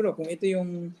 siguro kung ito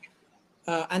yung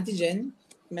antigen,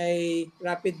 may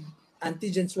rapid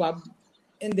antigen swab,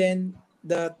 and then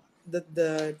the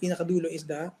pinakadulo is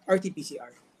the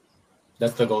RT-PCR.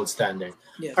 That's the gold standard.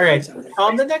 Yes, all right.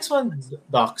 The next one,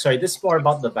 Doc, sorry, this is more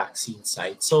about the vaccine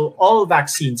side. So all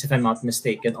vaccines, if I'm not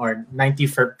mistaken, or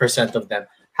 90% of them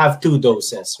have 2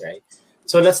 doses, right?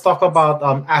 So let's talk about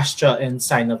Astra and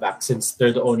Sinovac, since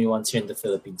they're the only ones here in the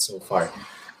Philippines so far.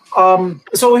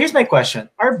 So here's my question.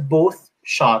 Are both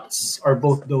shots or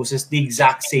both doses the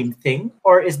exact same thing,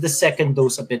 or is the second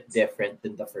dose a bit different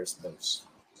than the first dose?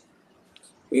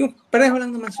 Yung pareho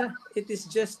lang naman siya. It is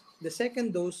just the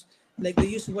second dose, like the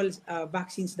usual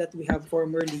vaccines that we have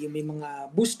formerly, yung may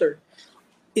mga booster.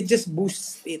 It just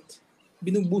boosts it.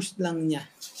 Binuboost lang niya.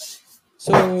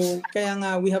 So, kaya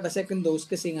nga we have a second dose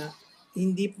kasi nga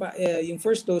hindi pa yung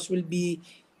first dose will be,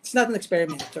 it's not an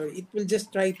experiment. Sorry. It will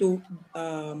just try to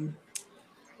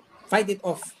fight it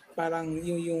off. Parang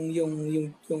yung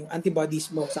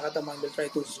antibodies mo sa katawan will try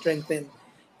to strengthen,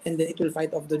 and then it will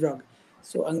fight off the drug.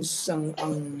 So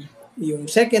yung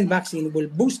second vaccine will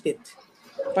boost it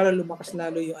para lumakas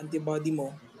lalo yung antibody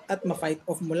mo at ma-fight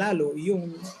off mo lalo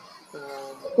yung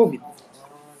COVID.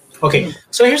 Okay,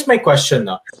 so here's my question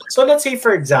now. So let's say,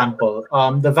 for example,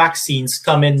 the vaccines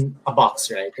come in a box,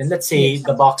 right? And let's say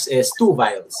the box is 2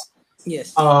 vials.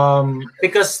 Yes.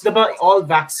 Because all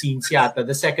vaccines,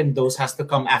 the second dose has to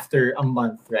come after a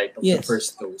month, right, of the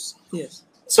first dose. Yes.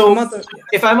 So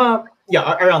if I'm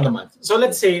around a month. So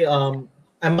let's say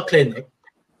I'm a clinic,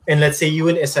 and let's say you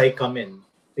and SI come in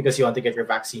because you want to get your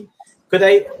vaccine. Could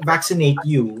I vaccinate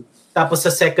you? Tapos sa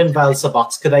second vial sa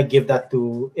box, could I give that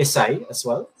to SI as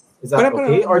well? Is that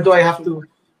okay? Or do I have to?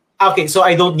 Okay, so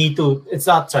I don't need to. It's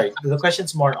not, sorry. The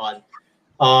question's more on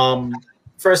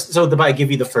first, so I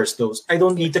give you the first dose. I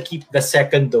don't need to keep the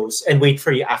second dose and wait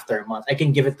for you after a month. I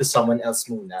can give it to someone else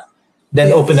muna.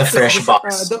 Then open a fresh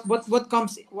box. What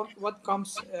comes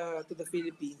to the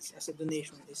Philippines as a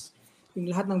donation is yung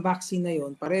lahat ng vaccine na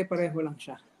yon, pare-pareho lang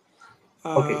siya.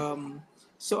 Okay.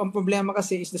 So ang problema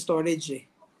kasi is the storage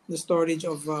The storage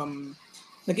of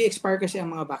nag-expire kasi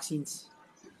ang mga vaccines.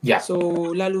 Yeah. So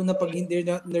lalo na pag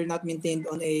they're not maintained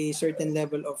on a certain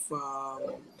level of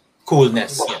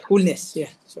Coolness.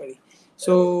 Sorry.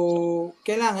 So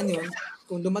kailangan 'yun,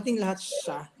 kung dumating lahat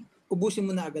siya, ubusin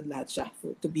mo na agad lahat siya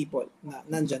to people na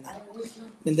nandyan na.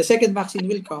 Then the second vaccine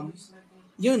will come,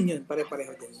 yun,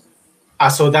 pare-pareho din.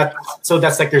 So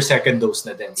that's like your second dose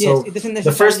na din. Yes, So it doesn't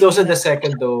the first dose and the necessarily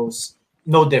second dose,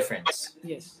 no difference.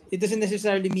 Yes. It doesn't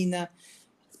necessarily mean na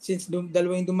since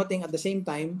dalawa yung dumating at the same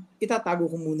time, itatago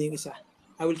ko muna yung isa.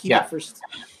 I will keep it first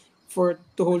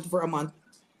to hold for a month.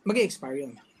 Mag-expire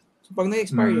yun. So pag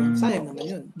nag-expire yun, sayang naman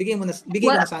yun. Bigay mo na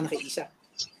sana kay isa.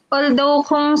 Although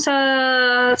kung sa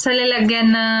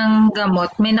lalagyan ng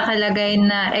gamot, may nakalagay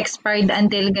na expired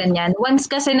until ganyan. Once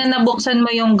kasi na nabuksan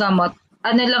mo yung gamot,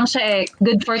 ano lang siya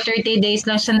good for 30 days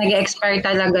lang siya nag-expire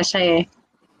talaga siya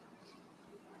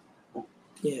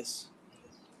Yes.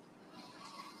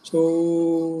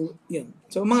 So, yun.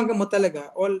 So, mga gamot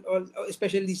talaga, all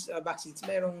especially these vaccines,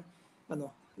 merong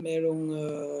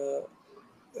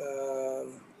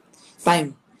time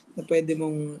na pwede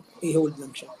mong i-hold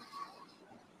lang siya.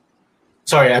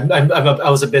 Sorry, I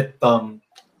was a bit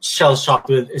shell-shocked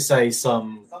with Isai's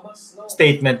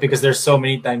statement because there's so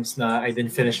many times na I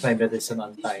didn't finish my medicine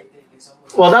on time.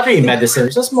 Well, not really medicine.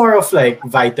 It's just more of like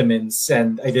vitamins,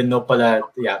 and I didn't know pala.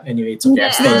 Yeah. Anyway, it's okay.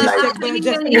 I'm still alive.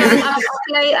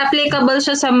 Applicable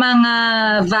siya sa mga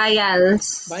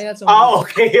vials.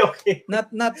 Okay.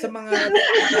 Not sa mga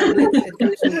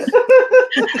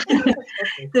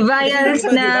vials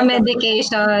na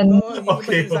medication.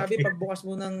 Okay. Sabi pagbukas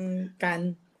mo ng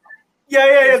can.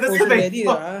 Yeah. That's the thing.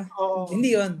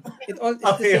 Hindi yun. It's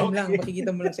the same lang.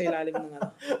 Makikita mo lang sa ilalim ng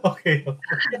ano. Okay.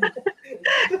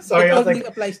 Sorry, it only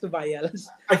applies to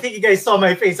vials. I think you guys saw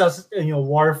my face. I was,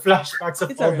 war flashbacks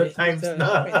of all the times.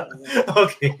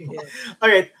 Okay. Yeah.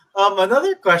 All right.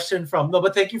 Another question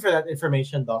but thank you for that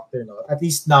information, Doctor. No, at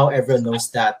least now everyone knows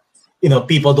that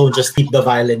people don't just keep the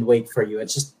vial and wait for you.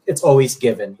 It's always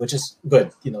given, which is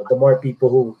good. The more people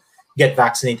who get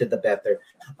vaccinated, the better.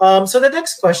 So the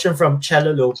next question from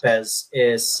Chelo Lopez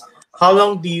is, how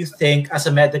long do you think, as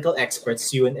a medical expert,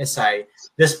 you and Isai,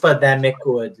 this pandemic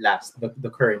would last, the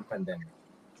current pandemic?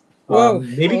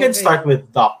 Maybe you can start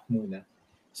with Doc muna.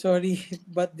 Sorry,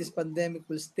 but this pandemic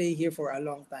will stay here for a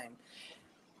long time.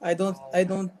 I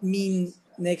don't mean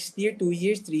next year, 2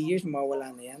 years, 3 years,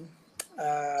 mawala na yan.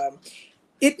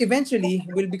 It eventually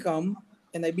will become,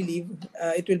 and I believe,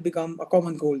 it will become a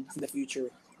common cold in the future.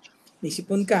 May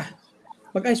sipon ka,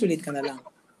 mag-isolate ka na lang.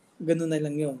 Ganun na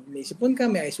lang yun. May sipon ka,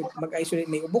 mag-isolate,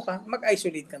 may ubo ka,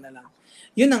 mag-isolate ka na lang.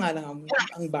 Yun na nga lang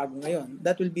ang bago ngayon.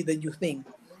 That will be the new thing.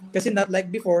 Kasi not like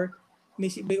before,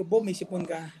 may ubo, may sipon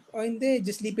ka. Hindi,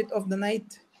 just sleep it off the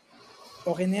night.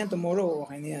 Okay na yan, tomorrow,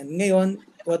 okay na yan. Ngayon,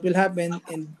 what will happen,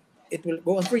 and it will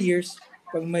go on for years,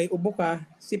 pag may ubo ka,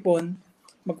 sipon,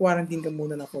 mag-quarantine ka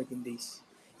muna na 14 days.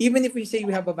 Even if we say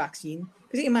we have a vaccine,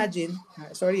 kasi imagine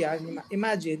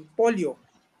polio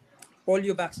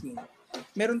vaccine.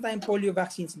 Meron tayong polio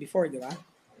vaccines before, di ba?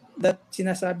 That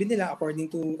sinasabi nila, according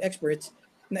to experts,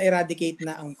 na eradicate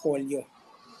na ang polio.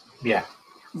 Yeah.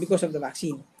 Because of the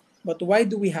vaccine. But why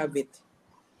do we have it?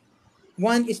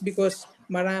 One is because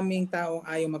maraming taong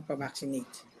ayaw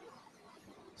magpa-vaccinate.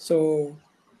 So,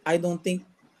 I don't think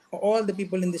all the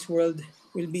people in this world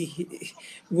will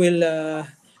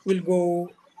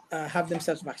go have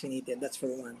themselves vaccinated. That's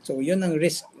for one. So, yun ang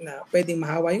risk na pwedeng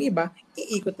mahawa yung iba,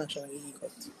 iikot lang siya ng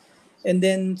iikot. And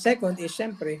then, second is,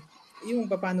 syempre, yung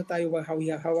paano tayo, how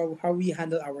we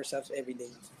handle ourselves every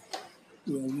day.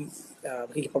 Yung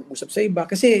makikipag-usap sa iba.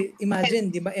 Kasi,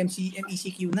 imagine, di ba,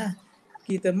 MECQ na.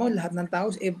 Kita mo, lahat ng tao,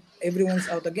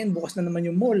 everyone's out again, bukas na naman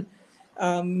yung mall.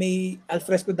 May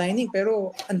alfresco dining,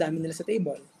 pero ang dami nila sa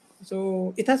table. So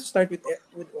it has to start with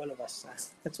all of us.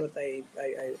 That's what I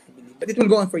believe. But it will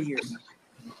go on for years.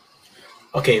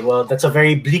 Okay, well, that's a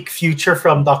very bleak future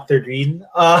from Dr. Green.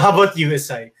 How about you,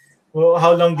 Isai? Well,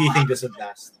 how long do you think this would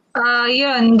last?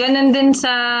 Yun, ganun din sa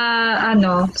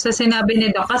sinabi ni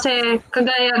Doc. Kasi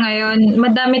kagaya ngayon,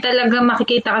 madami talaga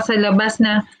makikita ka sa labas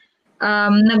na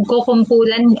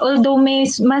nagkukumpulan. Although may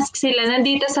mask sila,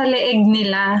 nandito sa leeg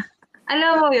nila.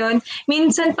 Alam mo yun,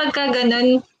 minsan pagka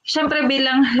ganun, syempre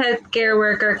bilang healthcare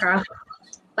worker ka,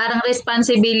 parang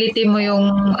responsibility mo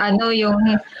yung yung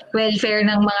welfare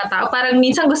ng mga tao. Parang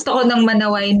minsan gusto ko nang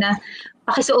manaway na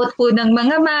pakisuot po ng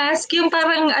mga mask, yung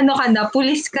parang ka na,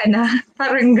 pulis ka na,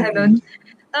 parang ganun.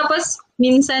 Tapos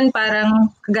minsan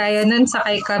parang gaya nun,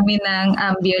 sakay kami ng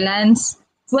ambulance.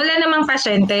 wala namang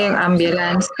pasyente yung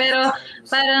ambulance. Pero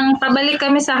parang pabalik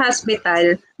kami sa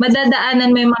hospital,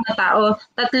 madadaanan mo yung mga tao,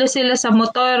 3 sila sa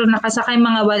motor, nakasakay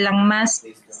mga walang mask.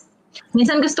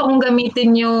 Minsan gusto kong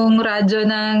gamitin yung radyo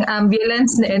ng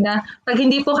ambulance na pag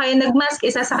hindi po kayo nagmask,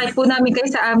 isasakay po namin kayo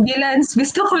sa ambulance.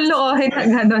 Gusto kong loohin na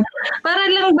gano'n. Para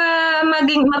lang ba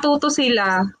matuto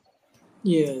sila.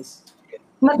 Yes.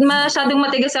 Masyadong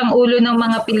matigas ang ulo ng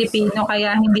mga Pilipino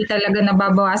kaya hindi talaga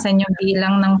nababawasan yung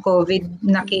bilang ng COVID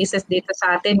na cases dito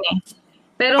sa atin eh.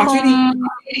 Pero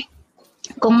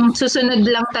kung susunod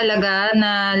lang talaga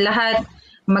na lahat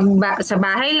sa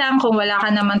bahay lang, kung wala ka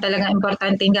naman talaga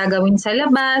importanteng gagawin sa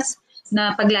labas,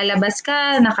 na paglalabas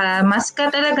ka, naka-mask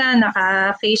ka talaga,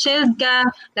 naka-face shield ka,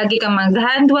 lagi kang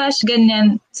mag-hand wash,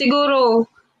 ganyan. Siguro,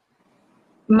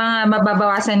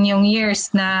 mababawasan yung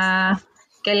years na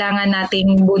kailangan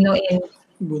nating bunuin.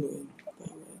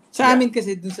 Sa amin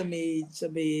kasi dun sa may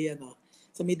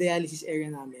dialysis area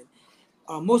namin,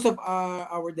 most of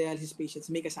our dialysis patients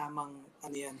may kasamang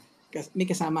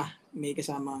may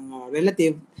kasamang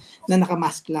relative na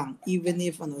nakamask lang, even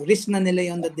if risk na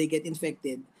nila yon that they get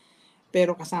infected,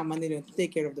 pero kasama nila to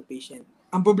take care of the patient.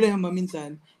 Ang problema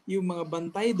minsan, yung mga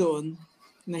bantay doon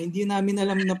na hindi namin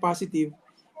alam na positive,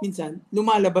 minsan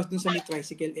lumalabas dun sa may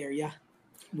tricycle area.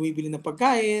 Bumibili ng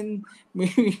pagkain,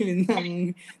 bumibili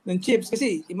ng chips.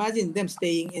 Kasi imagine them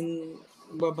staying in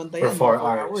babantayan for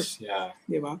 4 hours. Yeah.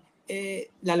 Di ba?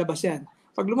 Lalabas yan.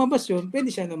 Pag lumabas yun,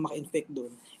 pwede siya na maka-infect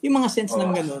doon. Yung mga sense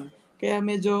ng ganun. Kaya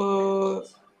medyo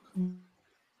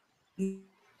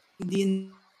hindi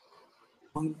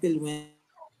until when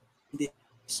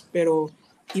this. Pero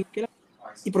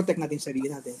i-protect natin sarili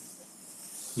natin.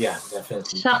 Yeah,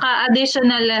 definitely. Saka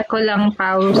additional ko lang,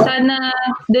 Pao, sana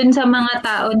dun sa mga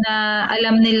tao na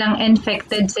alam nilang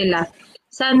infected sila,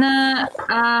 sana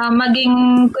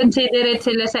maging considerate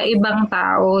sila sa ibang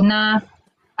tao na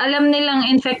alam nilang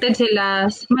infected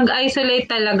sila, mag-isolate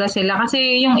talaga sila.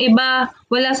 Kasi yung iba,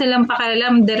 wala silang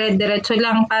pakialam, dire-diretso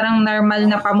lang, parang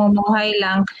normal na pamumuhay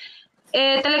lang.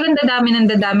 Talagang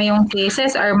dadami yung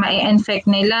cases or mai-infect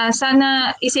nila.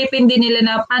 Sana isipin din nila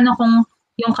na paano kung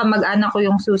yung kamag-anak ko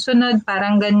yung susunod,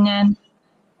 parang ganyan.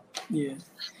 Yeah.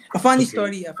 A funny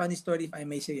story if I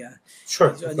may say.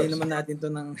 Sure. So, ano naman natin to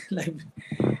ng live.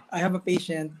 I have a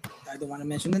patient, I don't want to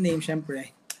mention the name,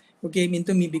 syempre, who came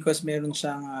into me because meron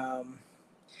siyang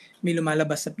may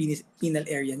lumalabas sa penile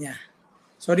area niya.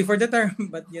 Sorry for the term,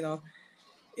 but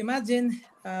imagine,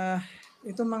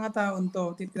 itong mga taon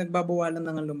to, pinagbabawalan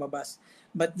na nga lumabas.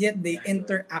 But yet, they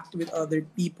interact with other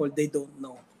people they don't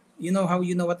know. You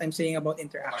know what I'm saying about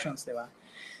interactions, di ba?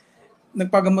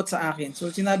 Nagpagamot sa akin. So,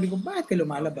 sinabi ko, bakit ka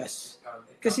lumalabas?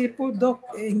 Kasi po, Doc,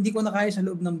 hindi ko na kaya sa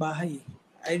loob ng bahay.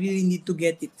 I really need to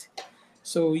get it.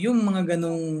 So, yung mga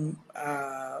ganong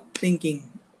thinking,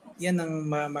 yan ang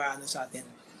maano sa atin.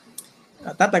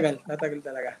 Tatagal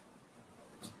talaga.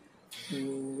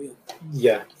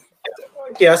 Yeah.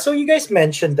 Yeah, so you guys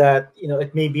mentioned that,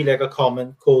 it may be like a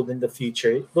common cold in the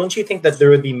future. Don't you think that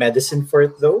there would be medicine for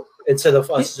it, though? Instead of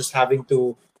us just having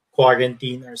to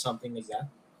quarantine or something like that?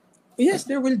 Yes,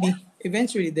 there will be.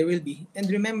 Eventually, there will be. And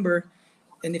remember,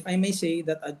 and if I may say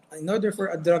that in order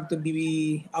for a drug to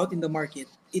be out in the market,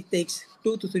 it takes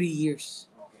 2 to 3 years.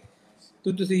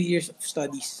 2 to 3 years of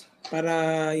studies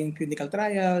para yung clinical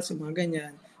trials, yung mga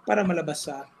ganyan, para malabas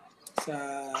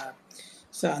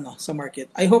sa market.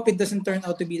 I hope it doesn't turn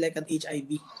out to be like an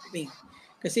HIV thing.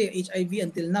 Kasi HIV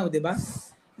until now, 'di ba?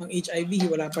 Ang HIV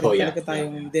wala pa rin talaga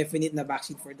tayong definite na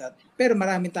vaccine for that. Pero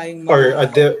marami tayong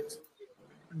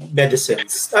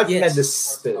medicines. Yes.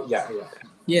 Medicine. Yeah.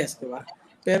 Yes, 'di ba?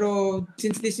 Pero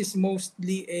since this is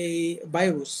mostly a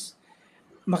virus,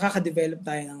 makaka-develop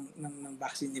tayo ng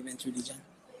vaccine eventually dyan.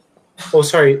 Oh,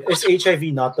 sorry. Is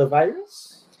HIV not a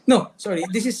virus? No, sorry.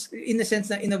 This is in a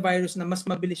sense na in a virus na mas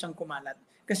mabilis siyang kumalat.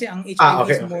 Kasi ang HIV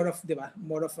is more of, di ba?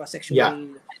 More of a sexual... Yeah.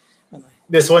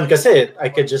 This one kasi, I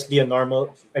could just be a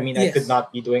normal... I mean, I could not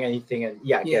be doing anything. And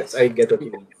yes. I get what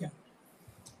you mean. Yeah.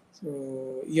 So,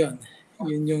 yun.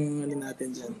 Yun yung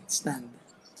natin dyan. Stand.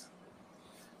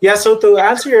 Yeah, so to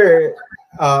answer your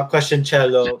question,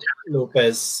 Chelo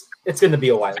Lopez, it's gonna be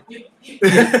a while.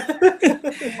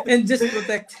 And just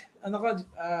protect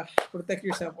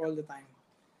yourself all the time.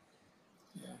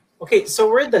 Yeah. Okay, so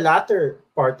we're in the latter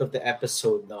part of the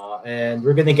episode now, and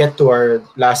we're gonna get to our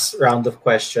last round of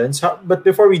questions. But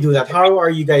before we do that, how are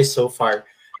you guys so far?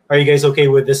 Are you guys okay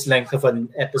with this length of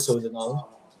an episode and all?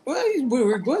 Well,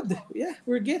 we're good. Yeah,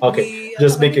 we're good. Okay,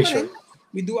 just making sure.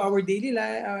 We do our daily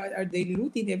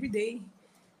routine every day.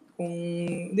 Kung,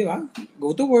 di ba,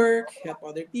 go to work, help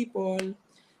other people.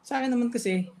 Sa akin naman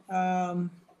kasi,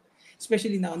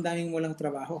 especially na ang daming walang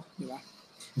trabaho, di ba?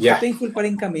 So thankful pa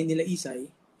rin kami nila Isay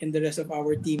and the rest of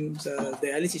our team sa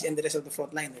dialysis and the rest of the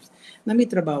frontliners na may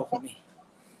trabaho kami.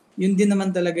 Yun din naman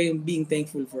talaga yung being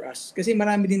thankful for us. Kasi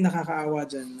marami din nakakaawa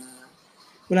dyan na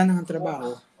wala nang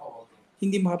trabaho,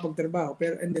 hindi makapagtrabaho,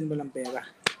 pero and then walang pera.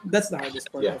 That's the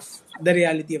hardest part of the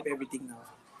reality of everything now.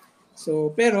 So,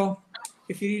 pero,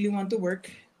 if you really want to work,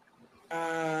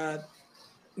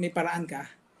 may paraan ka,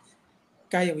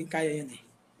 kaya yan eh.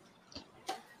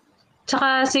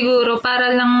 Tsaka siguro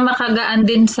para lang makagaan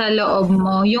din sa loob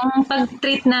mo, yung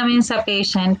pag-treat namin sa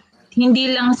patient,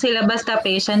 hindi lang sila basta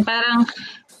patient, parang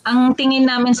ang tingin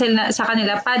namin sa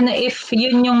kanila, paano if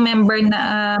yun yung member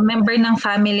ng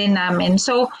family namin.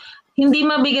 So, hindi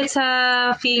mabigat sa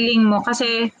feeling mo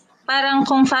kasi parang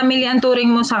kung family ang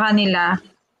turing mo sa kanila,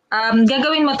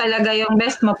 gagawin mo talaga yung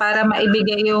best mo para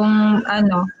maibigay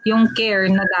yung care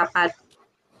na dapat.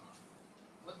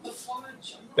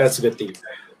 That's a good thing.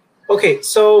 Okay,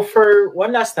 so for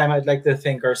one last time, I'd like to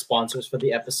thank our sponsors for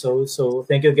the episode. So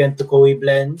thank you again to Koi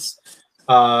Blends.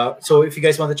 So if you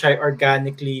guys want to try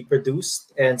organically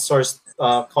produced and sourced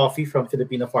coffee from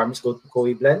Filipino farmers, go to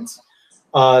Koi Blends.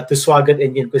 To Swagat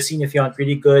Indian Cuisine, if you want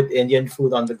really good Indian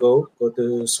food on the go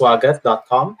to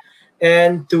swagat.com.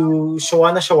 And to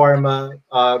Shawana Shawarma,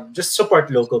 just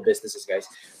support local businesses, guys.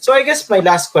 So I guess my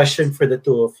last question for the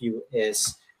two of you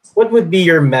is, what would be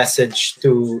your message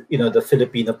to the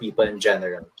Filipino people in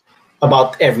general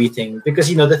about everything? Because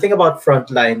the thing about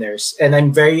frontliners, and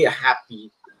I'm very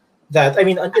happy that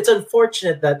it's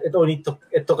unfortunate that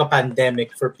it took a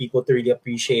pandemic for people to really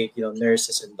appreciate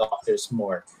nurses and doctors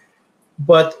more.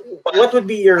 But what would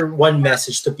be your one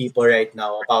message to people right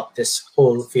now about this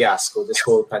whole fiasco, this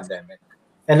whole pandemic?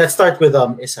 And let's start with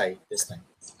Isay this time.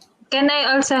 Can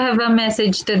I also have a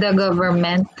message to the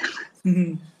government?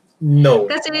 No.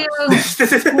 Kasi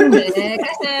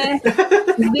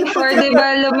before, di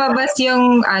ba, lumabas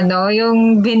yung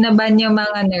binaban yung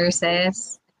mga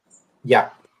nurses. Yeah.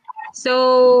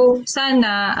 So,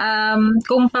 sana,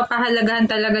 kung papahalagahan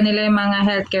talaga nila yung mga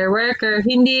healthcare worker,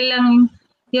 hindi lang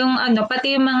yung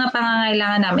pati yung mga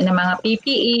pangangailangan namin ng mga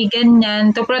PPE,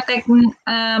 ganyan, to protect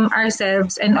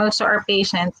ourselves and also our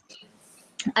patients.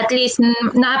 At least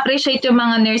na-appreciate yung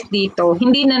mga nurse dito.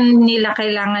 Hindi na nila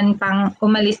kailangan pang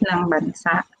umalis ng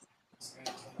bansa.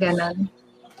 Ganon.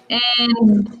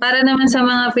 And para naman sa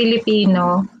mga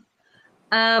Pilipino,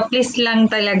 please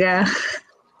lang talaga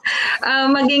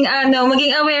maging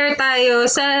aware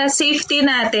tayo sa safety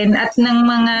natin at ng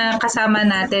mga kasama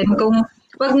natin. Kung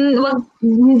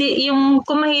hindi yung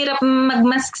kung mahirap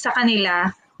magmask sa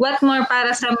kanila, what more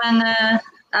para sa mga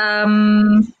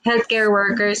healthcare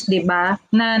workers, di ba?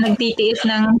 Na nagtitiis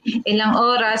ng ilang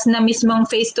oras na mismong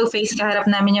face-to-face kaharap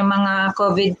namin yung mga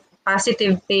COVID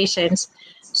positive patients.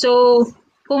 So,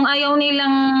 kung ayaw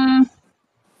nilang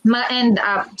ma-end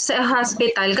up sa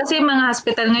hospital, kasi mga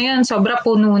hospital ngayon sobra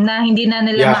puno na, hindi na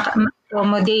nila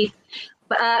ma-accommodate.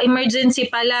 Emergency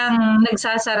pa lang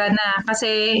nagsasara na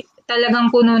kasi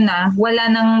talagang puno na,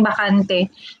 wala nang bakante.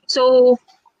 So,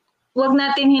 wag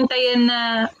natin hintayin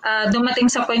na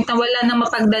dumating sa point na wala nang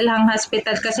mapagdalhang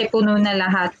hospital kasi puno na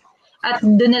lahat. At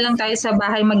doon na lang tayo sa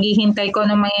bahay maghihintay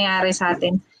kung ano mangyayari sa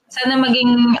atin. Sana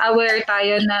maging aware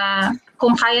tayo na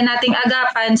kung kaya nating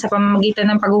agapan sa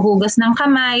pamamagitan ng paghuhugas ng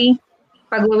kamay,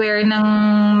 pag-wear ng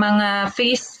mga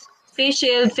face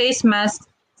shield, face mask,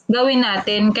 gawin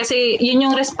natin kasi yun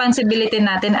yung responsibility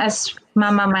natin as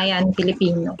mamamayan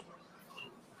Pilipino.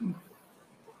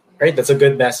 Right, that's a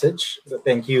good message.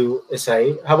 Thank you,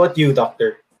 Isay. How about you,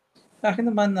 Doctor? Akin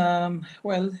naman,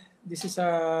 well, this is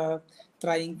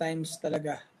trying times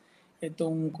talaga,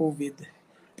 itong COVID.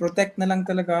 Protect na lang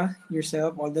talaga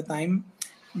yourself all the time.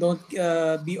 Don't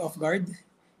be off guard.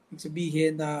 Ibig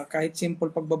sabihin na kahit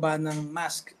simple pagbaba ng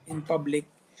mask in public,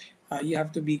 you have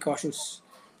to be cautious.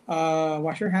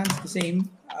 Wash your hands the same,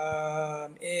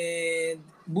 and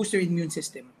boost your immune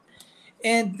system.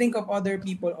 And think of other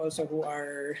people also who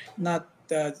are not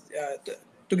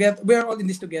together. We are all in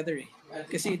this together.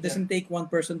 Kasi it doesn't take one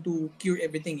person to cure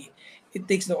everything. It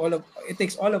takes all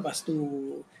of us to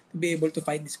be able to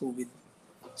fight this COVID.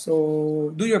 So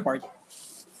do your part.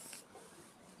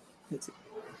 That's it.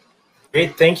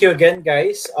 Great, thank you again,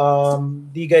 guys.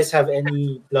 Do you guys have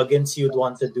any plugins you'd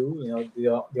want to do? Do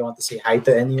you want to say hi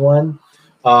to anyone?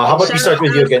 How about we start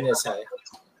with you again, Isay?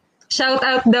 Shout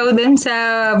out daw dun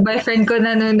sa boyfriend ko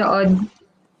nanonood,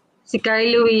 si Carl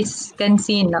Luis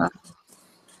Cancino.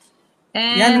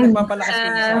 And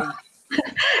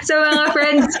sa mga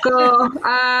friends ko,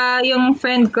 yung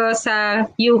friend ko sa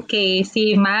UK,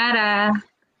 si Mara.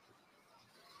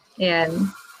 Ayan.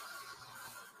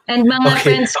 And mga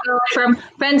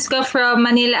friends ko from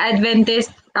Manila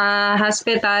Adventist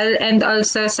Hospital and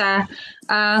also sa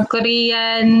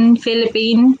Korean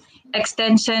Philippine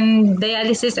Extension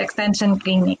Dialysis Extension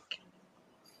Clinic.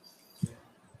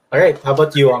 All right. How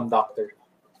about you, doctor?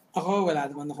 Ako, wala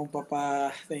naman akong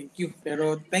thank you.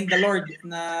 Pero thank the Lord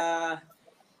na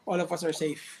all of us are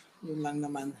safe. Yun lang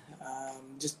naman.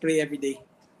 Just pray every day.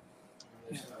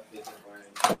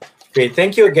 Great.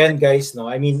 Thank you again, guys. No,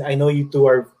 I mean, I know you two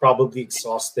are probably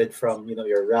exhausted from,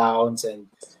 your rounds and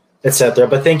etc.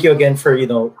 But thank you again for,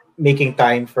 making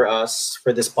time for us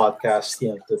for this podcast,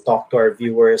 to talk to our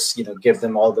viewers, give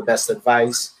them all the best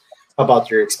advice about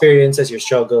your experiences, your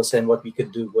struggles, and what we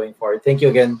could do going forward. Thank you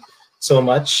again so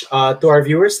much. To our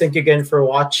viewers, thank you again for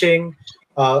watching.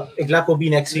 Iglap will be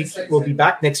next week. We'll be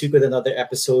back next week with another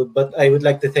episode. But I would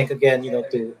like to thank again,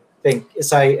 to thank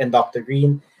Isai and Dr.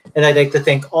 Green. And I'd like to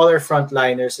thank all our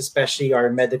frontliners, especially our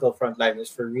medical frontliners,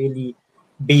 for really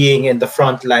being in the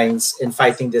front lines in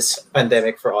fighting this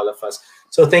pandemic for all of us.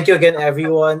 So thank you again,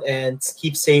 everyone, and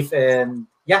keep safe. And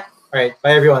yeah, all right.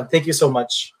 Bye, everyone. Thank you so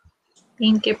much.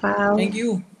 Thank you, Pao. Thank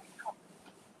you.